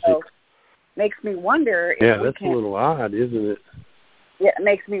crazy. So, makes me wonder if that's a little odd, isn't it? Yeah, it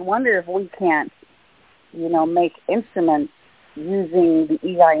makes me wonder if we can't, make instruments using the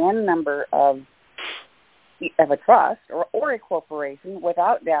EIN number of a trust or a corporation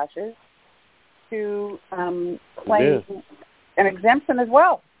without dashes to claim an exemption as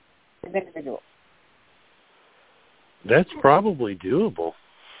well as individuals. That's probably doable.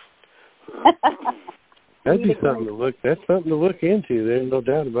 That'd be something to look. That's something to look into. There's no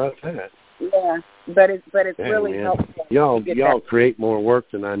doubt about that. Yeah, but it's really helpful. Y'all create more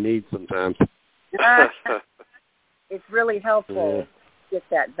work than I need sometimes. It's really helpful to get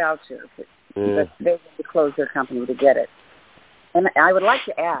that voucher, but they have to close their company to get it. And I would like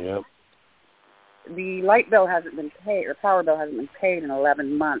to ask, the light bill hasn't been paid, or power bill hasn't been paid in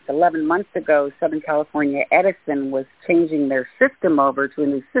 11 months. 11 months ago, Southern California Edison was changing their system over to a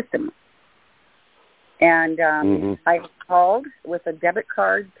new system. And I called with a debit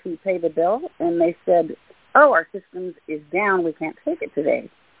card to pay the bill, and they said, oh, our system is down. We can't take it today.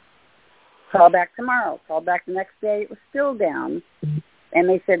 Call back tomorrow. Call back the next day. It was still down. And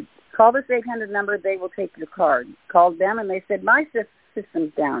they said, call this 800 number. They will take your card. Called them, and they said, my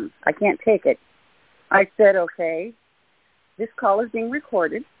system's down. I can't take it. I said, okay, this call is being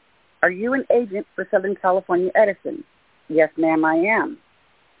recorded. Are you an agent for Southern California Edison? Yes, ma'am, I am.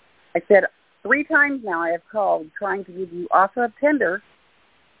 I said, 3 times now I have called trying to give you offer of tender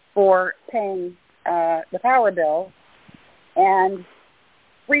for paying the power bill, and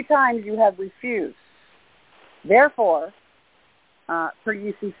 3 times you have refused. Therefore, per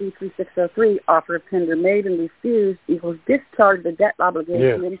UCC 3603, offer of tender made and refused equals discharge the debt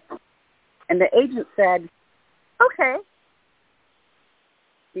obligation. Yeah. And the agent said, okay,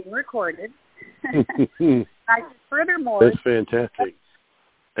 being recorded. Furthermore, that's fantastic.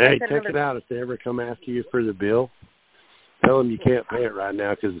 Hey, check it out. If they ever come after you for the bill, tell them you can't pay it right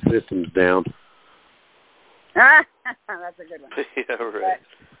now because the system's down. That's a good one. Yeah, right.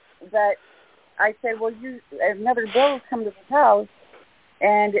 But I said, well, another bill has come to the house,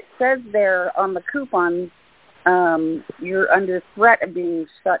 and it says there on the coupon, you're under threat of being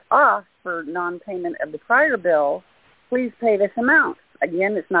shut off for non-payment of the prior bill. Please pay this amount.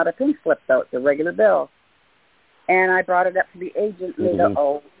 Again, it's not a pink slip, though. It's a regular bill. And I brought it up to the agent, and they go,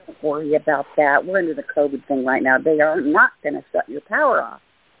 oh, don't worry about that. We're under the COVID thing right now. They are not going to shut your power off.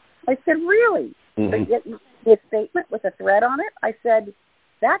 I said, really? But yet you see a statement with a threat on it? I said,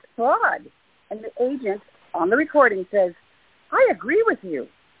 that's fraud. And the agent on the recording says, I agree with you.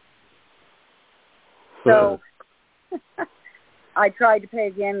 So I tried to pay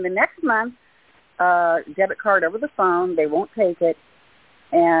again the next month, debit card over the phone. They won't take it.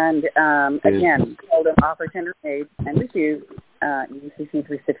 And again, told them offer tender made and refused, UCC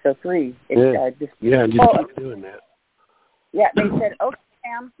 3603. Just keep doing that. Yeah, they said, okay,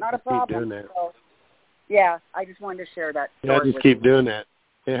 ma'am, not a problem. Keep doing that. So, yeah, I just wanted to share that story. Yeah, just keep doing that.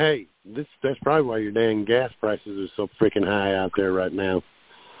 And hey, that's probably why your dang gas prices are so freaking high out there right now.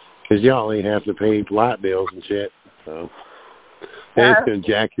 Because y'all ain't have to pay light bills and shit. So it's going to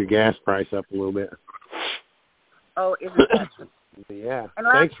jack your gas price up a little bit. Oh, isn't that true? Yeah.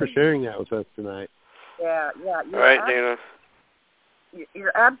 Thanks for sharing that with us tonight. Yeah. All right, Dana.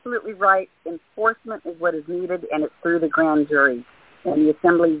 You're absolutely right. Enforcement is what is needed, and it's through the grand jury. And the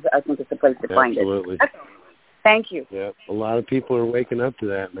assemblies, I think, is the place to find it. Absolutely. Okay. Thank you. Yeah, a lot of people are waking up to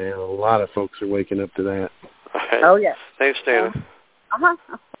that, man. A lot of folks are waking up to that. Okay. Oh, yes. Thanks, Dana.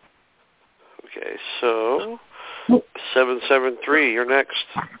 Okay, so 773, you're next.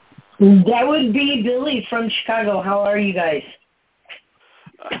 That would be Billy from Chicago. How are you guys?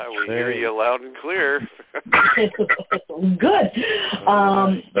 We hear you loud and clear. Good.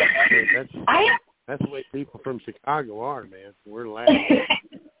 That's the way people from Chicago are, man. We're laughing.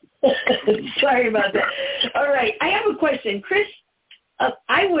 Sorry about that. All right, I have a question, Chris.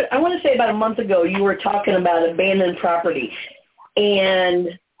 I want to say about a month ago you were talking about abandoned property,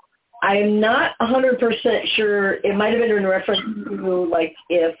 and I'm not 100% sure. It might have been in reference to, like,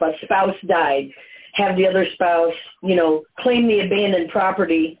 if a spouse died, have the other spouse, claim the abandoned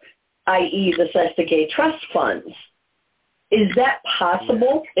property, i.e. the Sesticate Trust funds. Is that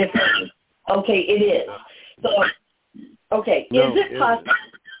possible? Okay, it is. So, okay, no, is it possible?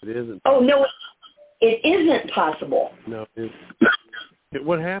 It isn't. Oh no, it isn't possible. No.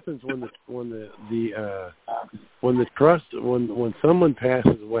 What happens when someone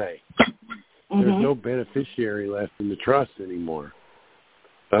passes away, there's no beneficiary left in the trust anymore.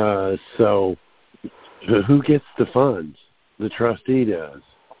 So who gets the funds? The trustee does.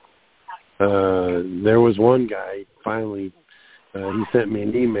 There was one guy finally. He sent me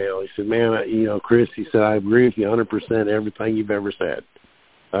an email. He said, "Man, Chris," he said, "I agree with you 100% everything you've ever said.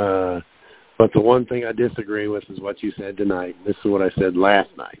 But the one thing I disagree with is what you said tonight. This is what I said last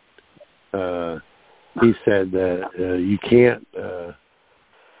night." He said that you can't.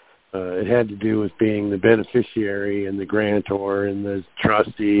 It had to do with being the beneficiary and the grantor and the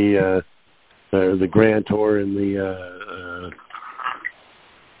trustee, or the grantor and the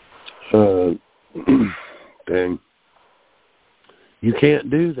thing. You can't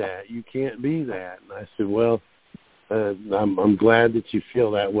do that. You can't be that. And I said, well, I'm glad that you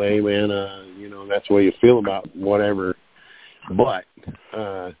feel that way, man. That's the way you feel about whatever. But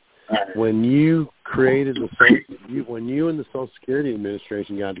when you created when you and the Social Security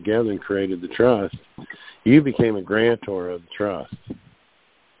Administration got together and created the trust, you became a grantor of the trust.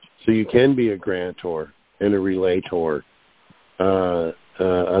 So you can be a grantor and a relator of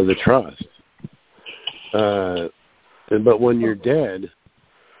the trust. But when you're dead,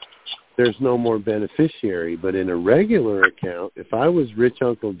 there's no more beneficiary. But in a regular account, if I was Rich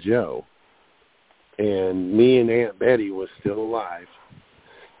Uncle Joe and me and Aunt Betty was still alive,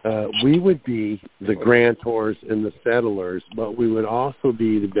 we would be the grantors and the settlers, but we would also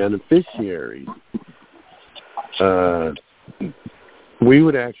be the beneficiaries. We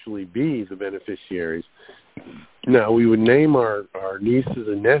would actually be the beneficiaries. Now, we would name our nieces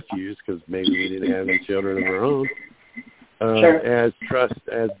and nephews, because maybe we didn't have any children of our own, as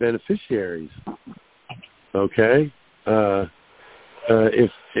beneficiaries. Okay?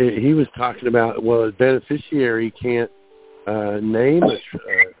 If he was talking about, a beneficiary can't name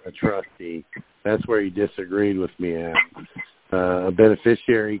a trustee. That's where he disagreed with me at. A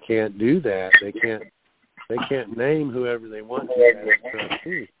beneficiary can't do that. They can't name whoever they want to as a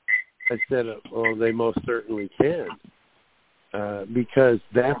trustee. I said, they most certainly can, because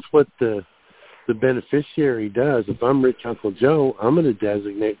that's what the beneficiary does. If I'm Rich Uncle Joe, I'm going to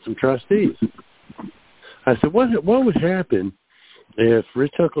designate some trustees. I said, what would happen if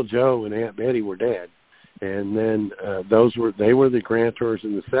Rich Uncle Joe and Aunt Betty were dead, and then they were the grantors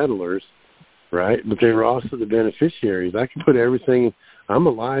and the settlers, right? But they were also the beneficiaries. I can put everything. I'm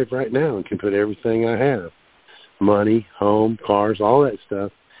alive right now and can put everything I have, money, home, cars, all that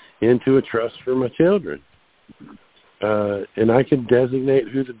stuff, into a trust for my children. And I can designate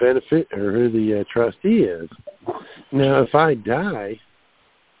who the benefit or who the trustee is. Now, if I die,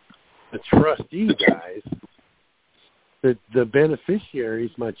 the trustee dies. The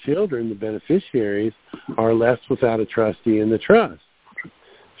beneficiaries, my children, the beneficiaries, are left without a trustee in the trust.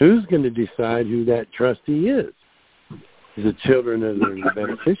 Who's going to decide who that trustee is? The children of the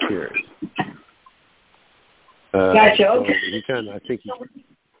beneficiaries. Gotcha. Okay.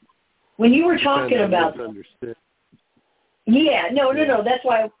 When you were talking about, no. That's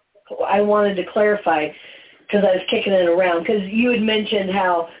why I wanted to clarify, because I was kicking it around. Because you had mentioned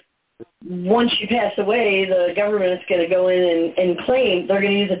how once you pass away, the government is going to go in and claim they're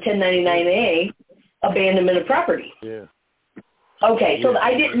going to use a 1099-A, abandonment of property. Yeah. Okay, so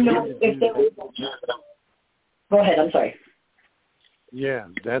I didn't know if they were. Go ahead. I'm sorry. Yeah,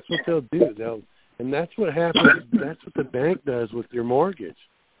 that's what they'll do. And that's what happens. That's what the bank does with your mortgage.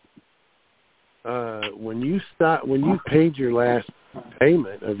 When you paid your last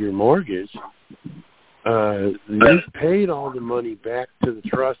payment of your mortgage, you paid all the money back to the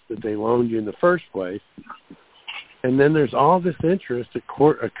trust that they loaned you in the first place, and then there's all this interest that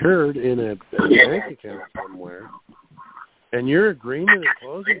occurred in a bank account somewhere, and your agreement at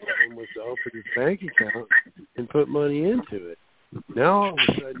closing time was to open your bank account and put money into it. Now all of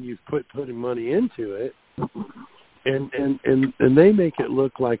a sudden you've putting money into it, and they make it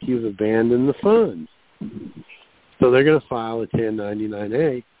look like you've abandoned the funds. So they're going to file a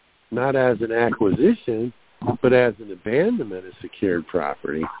 1099-A, not as an acquisition, but as an abandonment of secured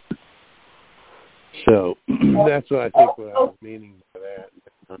property. So that's what I think what I was meaning by that.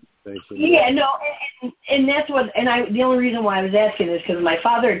 Yeah, no, and that's what, the only reason why I was asking is because my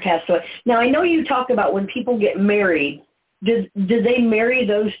father had passed away. Now, I know you talk about when people get married, did they marry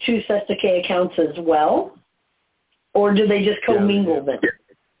those two sets of K accounts as well? Or do they just commingle them?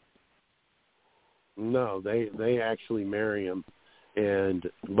 No, they actually marry them,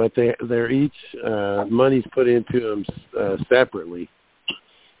 but they're each money's put into them separately.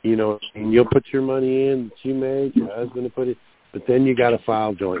 And you'll put your money in that you made, your husband will put it, but then you got to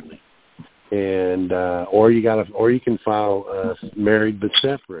file jointly, and or you can file married but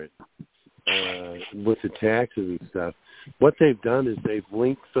separate with the taxes and stuff. What they've done is they've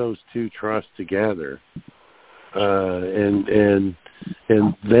linked those two trusts together, and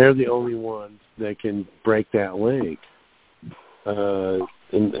they're the only ones that can break that link,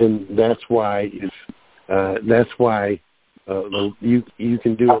 and that's why you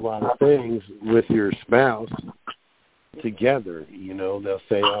can do a lot of things with your spouse together. They'll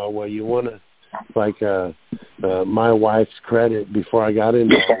say, oh, well, you want to, like my wife's credit, before I got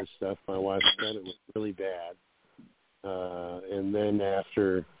into all this stuff, my wife's credit was really bad. And then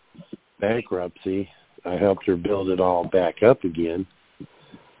after bankruptcy, I helped her build it all back up again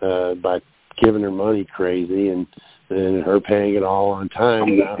by giving her money crazy and her paying it all on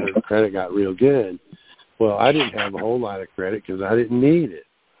time. Now her credit got real good. Well, I didn't have a whole lot of credit because I didn't need it.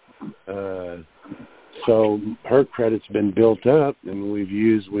 So her credit's been built up, and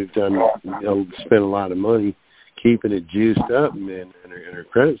we've done, spent a lot of money keeping it juiced up, and her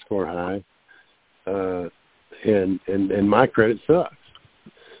credit score high, and my credit sucks.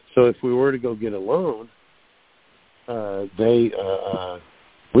 So if we were to go get a loan, I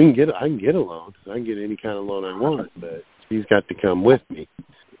can get a loan. I can get any kind of loan I want, but she's got to come with me.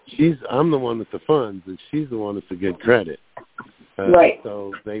 I'm the one with the funds, and she's the one with the good credit. Right.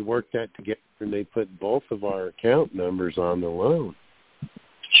 So they worked that together, and they put both of our account numbers on the loan.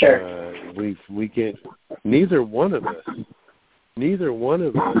 Sure. We get neither one of us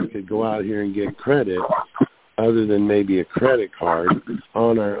could go out here and get credit other than maybe a credit card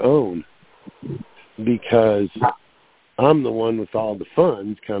on our own, because I'm the one with all the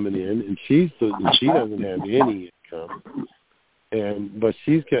funds coming in, and she doesn't have any income, but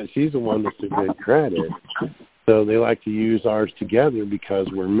she's the one with the good credit. So they like to use ours together because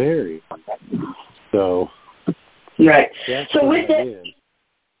we're married. So right. So with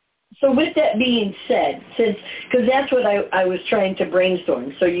that being said, because that's what I was trying to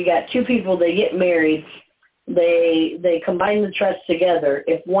brainstorm. So you got two people, they get married, they combine the trust together.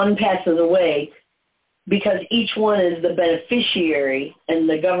 If one passes away, because each one is the beneficiary and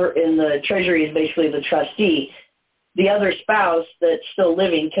the Treasury is basically the trustee, the other spouse that's still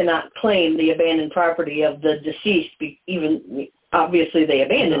living cannot claim the abandoned property of the deceased, even obviously they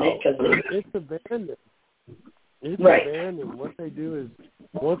abandon it because it's abandoned. It's right. abandoned. What they do is,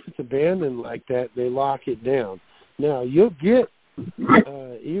 once it's abandoned like that, they lock it down. Now you'll get,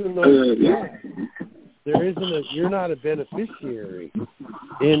 even though you're not a beneficiary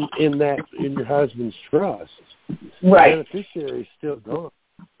in your husband's trust. Right. The beneficiary is still gone.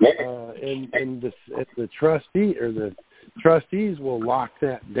 And the trustee or the trustees will lock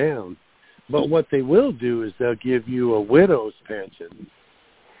that down. But what they will do is they'll give you a widow's pension,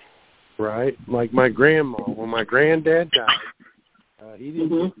 right? Like my grandma, when my granddad died, he didn't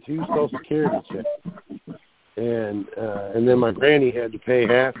get 2 Social Security checks, and then my granny had to pay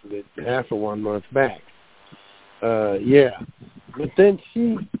half of 1 month back. But then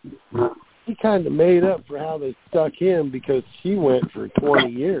she kind of made up for how they stuck him, because she went for 20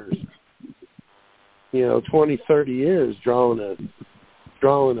 years, 20, 30 years drawing a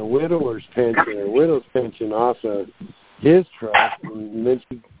widow's pension off of his trust, and then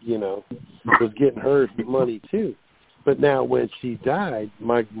she, was getting her money too. But now when she died,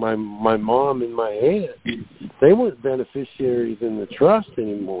 my mom and my aunt, they weren't beneficiaries in the trust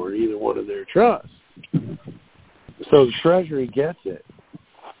anymore, either one of their trusts. So the Treasury gets it.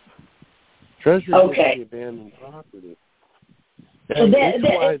 Treasury gets the abandoned property. And it's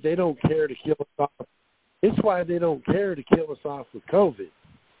why they don't care to kill us off. It's why they don't care to kill us off with COVID.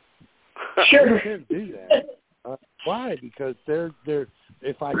 Sure. They can't do that. Why? Because they're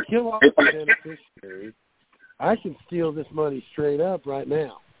if I kill off the beneficiary, I can steal this money straight up right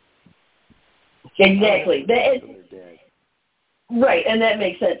now. Exactly. Right, and that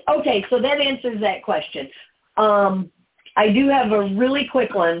makes sense. Okay, so that answers that question. I do have a really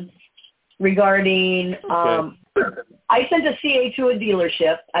quick one regarding, I sent a CA to a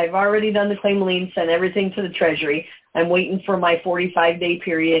dealership. I've already done the claim lien, sent everything to the Treasury. I'm waiting for my 45-day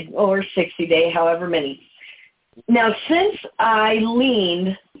period or 60-day, however many. Now, since I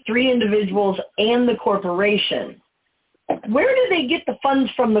liened 3 individuals and the corporation, where do they get the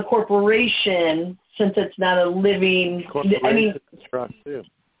funds from the corporation, since it's not a living, trust too.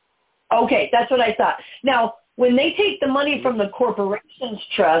 Okay, that's what I thought. Now, when they take the money from the corporation's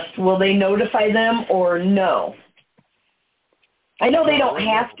trust, will they notify them or no? I know they don't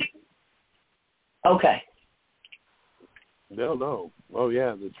have to. Okay. They'll know. Oh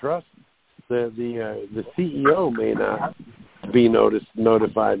yeah, the trust, the CEO may not be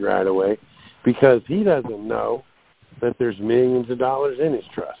notified right away, because he doesn't know that there's millions of dollars in his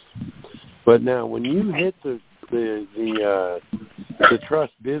trust. But now, when you hit the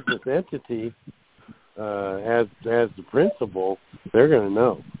trust business entity as the principal, they're going to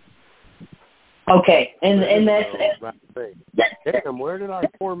know. Okay, and that's damn, where did our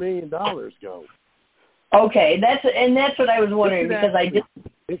 $4 million go? Okay, that's what I was wondering, because I did.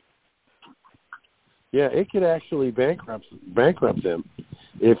 It could actually bankrupt them.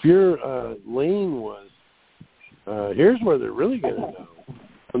 If your lien was, here's where they're really going to know.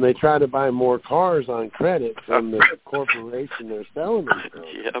 When they try to buy more cars on credit from the corporation they're selling them from.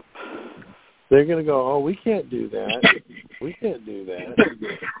 Yep. They're going to go, oh, we can't do that. We can't do that.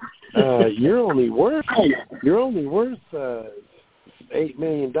 You're only worth $8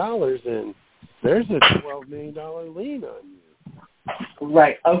 million, and there's a $12 million lien on you.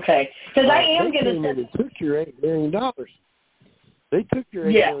 Right. Okay. Because I am going to. They took your $8 million. They took your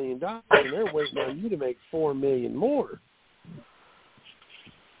 $8 million and they're waiting on you to make $4 million more.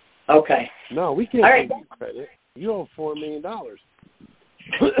 Okay. No, we can't give you credit. You owe $4 million.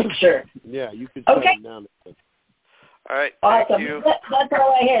 Sure. Yeah, you could shut it down. All right. Awesome. Thank you. That's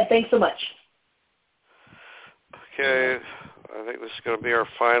all I had. Thanks so much. Okay. I think this is going to be our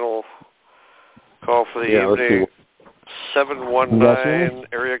final call for the evening. 719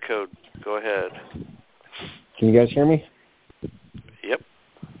 area code. Go ahead. Can you guys hear me? Yep.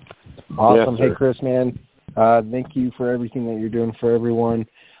 Awesome. Yes, hey, Chris, man. Thank you for everything that you're doing for everyone.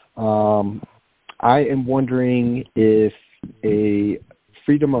 I am wondering if a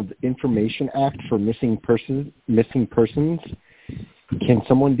Freedom of Information Act for missing persons, can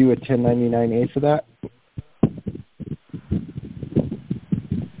someone do a 1099-A for that?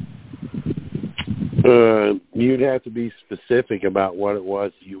 You'd have to be specific about what it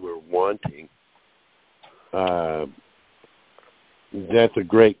was you were wanting. That's a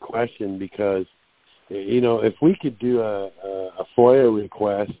great question because, if we could do a FOIA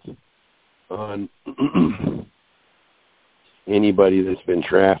request on anybody that's been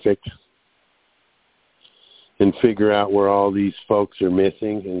trafficked and figure out where all these folks are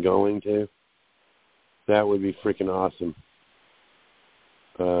missing and going to, that would be freaking awesome.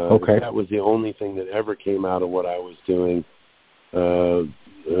 Okay. That was the only thing that ever came out of what I was doing.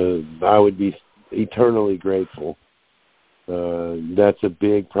 I would be eternally grateful. That's a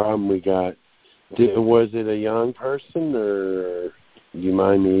big problem we got. Was it a young person, or do you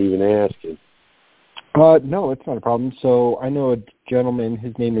mind me even asking? No, it's not a problem. So I know a gentleman,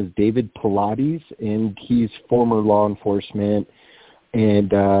 his name is David Pilates, and he's former law enforcement,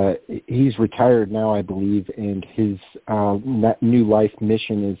 and he's retired now, I believe, and his new life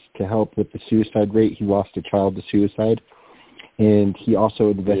mission is to help with the suicide rate. He lost a child to suicide, and he also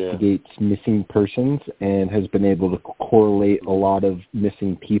investigates missing persons and has been able to correlate a lot of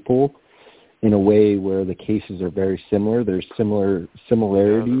missing people in a way where the cases are very similar. There's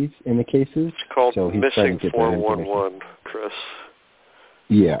similarities in the cases. It's called so he's Missing trying to get 411, Chris.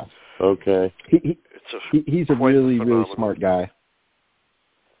 Yeah. Okay. He's a really, really smart guy.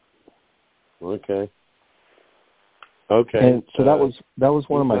 Okay. And so that was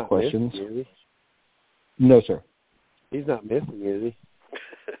one of my questions. Missing, no, sir. He's not missing, is he?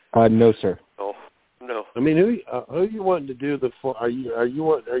 No, sir. No. I mean, who you wanting to do are you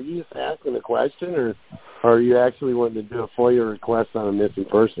just asking a question, or are you actually wanting to do a FOIA request on a missing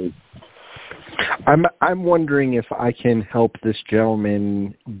person? I'm wondering if I can help this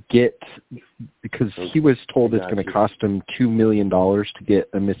gentleman because he was told it's going to cost him $2 million to get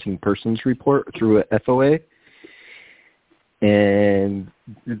a missing persons report through a FOA, and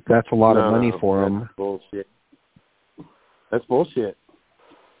that's a lot of money for him. Bullshit. That's bullshit.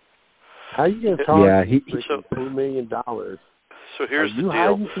 How are you going to charge $2 million? So here's the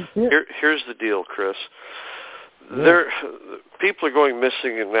deal. Here's the deal, Chris. People are going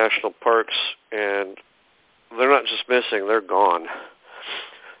missing in national parks, and they're not just missing; they're gone.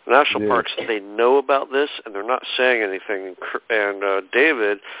 National parks, they know about this, and they're not saying anything. And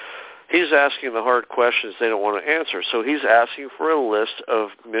David, he's asking the hard questions they don't want to answer. So he's asking for a list of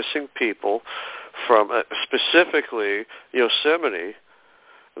missing people from specifically Yosemite.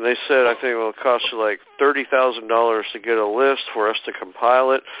 And they said, I think it will cost you like $30,000 to get a list for us to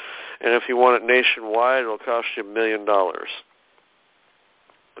compile it. And if you want it nationwide, it'll cost you $1 million.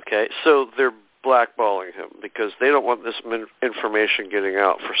 Okay, so they're blackballing him because they don't want this information getting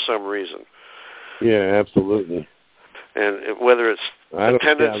out for some reason. Yeah, absolutely. And whether it's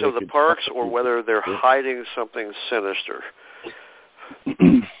attendance of the parks or whether they're hiding something sinister.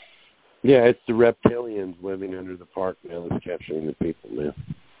 Yeah, it's the reptilians living under the park now that's capturing the people now.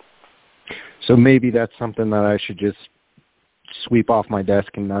 So maybe that's something that I should just sweep off my desk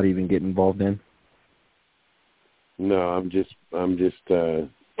and not even get involved in. No, I'm just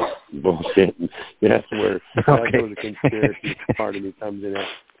bullshitting. That's where the conspiracy part of me comes in.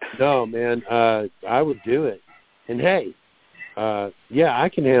 No, man, I would do it. And hey, I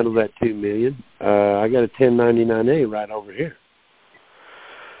can handle that $2 million. I got a 1099-A right over here.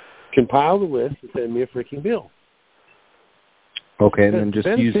 Compile the list and send me a freaking bill. Okay, and then just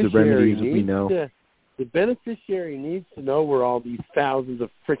use the remedies we know. The beneficiary needs to know where all these thousands of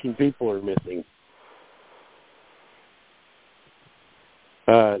freaking people are missing.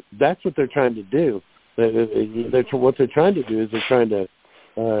 That's what they're trying to do. What they're trying to do is they're trying to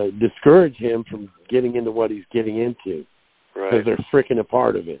discourage him from getting into what he's getting into. Because they're freaking a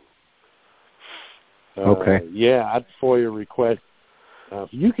part of it. Okay. Yeah, I'd FOIA request.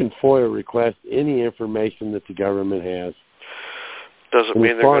 You can FOIA request any information that the government has. Doesn't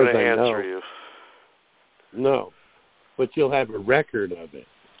mean they're going to answer you. No. but you'll have a record of it.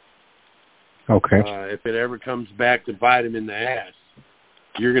 Okay. If it ever comes back to bite him in the ass,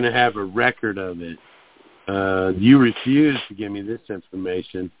 you're going to have a record of it. You refuse to give me this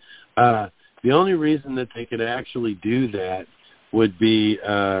information. The only reason that they could actually do that would be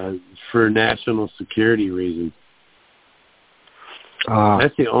for national security reasons.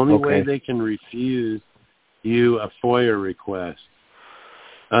 That's the only way they can refuse you a FOIA request.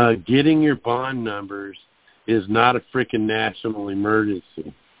 Getting your bond numbers is not a freaking national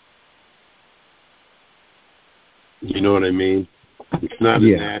emergency. You know what I mean? It's not a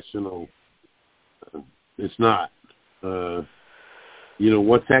national... It's not.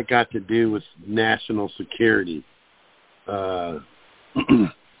 What's that got to do with national security? So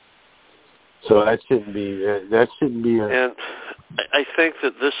that shouldn't be. And I think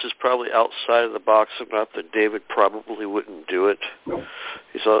that this is probably outside of the box enough that David probably wouldn't do it.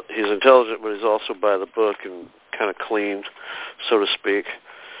 He's intelligent, but he's also by the book and kind of clean, so to speak.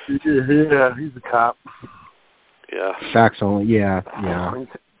 Yeah, he's a cop. Yeah. Facts only. Yeah.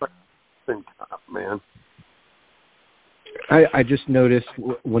 Cop, man. I just noticed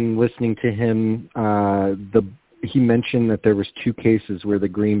when listening to him, he mentioned that there was 2 cases where the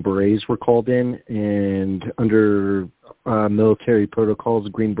Green Berets were called in, and under military protocols,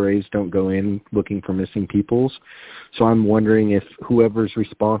 Green Berets don't go in looking for missing peoples. So I'm wondering if whoever's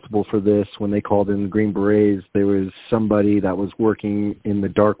responsible for this, when they called in the Green Berets, there was somebody that was working in the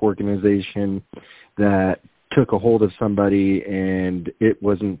dark organization that took a hold of somebody and it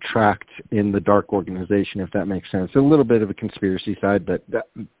wasn't tracked in the dark organization, if that makes sense. A little bit of a conspiracy side, but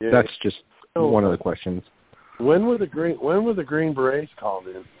that's just one of the questions. When were the Green Berets called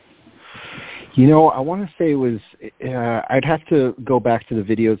in? I want to say it was, I'd have to go back to the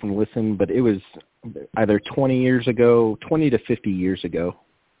videos and listen, but it was either 20 to 50 years ago.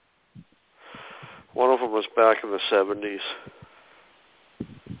 One of them was back in the 70s.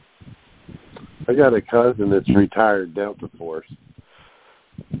 I got a cousin that's retired Delta Force.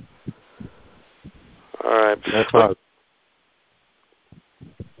 All right. That's why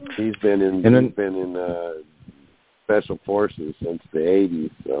he's been in special forces since the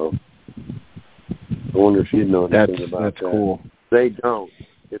 80s. So I wonder if you'd know anything about that. That's cool. They don't.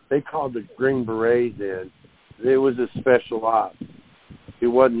 If they called the Green Berets in, it was a special op. It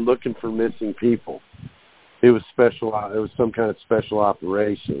wasn't looking for missing people. It was special. It was some kind of special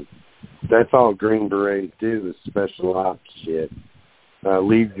operation. That's all Green Berets do is special ops shit.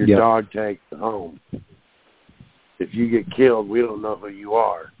 Leave your dog tags at home. If you get killed, we don't know who you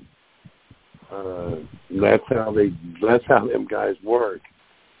are. That's how them guys work.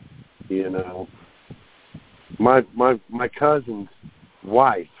 My cousin's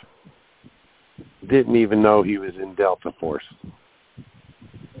wife didn't even know he was in Delta Force.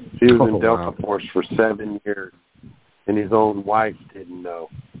 He was in Delta Force for 7 years, and his own wife didn't know.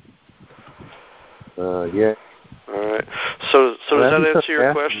 Yeah. All right. So does that answer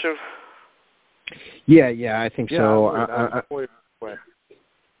your question? Yeah, I think so.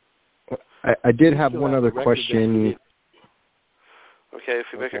 I did have one other question. Okay, if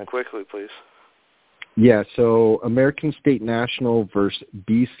you make it quickly, please. Yeah, so American State National versus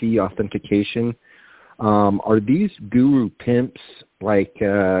BC Authentication. Are these guru pimps, like,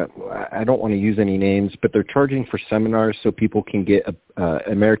 I don't want to use any names, but they're charging for seminars so people can get a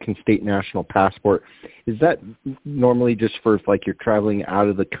American State National passport. Is that normally just for if, like, you're traveling out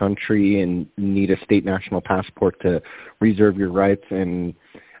of the country and need a state national passport to reserve your rights and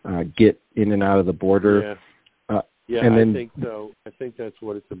get in and out of the border? Yeah, and then, I think so. I think that's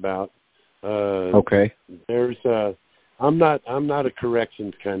what it's about. Okay. I'm not a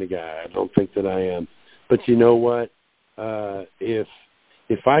corrections kind of guy. I don't think that I am. But you know what? If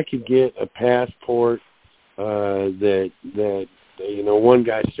I could get a passport that one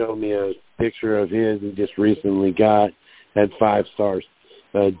guy showed me a picture of his he just recently got, had 5 stars.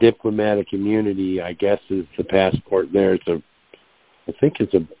 Diplomatic immunity, I guess, is the passport there. I think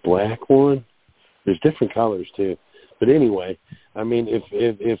it's a black one. There's different colors too. But anyway, I mean,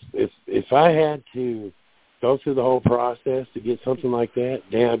 if I had to go through the whole process to get something like that,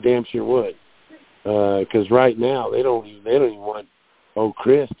 damn sure would. Because right now they don't even want old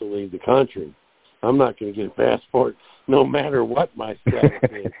Chris to leave the country. I'm not going to get a passport no matter what my status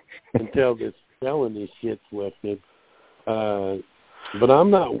is until this felony shit's lifted. But I'm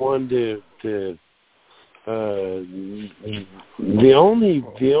not one to the only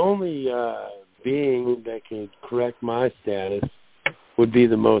being that can correct my status would be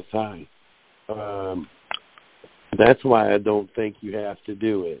the Most High. That's why I don't think you have to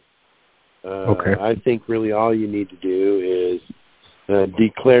do it. Okay. I think really all you need to do is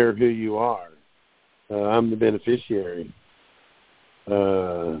declare who you are. I'm the beneficiary.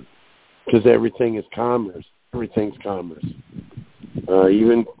 Because everything is commerce. Everything's commerce.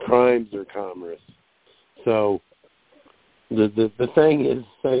 Even crimes are commerce. So the thing is,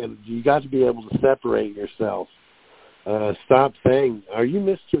 you got to be able to separate yourself. Stop saying, "Are you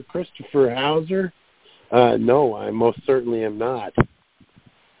Mr. Christopher Hauser?" No, I most certainly am not.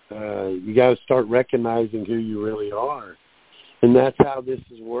 You got to start recognizing who you really are, and that's how this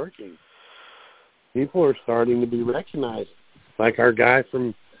is working. People are starting to be recognized, like our guy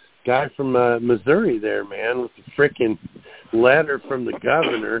from Missouri there, man, with the frickin' letter from the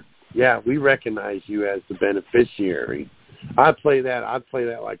governor. Yeah, we recognize you as the beneficiary. I'd play that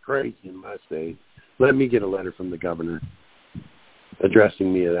like crazy in my state. Let me get a letter from the governor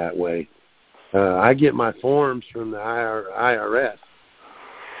addressing me that way. I get my forms from the IRS,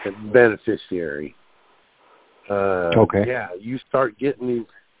 beneficiary. Okay. Yeah, you start getting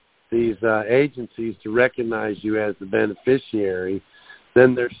these agencies to recognize you as the beneficiary,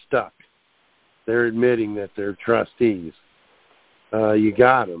 then they're stuck. They're admitting that they're trustees. You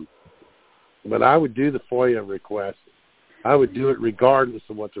got them. But I would do the FOIA request. I would do it regardless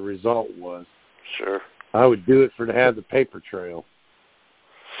of what the result was. Sure. I would do it to have the paper trail.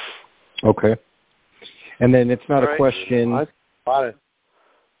 Okay. And then it's not a question.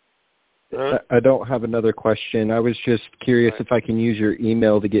 I don't have another question. I was just curious if I can use your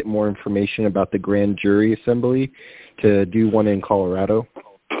email to get more information about the grand jury assembly to do one in Colorado.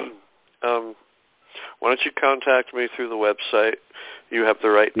 Why don't you contact me through the website,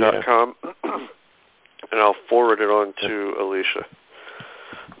 youhavetheright.com, and I'll forward it on to Alicia.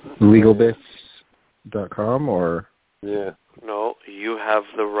 Legalbiz.com or? Yeah. No,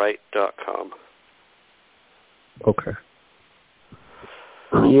 youhavetheright.com. Okay.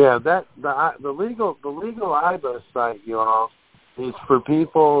 Yeah, the legal IBA site, y'all, is for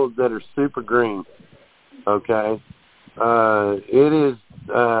people that are super green. Okay, it's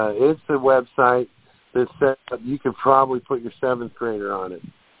a website that says you could probably put your 7th grader on it,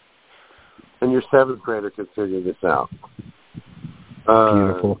 and your 7th grader could figure this out.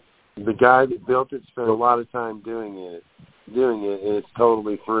 Beautiful. The guy that built it spent a lot of time doing it, and it's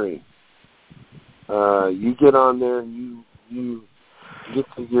totally free. You get on there and you get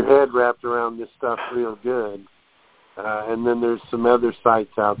your head wrapped around this stuff real good, and then there's some other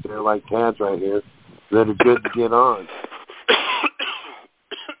sites out there like Tad's right here that are good to get on.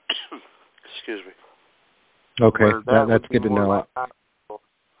 Excuse me. Okay, that's good to know. Like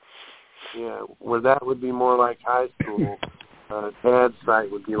where that would be more like high school, Tad's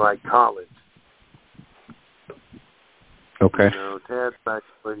site would be like college. Okay. Tad's site is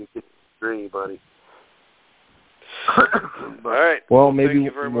where you get your degree, buddy. All right. Well, maybe. Thank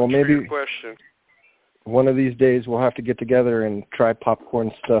you very much for your question. One of these days we'll have to get together and try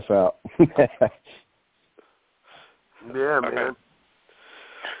popcorn stuff out. Yeah, man. Right.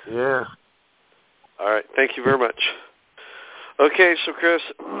 Yeah. All right. Thank you very much. Okay, so Chris,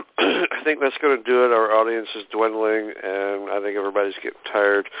 I think that's going to do it. Our audience is dwindling, and I think everybody's getting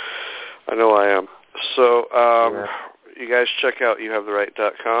tired. I know I am. So you guys check out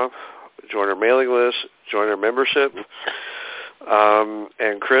youhavetheright.com. Join our mailing list. Join our membership.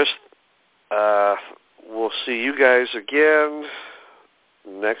 And Chris, we'll see you guys again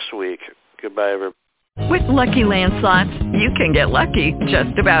next week. Goodbye, everybody. With Lucky Land Slots, you can get lucky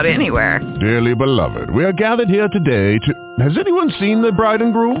just about anywhere. Dearly beloved, we are gathered here today to... Has anyone seen the bride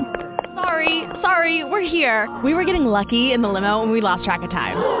and groom? Sorry, we're here. We were getting lucky in the limo and we lost track of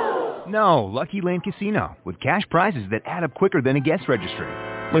time. No, Lucky Land Casino, with cash prizes that add up quicker than a guest registry.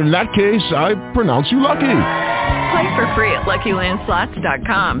 In that case, I pronounce you lucky. Play for free at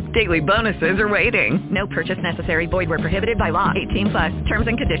LuckyLandSlots.com. Daily bonuses are waiting. No purchase necessary. Void where prohibited by law. 18+. Terms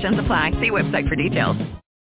and conditions apply. See website for details.